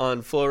locked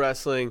on Flow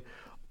Wrestling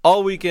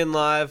all weekend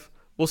live.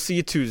 We'll see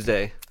you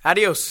Tuesday.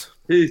 Adios.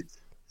 Peace.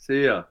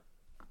 See ya.